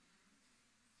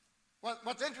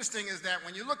 What's interesting is that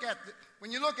when you look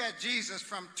at Jesus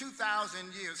from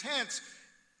 2,000 years hence,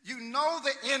 you know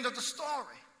the end of the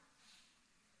story.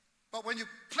 But when you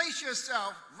place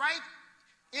yourself right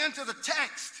into the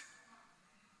text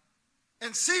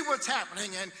and see what's happening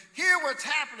and hear what's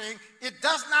happening, it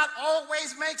does not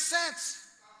always make sense.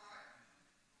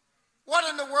 What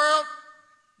in the world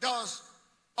does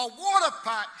a water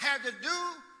pot have to do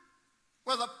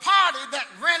with a party that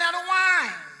ran out of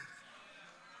wine?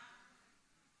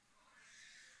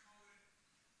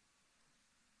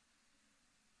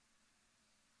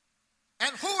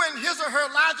 And who in his or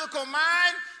her logical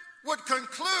mind would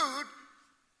conclude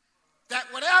that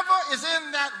whatever is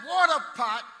in that water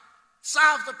pot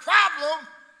solves the problem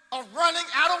of running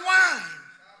out of wine?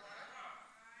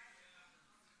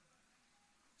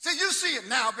 See, you see it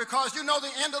now because you know the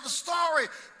end of the story.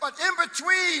 But in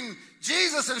between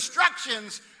Jesus'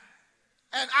 instructions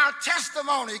and our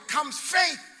testimony comes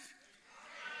faith.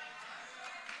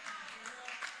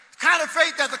 The kind of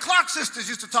faith that the Clark sisters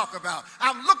used to talk about.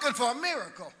 I'm looking for a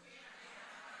miracle.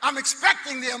 I'm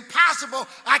expecting the impossible.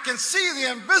 I can see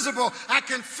the invisible. I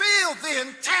can feel the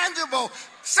intangible.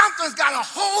 Something's got to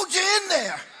hold you in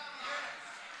there.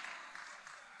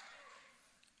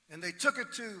 And they took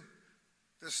it to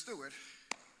the steward,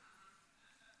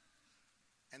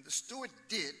 and the steward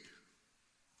did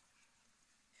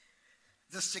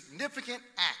the significant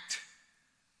act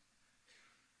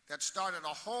that started a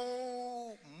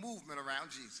whole movement around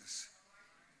Jesus.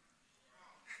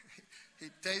 He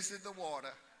tasted the water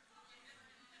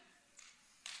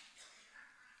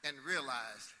and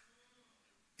realized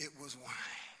it was wine.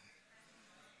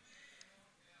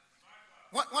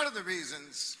 One of the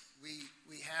reasons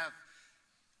we have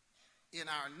in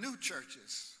our new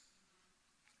churches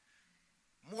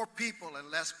more people and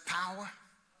less power.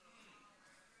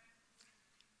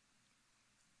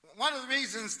 One of the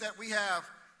reasons that we have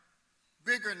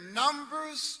bigger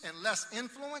numbers and less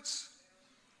influence.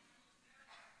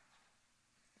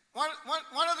 One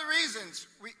of the reasons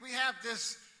we have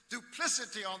this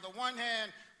duplicity. On the one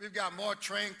hand, we've got more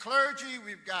trained clergy,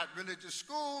 we've got religious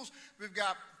schools, we've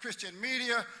got Christian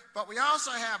media, but we also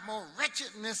have more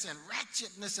wretchedness and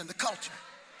ratchetness in the culture.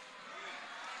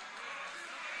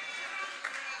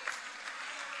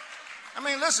 I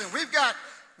mean, listen, we've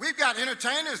got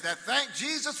entertainers that thank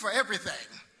Jesus for everything.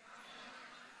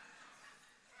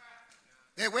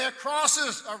 They wear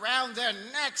crosses around their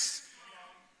necks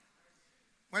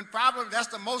when probably that's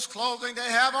the most clothing they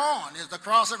have on is the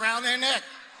cross around their neck.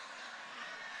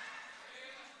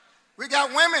 We got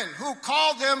women who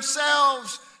call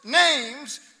themselves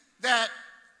names that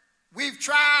we've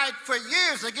tried for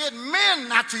years to get men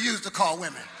not to use to call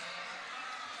women.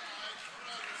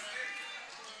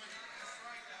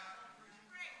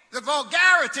 The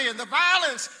vulgarity and the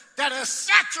violence that has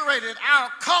saturated our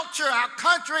culture, our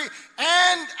country,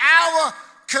 and our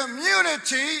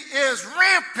community is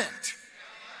rampant.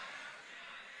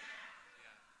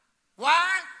 Why?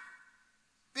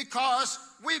 Because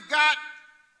we've got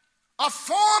a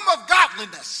form of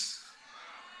godliness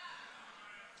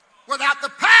without the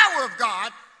power of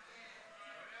God.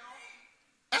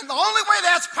 And the only way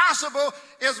that's possible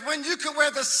is when you can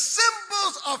wear the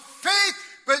symbols of faith,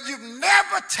 but you've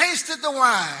never tasted the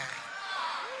wine.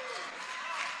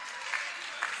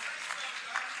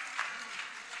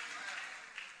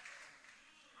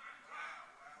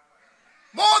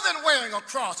 More than wearing a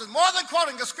cross, it's more than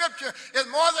quoting a scripture, it's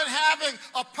more than having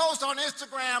a post on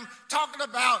Instagram talking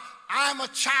about, I'm a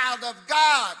child of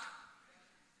God.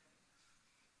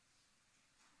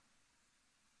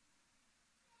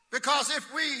 Because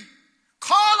if we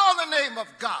call on the name of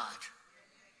God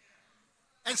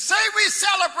and say we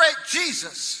celebrate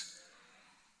Jesus,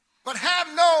 but have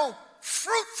no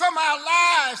fruit from our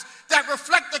lives that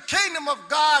reflect the kingdom of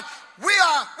God, we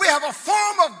have a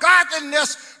form of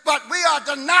godliness, but we are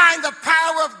denying the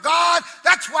power of God.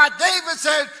 That's why David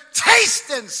said, taste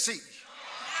and see.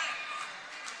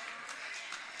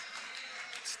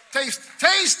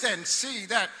 Taste and see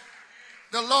that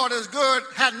the Lord is good.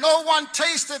 Had no one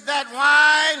tasted that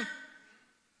wine,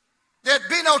 there'd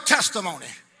be no testimony.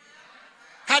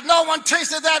 Had no one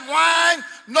tasted that wine,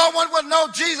 no one would know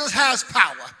Jesus has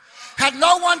power. Had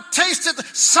no one tasted,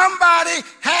 somebody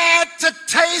had to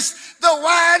taste the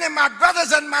wine. And my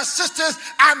brothers and my sisters,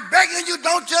 I'm begging you,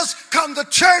 don't just come to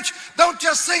church, don't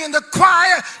just sing in the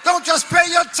choir, don't just pay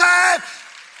your tithe.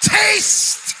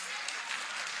 taste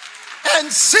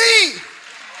and see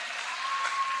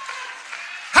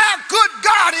how good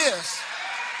God is.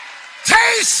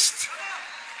 Taste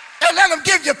and let him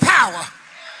give you power.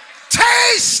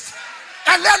 Taste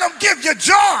and let him give you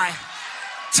joy.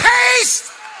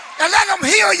 Taste and let him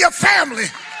heal your family.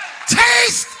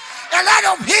 Taste and let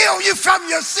him heal you from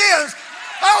your sins.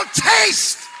 Oh,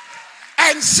 taste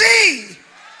and see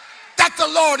that the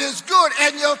Lord is good,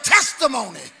 and your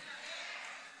testimony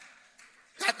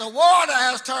that the water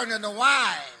has turned into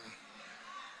wine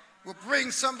will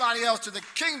bring somebody else to the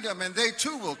kingdom, and they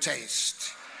too will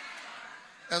taste.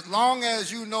 As long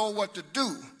as you know what to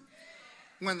do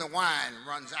when the wine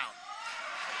runs out.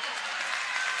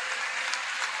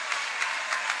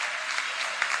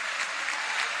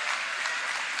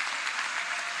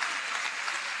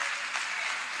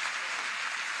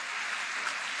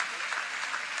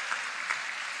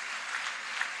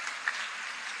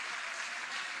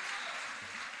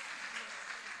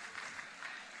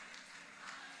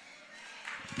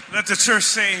 Let the church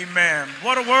say amen.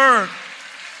 What a word.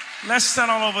 Let's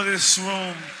stand all over this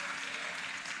room.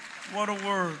 What a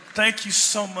word. Thank you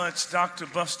so much, Dr.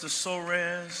 Buster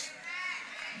Soaries.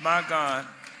 My God.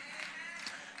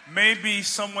 Maybe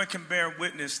someone can bear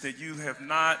witness that you have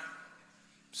not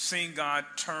seen God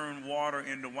turn water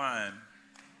into wine.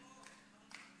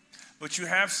 But you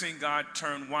have seen God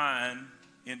turn wine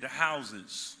into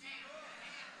houses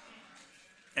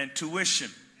and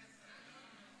tuition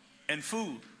and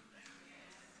food.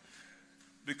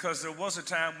 Because there was a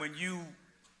time when you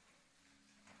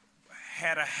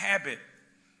had a habit.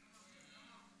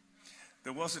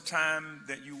 There was a time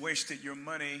that you wasted your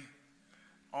money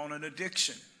on an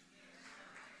addiction.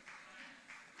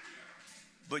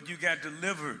 But you got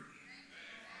delivered.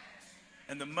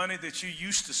 And the money that you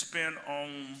used to spend on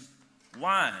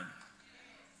wine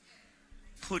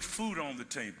put food on the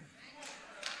table.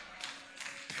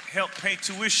 Help pay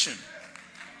tuition.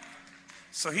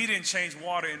 So he didn't change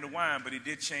water into wine, but he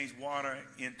did change water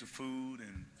into food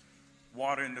and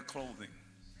water into clothing.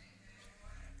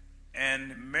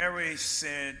 And Mary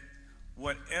said,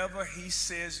 whatever he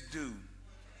says do,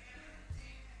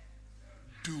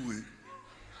 do it.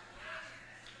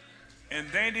 And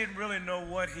they didn't really know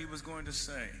what he was going to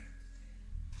say.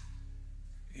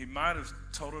 He might have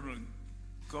told her to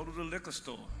go to the liquor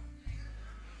store.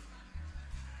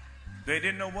 They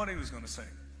didn't know what he was going to say.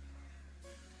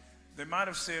 They might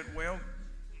have said, well,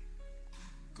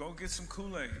 go get some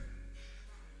Kool-Aid.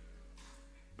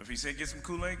 But if he said get some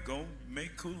Kool-Aid, go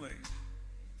make Kool-Aid.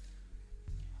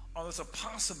 Or there's a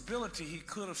possibility he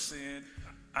could have said,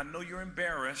 I know you're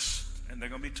embarrassed and they're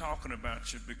going to be talking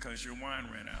about you because your wine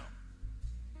ran out.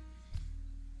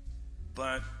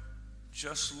 But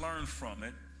just learn from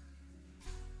it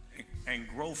and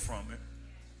grow from it,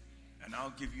 and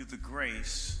I'll give you the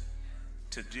grace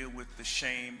to deal with the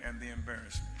shame and the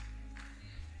embarrassment.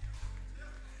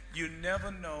 You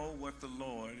never know what the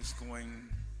Lord is going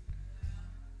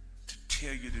to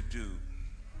tell you to do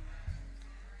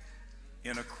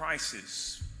in a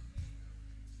crisis.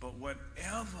 But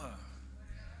whatever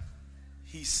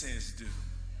he says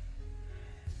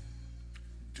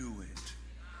do it.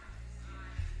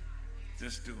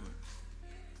 Just do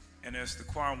it. And as the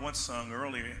choir once sung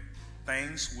earlier,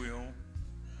 things will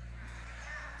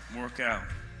work out.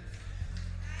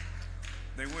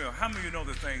 They will. How many of you know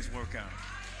that things work out?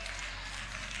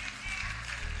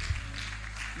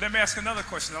 Let me ask another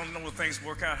question. I don't know if things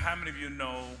work out. How many of you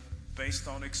know, based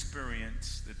on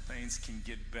experience, that things can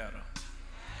get better?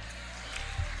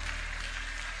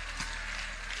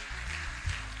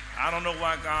 I don't know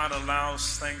why God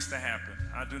allows things to happen.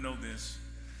 I do know this,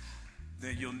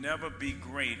 that you'll never be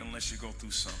great unless you go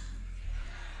through something.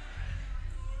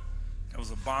 There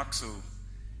was a boxer,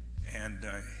 and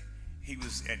he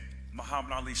was at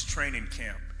Muhammad Ali's training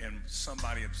camp, and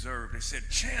somebody observed. They said,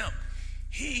 champ,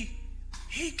 he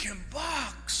can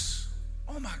box.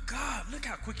 Oh my God, look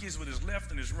how quick he is with his left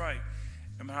and his right.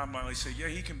 And Muhammad Ali said, yeah,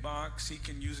 he can box, he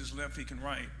can use his left, he can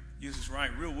use his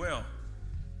right real well.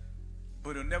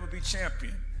 But he'll never be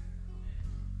champion.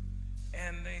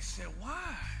 And they said,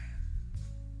 why?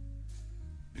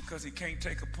 Because he can't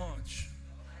take a punch.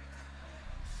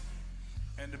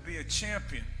 And to be a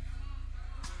champion,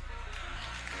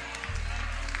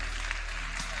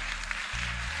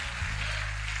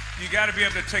 you got to be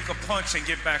able to take a punch and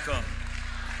get back up.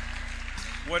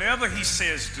 Whatever he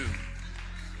says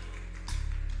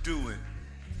do it.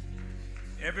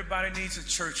 Everybody needs a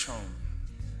church home.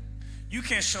 You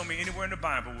can't show me anywhere in the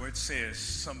Bible where it says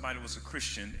somebody was a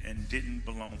Christian and didn't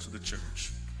belong to the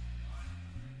church.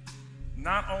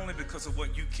 Not only because of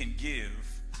what you can give,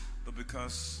 but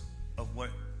because of what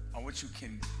or what you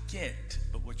can get,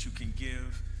 but what you can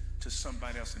give to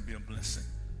somebody else and be a blessing.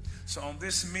 So on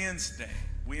this Men's Day,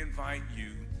 we invite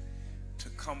you to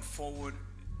come forward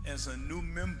as a new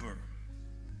member,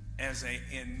 as an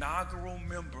inaugural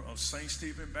member of St.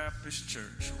 Stephen Baptist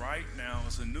Church right now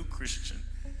as a new Christian,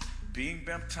 being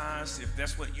baptized if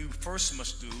that's what you first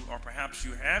must do, or perhaps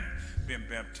you have been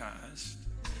baptized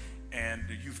and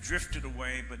you've drifted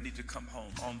away but need to come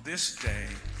home. On this day,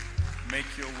 make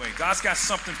your way. God's got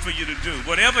something for you to do.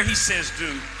 Whatever he says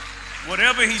do,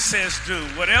 whatever he says do,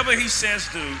 whatever he says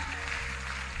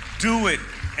do it,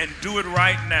 and do it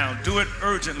right now. Do it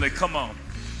urgently. Come on.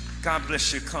 God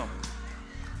bless you. Come.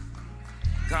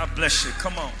 God bless you.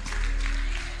 Come on.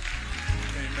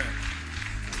 Amen.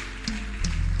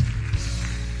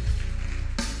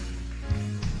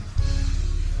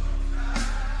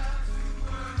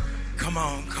 Come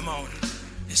on, come on.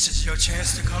 This is your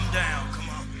chance to come down. Come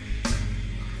on.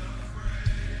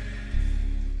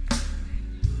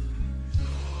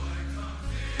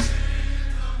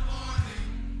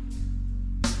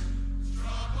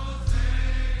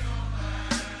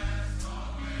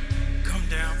 Come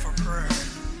down for prayer.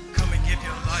 Come and give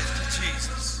your life to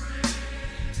Jesus.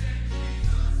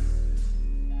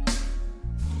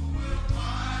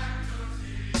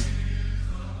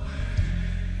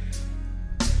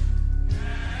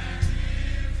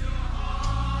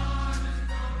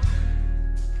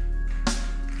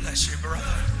 Bless you, brother.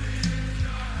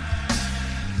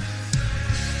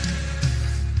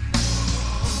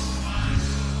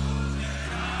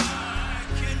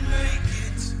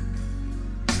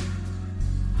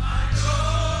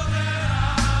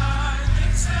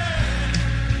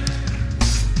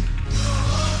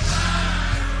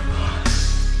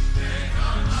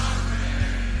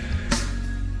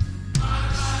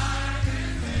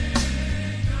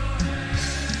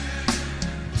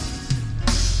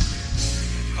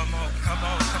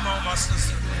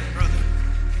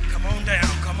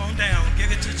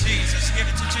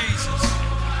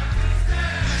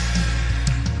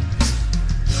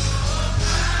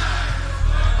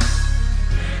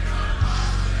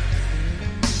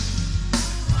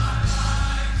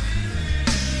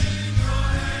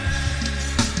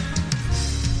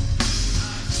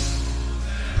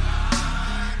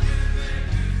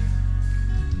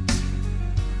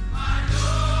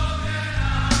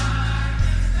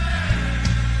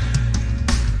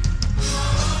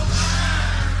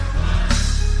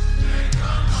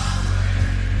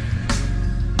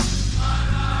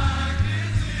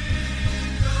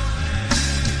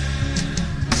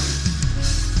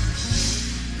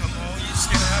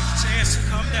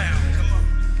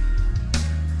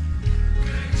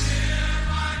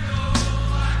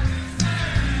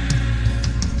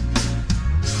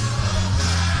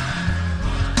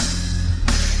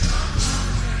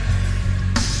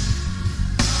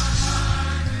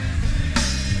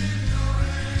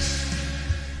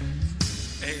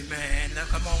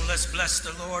 Bless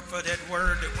the Lord for that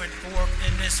word that went forth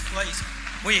in this place.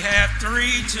 We have 3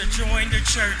 to join the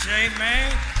church.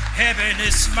 Amen. Heaven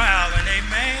is smiling.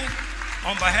 Amen.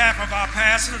 On behalf of our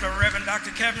pastor, the Reverend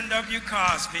Dr. Kevin W.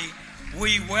 Cosby,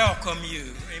 we welcome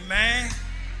you. Amen.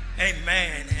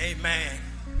 Amen. Amen.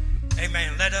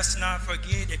 Amen. Let us not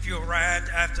forget, if you arrived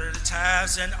after the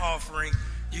tithes and offering,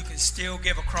 you can still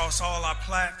give across all our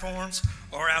platforms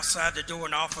or outside the door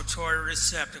in offertory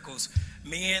receptacles.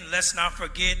 Men, let's not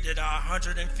forget that our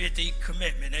 150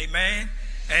 commitment. Amen.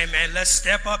 Amen. Let's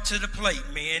step up to the plate,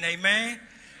 men. Amen.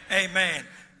 Amen.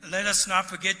 Let us not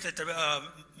forget that the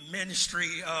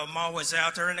ministry mall is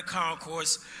out there in the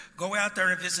concourse. Go out there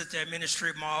and visit that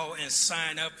ministry mall and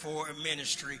sign up for a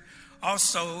ministry.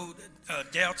 Also,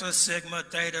 Delta Sigma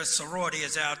Theta sorority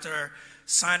is out there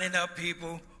signing up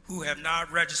people who have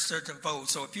not registered to vote.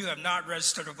 So if you have not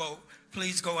registered to vote,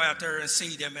 please go out there and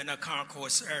see them in the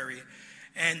concourse area.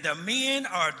 And the men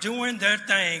are doing their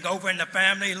thing over in the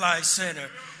Family Life Center.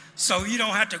 So you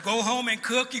don't have to go home and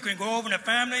cook. You can go over to the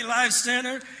Family Life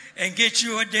Center and get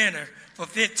you a dinner for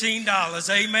 $15.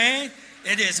 Amen.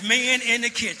 It is men in the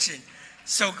kitchen.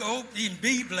 So go and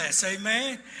be blessed.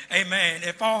 Amen. Amen.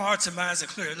 If all hearts and minds are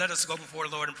clear, let us go before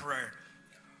the Lord in prayer.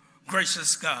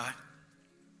 Gracious God,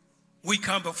 we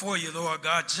come before you, Lord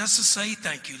God, just to say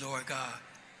thank you, Lord God.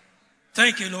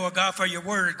 Thank you, Lord God, for your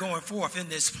word going forth in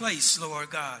this place, Lord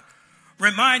God.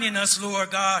 Reminding us,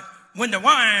 Lord God, when the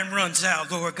wine runs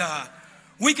out, Lord God,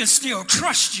 we can still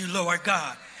trust you, Lord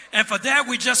God. And for that,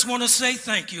 we just want to say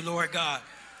thank you, Lord God.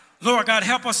 Lord God,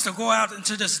 help us to go out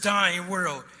into this dying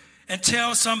world and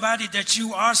tell somebody that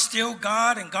you are still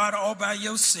God and God all by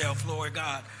yourself, Lord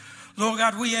God. Lord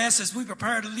God, we ask as we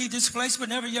prepare to leave this place, but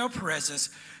never your presence.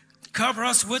 Cover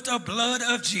us with the blood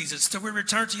of Jesus till we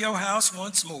return to your house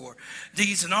once more.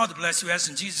 These and all the blessings we ask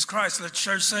in Jesus Christ. Let the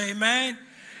church say amen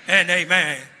and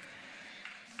amen.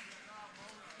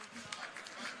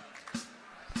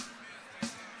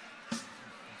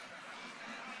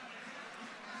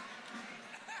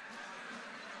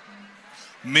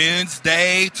 Men's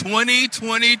Day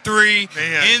 2023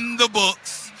 in the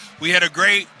books. We had a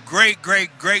great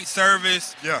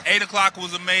service. Yeah. 8 o'clock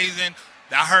was amazing.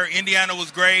 I heard Indiana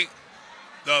was great.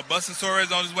 The bus and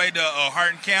Soaries on his way to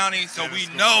Hardin County. So we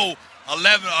know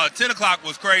 10 o'clock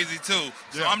was crazy too.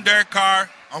 So I'm Derek Carr.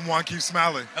 I'm Juan Keep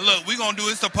Smiling. And look, we're going to do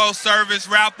this post-service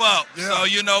wrap up. Yeah.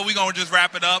 So, we're going to just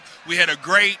wrap it up. We had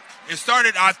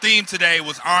our theme today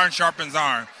was Iron Sharpens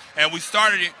Iron. And we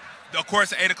started it, of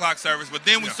course, at 8 o'clock service, but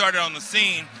then we started on the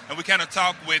scene, and we kind of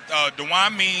talked with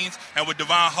DeJuan Means and with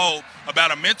Devon Hope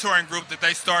about a mentoring group that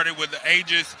they started with the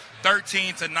ages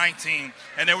 13 to 19,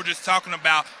 and they were just talking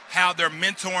about how they're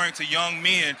mentoring to young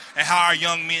men and how our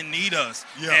young men need us.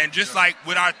 And just like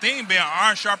with our theme being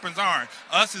Iron Sharpens Iron,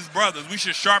 us as brothers, we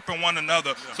should sharpen one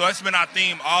another. So that's been our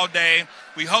theme all day.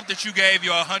 We hope that you gave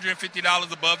your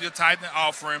 $150 above your tithe and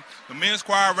offering. The men's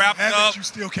choir wrapped up. You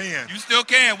still can. You still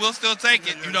can. We'll still take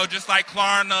it. Just like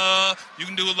Klarna, you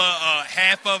can do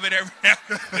half of it every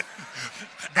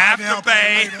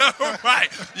Afterpay. Right.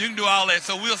 You can do all that.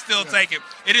 So we'll still take it.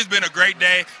 It has been a great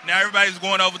day. Now everybody's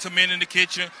going over to Men in the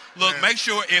Kitchen. Look, make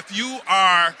sure if you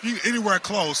are anywhere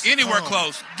close,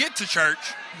 get to church.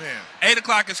 Man. 8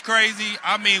 o'clock is crazy.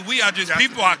 I mean,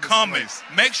 people are coming.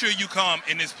 Make sure you come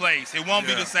in this place. It won't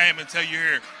be the same until you're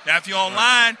here. Now, if you're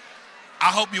online, I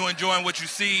hope you're enjoying what you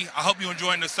see. I hope you're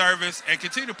enjoying the service. And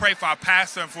continue to pray for our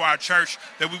pastor and for our church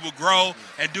that we will grow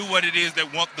and do what it is that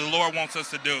the Lord wants us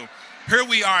to do. Here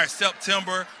we are in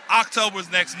September. October's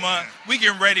next month. We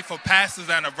getting ready for pastor's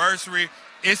anniversary.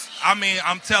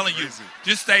 I'm telling you,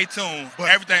 just stay tuned.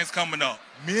 Everything's coming up.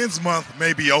 Men's Month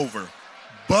may be over,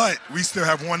 but we still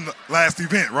have one last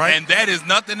event, right? And that is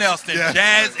nothing else than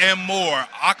Jazz and More.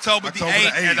 October the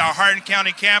 8th at our Hardin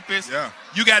County campus. Yeah.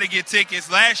 You got to get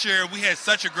tickets. Last year, we had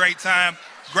such a great time.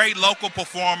 Great local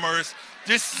performers.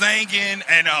 Just singing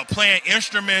and playing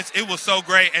instruments. It was so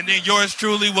great. And then yours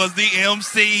truly was the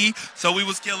MC, so we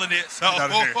was killing it. So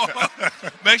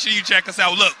make sure you check us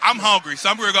out. Look, I'm hungry, so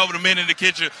I'm going to go over to Men in the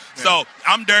Kitchen. So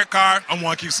I'm Derek Carr. I'm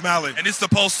Juan Keep Smiling. And it's the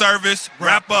post-service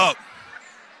wrap up.